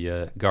in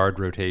the guard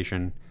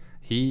rotation.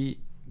 He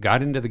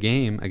got into the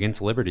game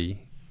against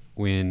Liberty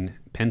when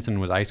Pinson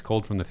was ice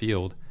cold from the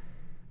field,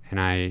 and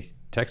I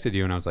texted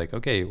you and I was like,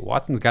 okay,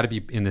 Watson's got to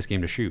be in this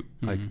game to shoot.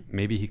 Like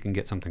maybe he can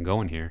get something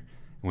going here.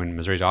 When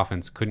Missouri's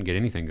offense couldn't get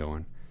anything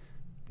going,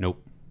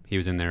 nope, he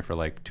was in there for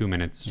like 2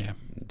 minutes. Yeah,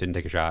 didn't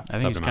take a shot. I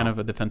think he's kind of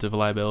a defensive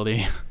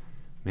liability.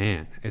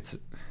 Man, it's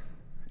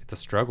a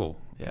struggle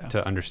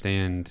to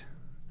understand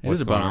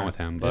what's going on with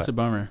him. But it's a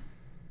bummer.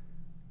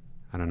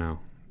 I don't know.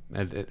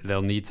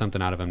 They'll need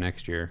something out of him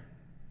next year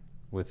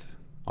with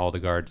all the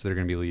guards that are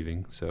going to be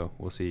leaving. So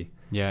we'll see.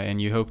 Yeah,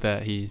 and you hope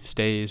that he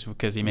stays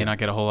because he may not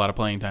get a whole lot of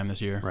playing time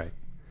this year.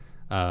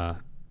 Right.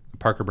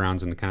 Parker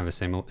Brown's in the kind of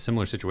the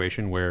similar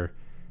situation where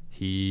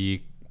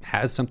he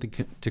has something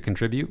to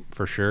contribute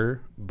for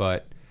sure,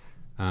 but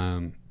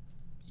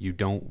you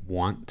don't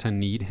want to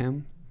need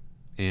him.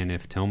 And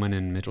if Tillman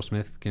and Mitchell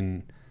Smith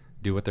can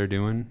do what they're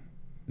doing,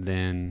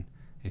 then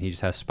and he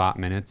just has spot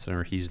minutes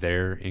or he's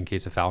there in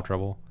case of foul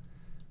trouble,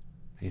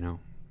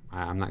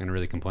 I'm not going to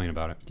really complain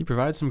about it. He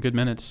provides some good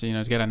minutes.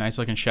 He's got a nice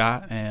looking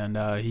shot,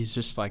 and he's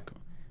just like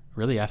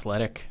really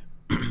athletic.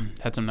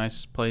 Had some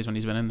nice plays when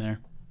he's been in there.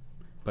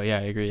 But yeah,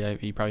 I agree.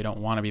 You probably don't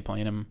want to be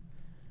playing him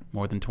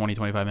more than 20,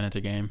 25 minutes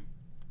a game.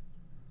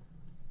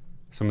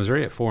 So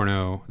Missouri at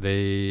 4-0,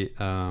 they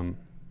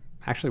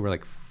actually were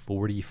like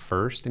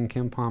 41st in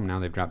KenPom. Now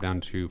they've dropped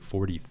down to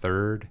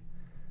 43rd.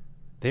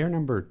 They are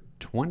number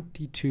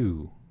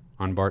 22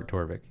 on Bart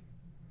Torvik.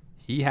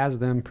 He has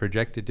them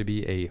projected to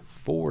be a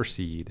 4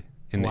 seed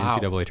in the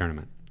NCAA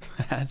tournament.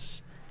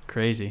 That's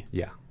crazy.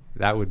 Yeah,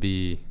 that would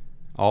be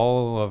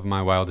all of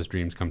my wildest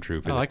dreams come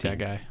true for this team. I like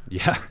that guy.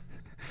 Yeah,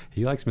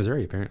 he likes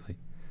Missouri apparently.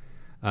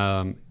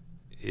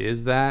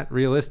 Is that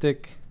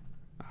realistic?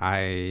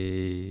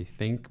 I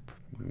think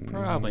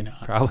probably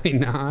not. Probably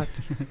not.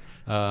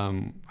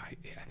 I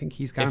think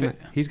he's got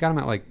him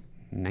at like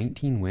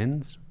 19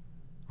 wins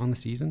on the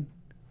season.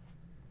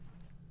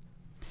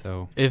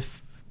 So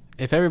if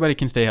everybody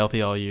can stay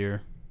healthy all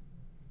year,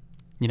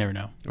 you never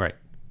know. Right.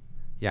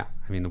 Yeah.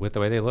 I mean, with the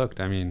way they looked,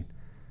 I mean,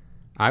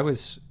 I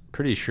was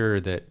pretty sure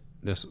that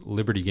this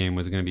Liberty game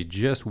was going to be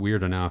just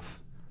weird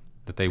enough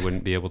that they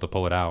wouldn't be able to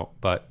pull it out.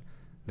 But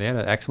they had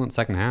an excellent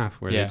second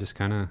half where they just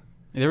kind of...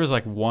 There was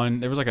like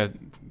a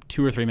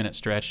 2 or 3 minute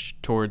stretch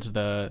towards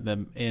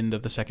the end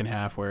of the second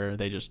half where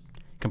they just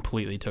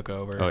completely took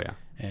over. Oh, yeah.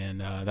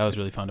 And that was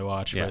really fun to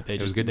watch. Yeah, but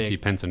it was good to see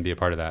Penson be a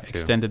part of that,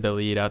 extended the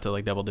lead out to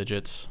like double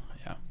digits.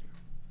 Yeah.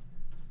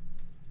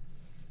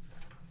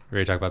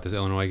 Ready to talk about this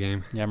Illinois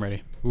game? Yeah, I'm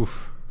ready.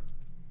 Oof.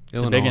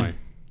 Illinois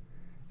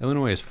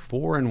is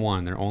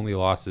 4-1. Their only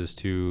losses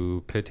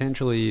to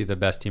potentially the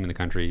best team in the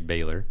country,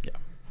 Baylor.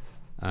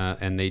 Yeah.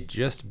 And they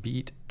just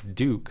beat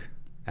Duke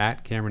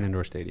at Cameron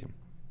Indoor Stadium.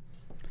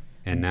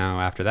 And now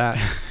after that,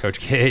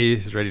 Coach K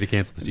is ready to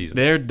cancel the season.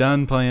 They're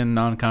done playing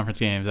non-conference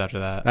games after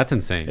that. That's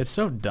insane. It's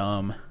so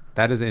dumb.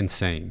 That is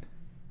insane.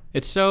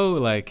 It's so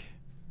like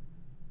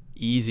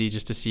easy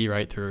just to see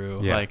right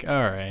through. Yeah. Like,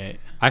 all right.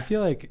 I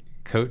feel like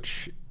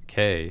Coach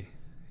K,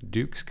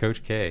 Duke's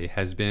Coach K,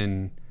 has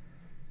been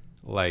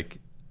like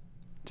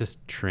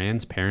just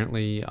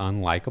transparently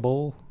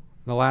unlikable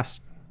the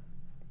last...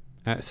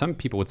 some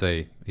people would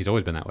say he's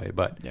always been that way,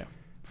 but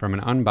from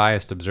an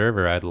unbiased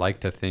observer, I'd like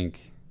to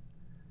think...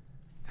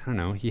 I don't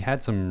know. He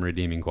had some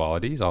redeeming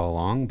qualities all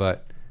along,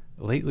 but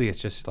lately it's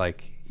just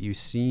like you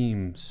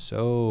seem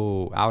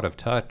so out of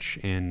touch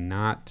and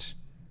not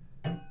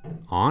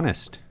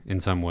honest in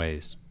some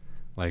ways,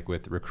 like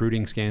with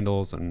recruiting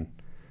scandals and,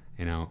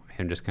 you know,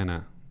 him just kind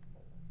of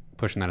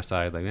pushing that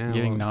aside, like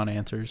giving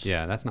non-answers.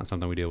 Yeah, that's not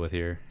something we deal with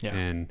here. Yeah.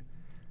 And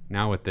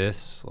now with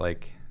this,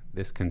 like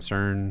this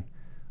concern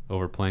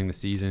over playing the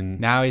season.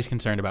 Now he's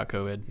concerned about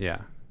COVID.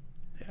 Yeah.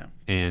 Yeah.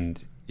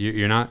 And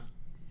you're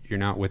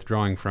not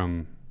withdrawing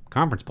from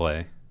conference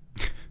play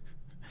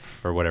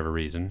for whatever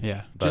reason.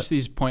 Yeah, just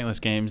these pointless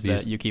games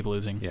that you keep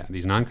losing. Yeah,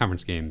 these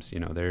non-conference games, you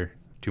know, they're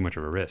too much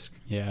of a risk.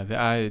 Yeah,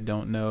 I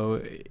don't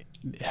know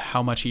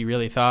how much he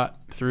really thought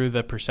through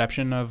the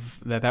perception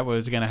of that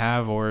was going to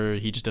have, or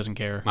he just doesn't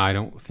care. I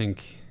don't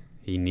think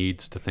he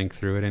needs to think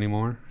through it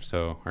anymore,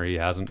 or he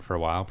hasn't for a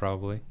while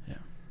probably.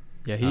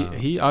 Yeah,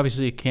 he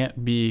obviously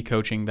can't be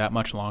coaching that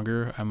much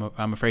longer.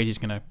 I'm afraid he's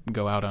going to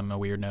go out on a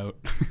weird note.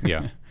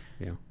 Yeah.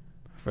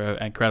 For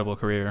an incredible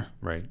career.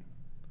 Right.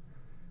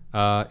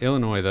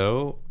 Illinois,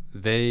 though,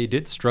 they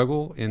did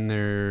struggle in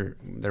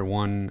their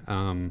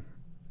one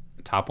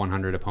top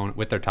 100 opponent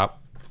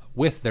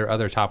with their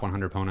other top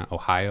 100 opponent,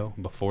 Ohio,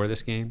 before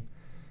this game.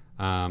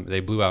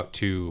 They blew out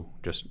two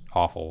just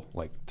awful,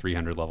 like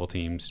 300 level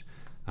teams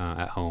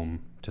at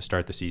home to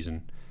start the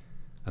season.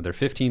 They're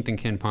 15th in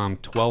KenPom,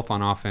 12th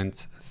on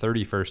offense,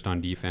 31st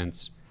on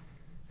defense,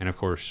 and of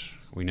course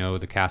we know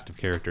the cast of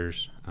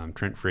characters.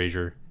 Trent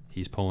Frazier,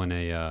 he's pulling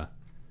a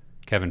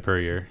Kevin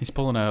Puryear. He's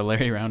pulling a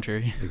Larry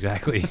Roundtree.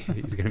 Exactly.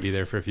 He's going to be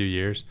there for a few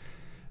years.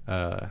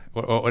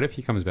 What if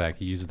he comes back?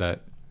 He uses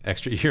that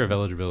extra year of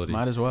eligibility.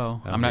 Might as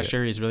well. I'm not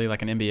sure he's really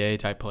like an NBA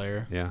type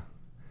player.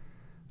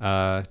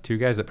 Yeah. Two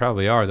guys that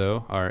probably are,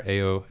 though, are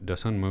Ayo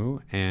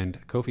Dosunmu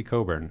and Kofi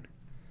Coburn.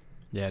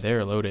 Yeah,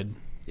 they're loaded.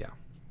 Yeah.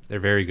 They're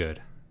very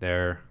good.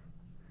 They're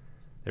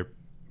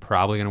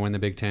probably going to win the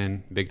Big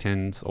Ten. Big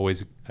Ten's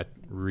always a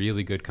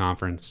really good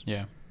conference.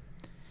 Yeah.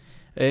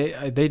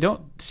 They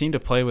don't seem to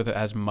play with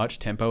as much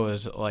tempo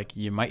as like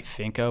you might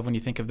think of when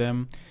you think of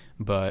them,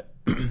 but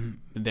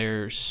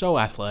they're so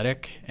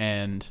athletic,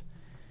 and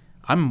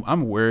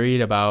I'm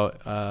worried about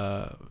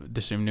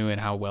Dosunmu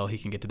and how well he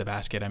can get to the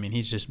basket. I mean,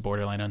 he's just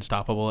borderline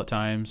unstoppable at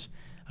times.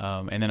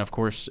 And then of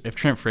course, if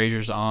Trent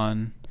Frazier's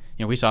on,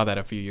 you know, we saw that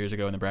a few years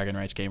ago in the bragging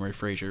rights game where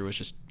Frazier was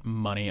just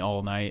money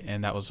all night,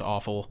 and that was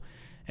awful.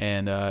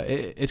 And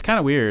it's kind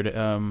of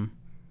weird.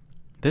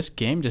 This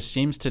game just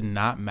seems to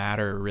not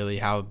matter really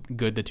how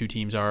good the two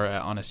teams are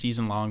on a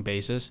season-long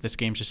basis. This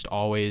game's just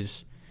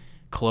always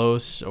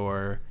close,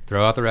 or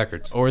throw out the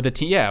records, or the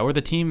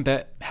team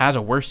that has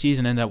a worse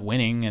season ends up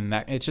winning, and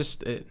that it's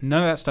just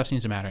none of that stuff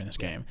seems to matter in this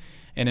game.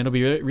 And it'll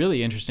be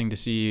really interesting to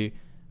see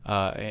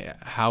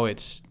how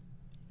it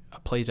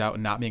plays out,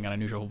 not being on a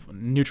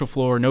neutral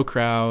floor, no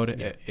crowd.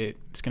 Yeah.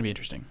 It's going to be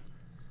interesting.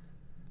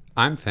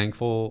 I'm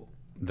thankful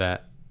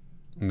that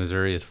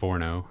Missouri is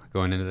 4-0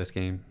 going into this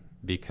game,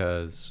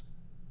 because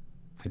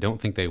I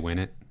don't think they win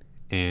it,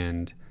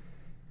 and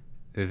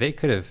they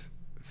could have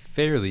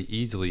fairly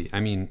easily. I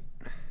mean,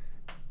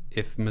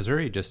 if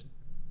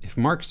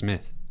Mark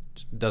Smith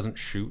just doesn't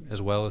shoot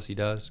as well as he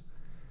does,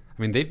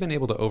 I mean, they've been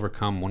able to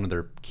overcome one of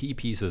their key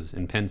pieces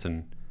in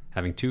Penson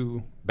having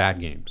two bad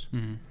games,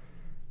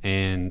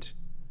 and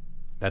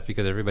that's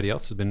because everybody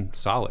else has been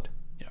solid.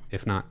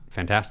 if not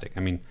fantastic. I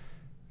mean,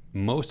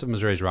 most of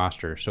Missouri's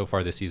roster so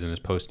far this season is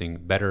posting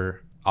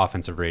better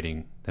offensive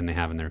rating than they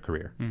have in their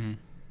career.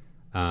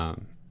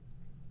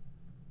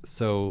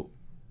 So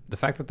the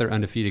fact that they're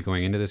undefeated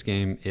going into this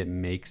game, it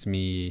makes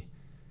me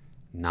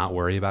not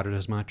worry about it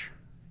as much.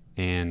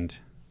 And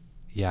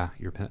yeah,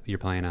 you're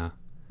playing a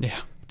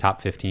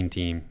top 15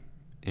 team,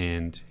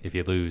 and if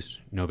you lose,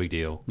 no big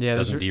deal. Yeah, it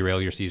doesn't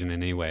derail your season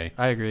in any way.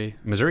 I agree.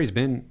 Missouri's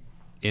been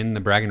in the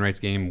bragging rights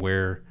game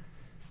where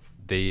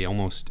they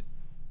almost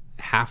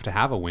have to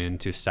have a win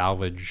to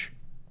salvage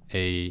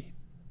a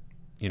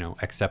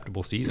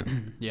acceptable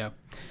season. Yeah,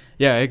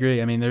 I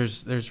agree. I mean,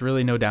 there's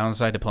really no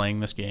downside to playing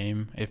this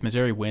game. If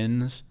Missouri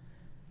wins,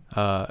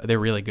 they're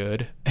really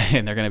good,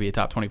 and they're going to be a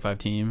top 25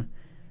 team.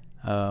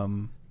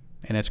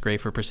 And it's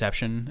great for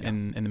perception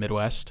in the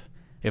Midwest.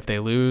 If they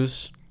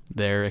lose,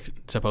 they're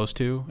supposed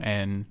to,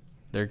 and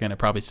they're going to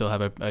probably still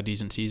have a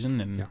decent season,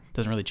 and it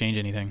doesn't really change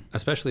anything.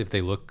 Especially if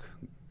they look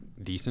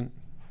decent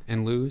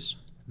and lose,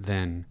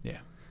 then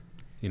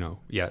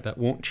that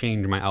won't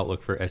change my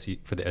outlook for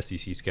the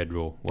SEC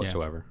schedule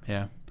whatsoever.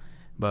 Yeah.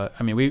 But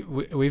I mean,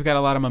 we've got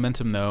a lot of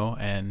momentum though,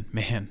 and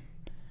man,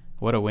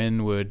 what a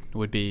win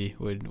would be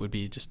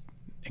just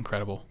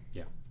incredible.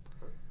 Yeah.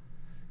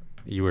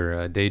 You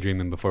were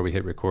daydreaming before we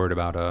hit record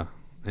about a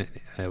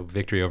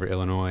victory over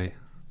Illinois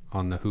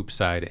on the hoop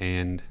side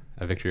and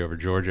a victory over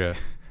Georgia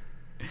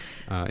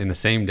in the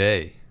same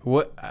day.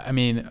 What I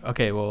mean,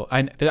 okay, well,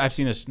 I've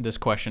seen this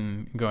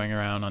question going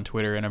around on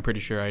Twitter, and I'm pretty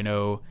sure I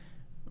know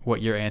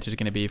what your answer is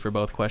going to be for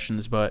both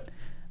questions. But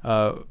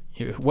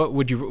what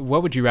would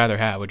you rather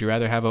have? Would you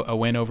rather have a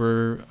win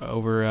over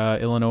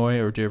Illinois,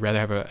 or would you rather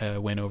have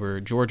a win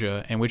over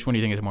Georgia? And which one do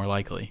you think is more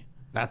likely?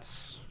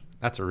 That's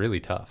really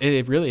tough.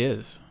 It really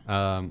is.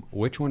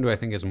 Which one do I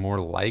think is more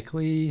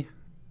likely?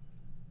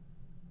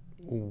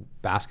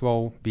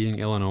 Basketball beating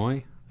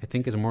Illinois, I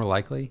think, is more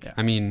likely. Yeah.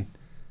 I mean,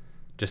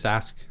 just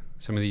ask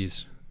some of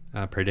these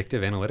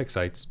predictive analytics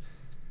sites.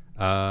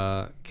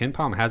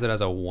 KenPom has it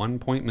as a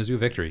 1-point Mizzou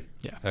victory.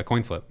 Yeah. A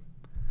coin flip.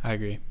 I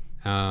agree.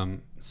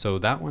 So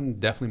that one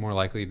definitely more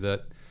likely.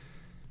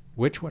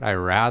 Which would I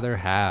rather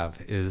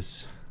have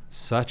is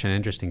such an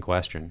interesting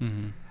question.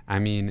 Mm-hmm. I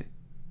mean,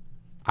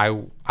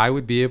 I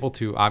would be able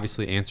to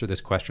obviously answer this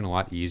question a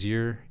lot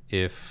easier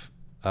if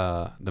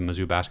the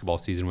Mizzou basketball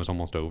season was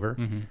almost over,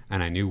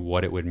 and I knew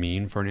what it would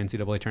mean for an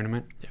NCAA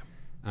tournament.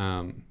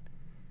 Yeah.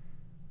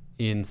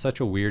 In such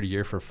a weird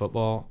year for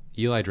football,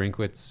 Eli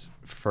Drinkwitz's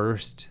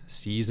first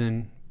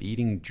season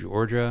beating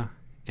Georgia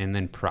and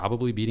then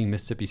probably beating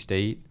Mississippi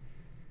State,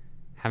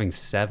 having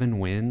 7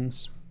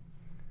 wins.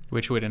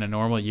 Which would in a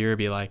normal year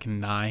be like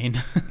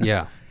 9.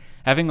 Yeah.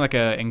 Having like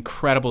an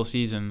incredible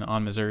season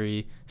on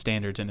Missouri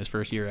standards in his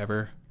first year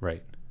ever.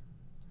 Right.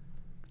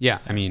 Yeah,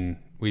 I mean,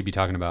 we'd be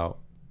talking about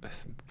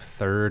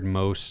third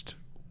most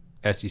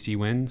SEC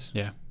wins.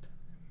 Yeah.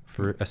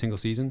 For a single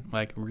season.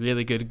 Like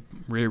really good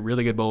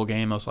bowl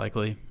game, most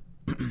likely.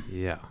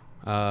 Yeah.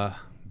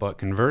 But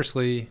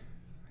conversely,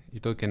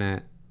 you're looking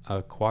at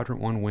a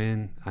quadrant 1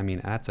 win. I mean,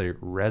 that's a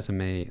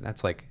resume.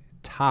 That's like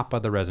top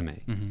of the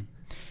resume. Mm-hmm.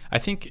 I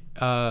think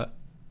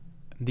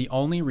the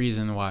only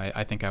reason why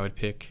I think I would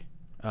pick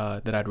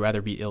that I'd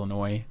rather beat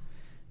Illinois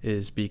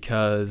is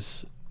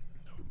because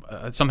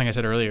something I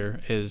said earlier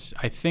is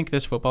I think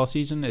this football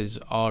season is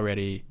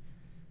already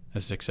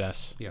a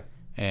success. Yeah.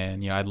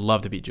 And I'd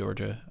love to beat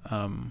Georgia.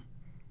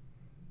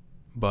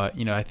 But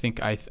I think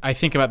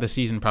about the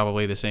season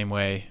probably the same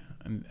way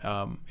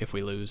if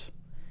we lose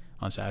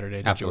on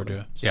Saturday to Absolutely.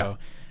 Georgia. So yeah.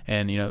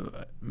 And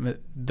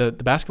the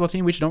basketball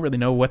team, we don't really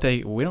know what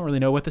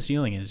the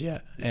ceiling is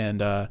yet.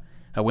 And a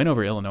win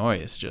over Illinois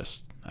is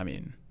just, I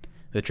mean,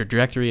 the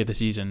trajectory of the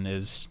season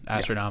is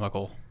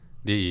astronomical. Yeah.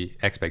 The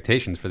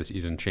expectations for the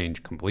season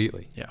change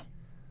completely. Yeah.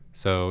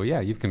 So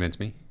yeah, you've convinced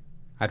me.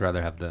 I'd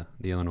rather have the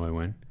Illinois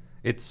win.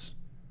 It's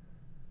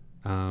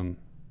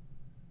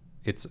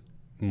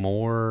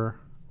more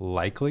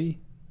likely,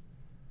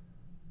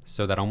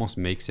 so that almost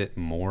makes it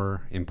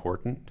more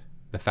important.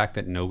 The fact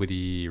that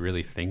nobody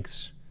really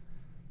thinks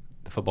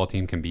the football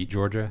team can beat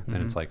Georgia,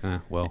 then it's like,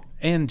 well.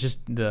 And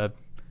just the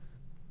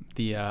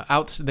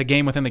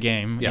game within the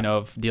game,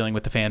 of dealing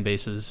with the fan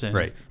bases and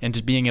right. And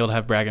just being able to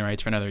have bragging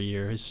rights for another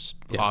year is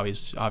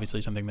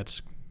obviously something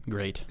that's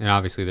great. And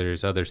obviously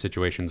there's other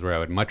situations where I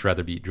would much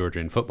rather beat Georgia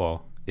in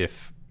football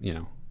if,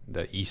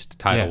 the East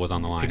title was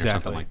on the line or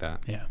something like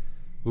that. Yeah.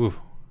 Ooh,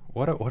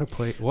 what a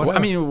play. What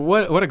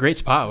a great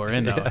spot we're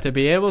in though. Yes. To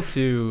be able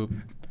to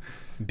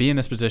be in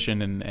this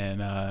position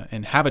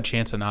and have a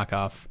chance to knock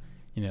off,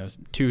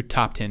 2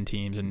 top 10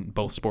 teams in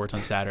both sports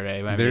on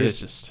Saturday. I mean, it's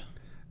just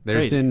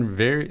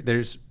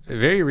There's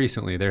very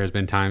recently there has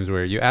been times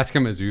where you ask a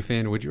Mizzou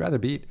fan, would you rather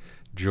beat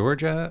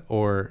Georgia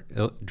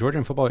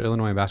in football or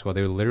Illinois in basketball?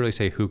 They would literally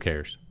say, who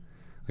cares?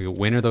 Like a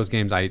win of those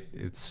games,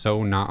 it's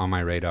so not on my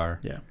radar.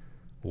 Yeah.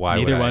 Why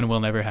Neither one will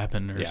never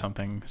happen or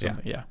something.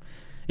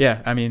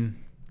 Yeah. I mean,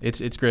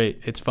 it's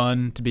great. It's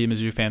fun to be a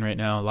Mizzou fan right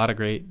now. A lot of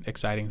great,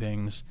 exciting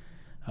things.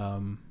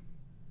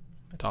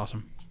 It's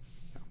awesome.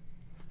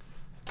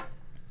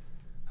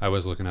 I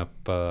was looking up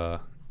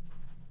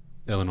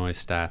Illinois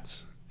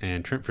stats,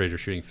 and Trent Frazier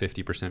shooting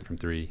 50% from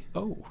three.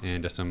 Oh.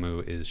 And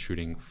Asamu is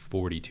shooting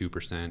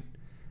 42%.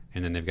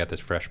 And then they've got this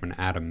freshman,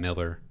 Adam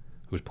Miller,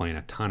 who's playing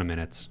a ton of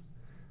minutes,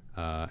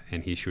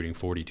 and he's shooting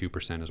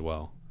 42% as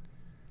well.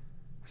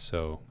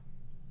 So,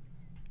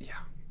 yeah.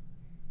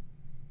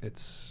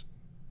 It's,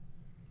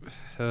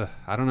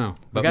 I don't know.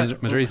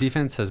 But Missouri's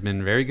defense has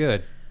been very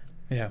good.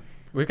 Yeah.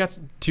 We've got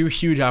 2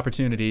 huge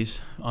opportunities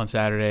on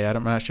Saturday.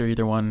 I'm not sure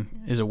either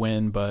one is a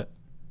win, but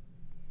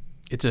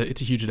it's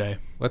a huge day.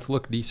 Let's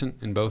look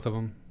decent in both of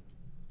them.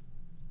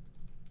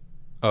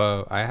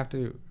 I have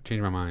to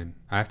change my mind.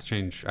 I have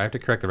to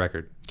correct the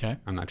record. Okay.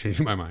 I'm not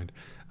changing my mind.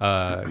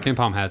 Ken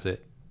Palm has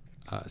it.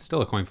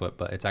 Still a coin flip,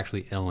 but it's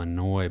actually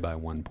Illinois by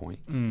 1 point.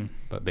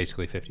 But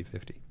basically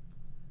 50-50.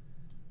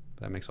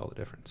 That makes all the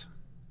difference.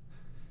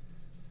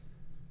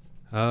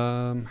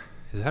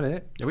 Is that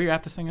it? Did we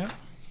wrap this thing up?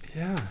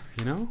 Yeah.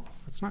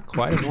 It's not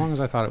quite as long as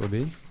I thought it would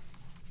be.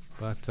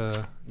 But,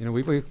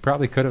 we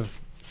probably could have.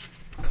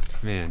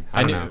 Man,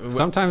 I don't know.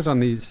 Sometimes on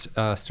these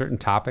certain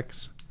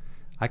topics,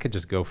 I could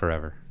just go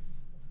forever.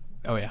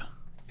 Oh, yeah.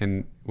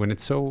 And when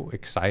it's so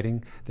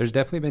exciting, there's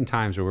definitely been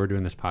times where we're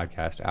doing this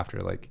podcast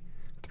after like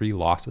 3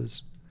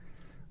 losses.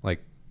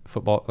 Like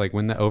football, like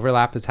when the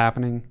overlap is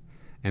happening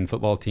and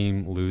football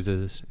team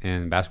loses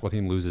and basketball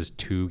team loses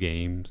 2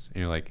 games,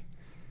 and you're like,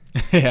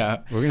 yeah,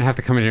 we're going to have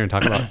to come in here and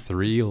talk about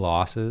 3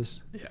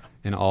 losses. Yeah.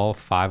 And all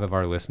 5 of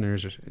our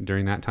listeners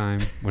during that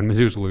time, when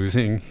Mizzou's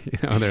losing,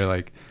 they're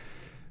like,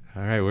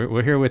 all right,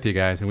 we're here with you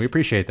guys, and we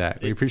appreciate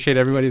that. We appreciate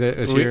everybody that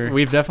is here.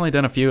 We've definitely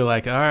done a few,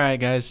 like, all right,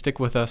 guys, stick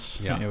with us.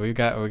 Yeah. We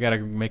got to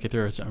make it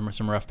through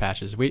some rough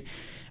patches. We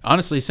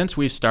honestly, since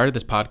we've started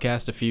this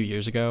podcast a few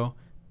years ago,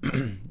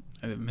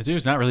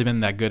 Mizzou's not really been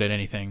that good at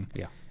anything.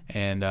 Yeah,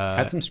 and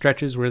had some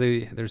stretches where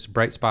there's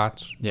bright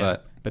spots. Yeah,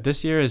 but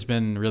this year has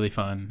been really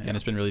fun, and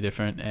it's been really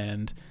different,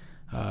 and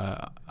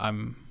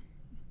I'm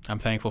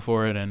thankful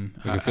for it, and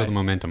we can feel the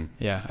momentum.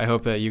 Yeah, I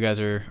hope that you guys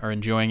are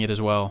enjoying it as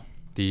well.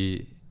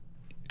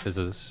 This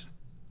is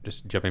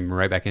just jumping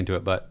right back into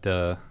it, but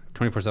the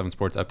 24/7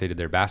 Sports updated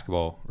their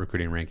basketball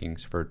recruiting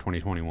rankings for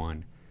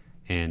 2021,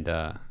 and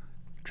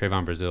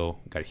Trayvon Brazil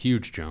got a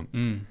huge jump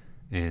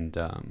and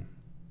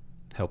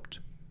helped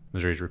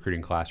Missouri's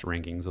recruiting class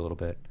rankings a little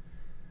bit.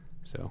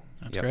 So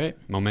that's great.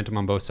 Momentum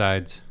on both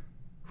sides.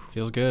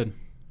 Feels good.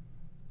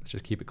 Let's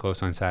just keep it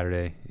close on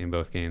Saturday in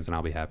both games, and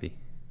I'll be happy.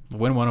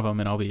 Win one of them,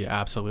 and I'll be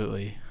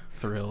absolutely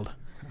thrilled.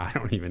 I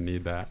don't even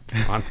need that,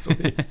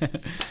 honestly.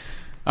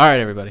 All right,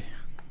 everybody.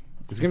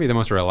 It's going to be the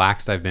most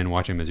relaxed I've been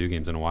watching Mizzou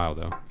games in a while,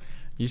 though.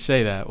 You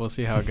say that. We'll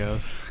see how it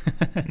goes.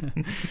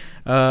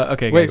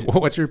 Okay, guys. Wait,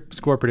 what's your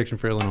score prediction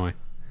for Illinois?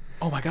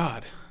 Oh, my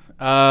God.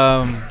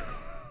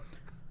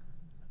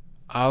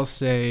 I'll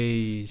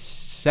say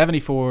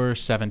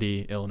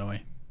 74-70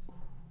 Illinois.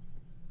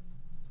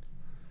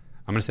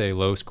 I'm going to say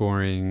low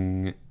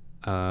scoring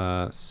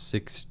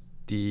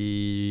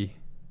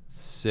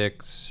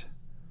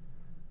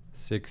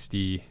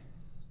 66-63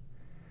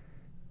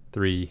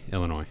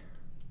 Illinois.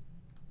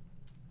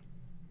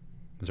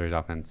 Missouri's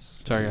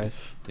offense. Sorry,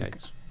 guys.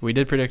 Yikes. We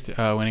did predict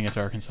winning against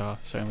Arkansas,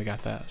 so we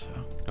got that. So.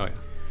 Oh, yeah.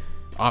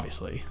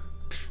 Obviously.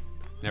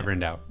 Never in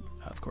doubt.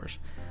 Of course.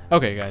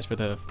 Okay, guys, for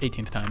the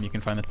 18th time, you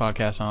can find the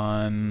podcast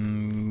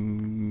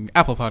on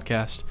Apple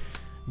Podcast,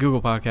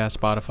 Google Podcast,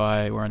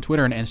 Spotify. We're on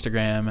Twitter and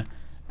Instagram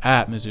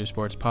at Mizzou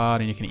Sports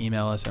Pod, and you can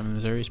email us at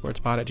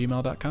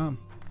MissouriSportsPod@gmail.com.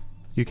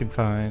 You can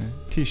find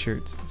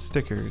t-shirts,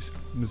 stickers,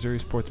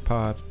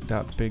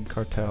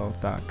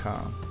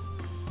 MissouriSportsPod.BigCartel.com.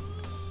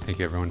 Thank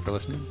you, everyone, for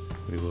listening.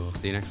 We will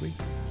see you next week.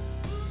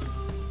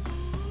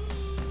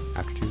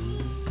 After 2.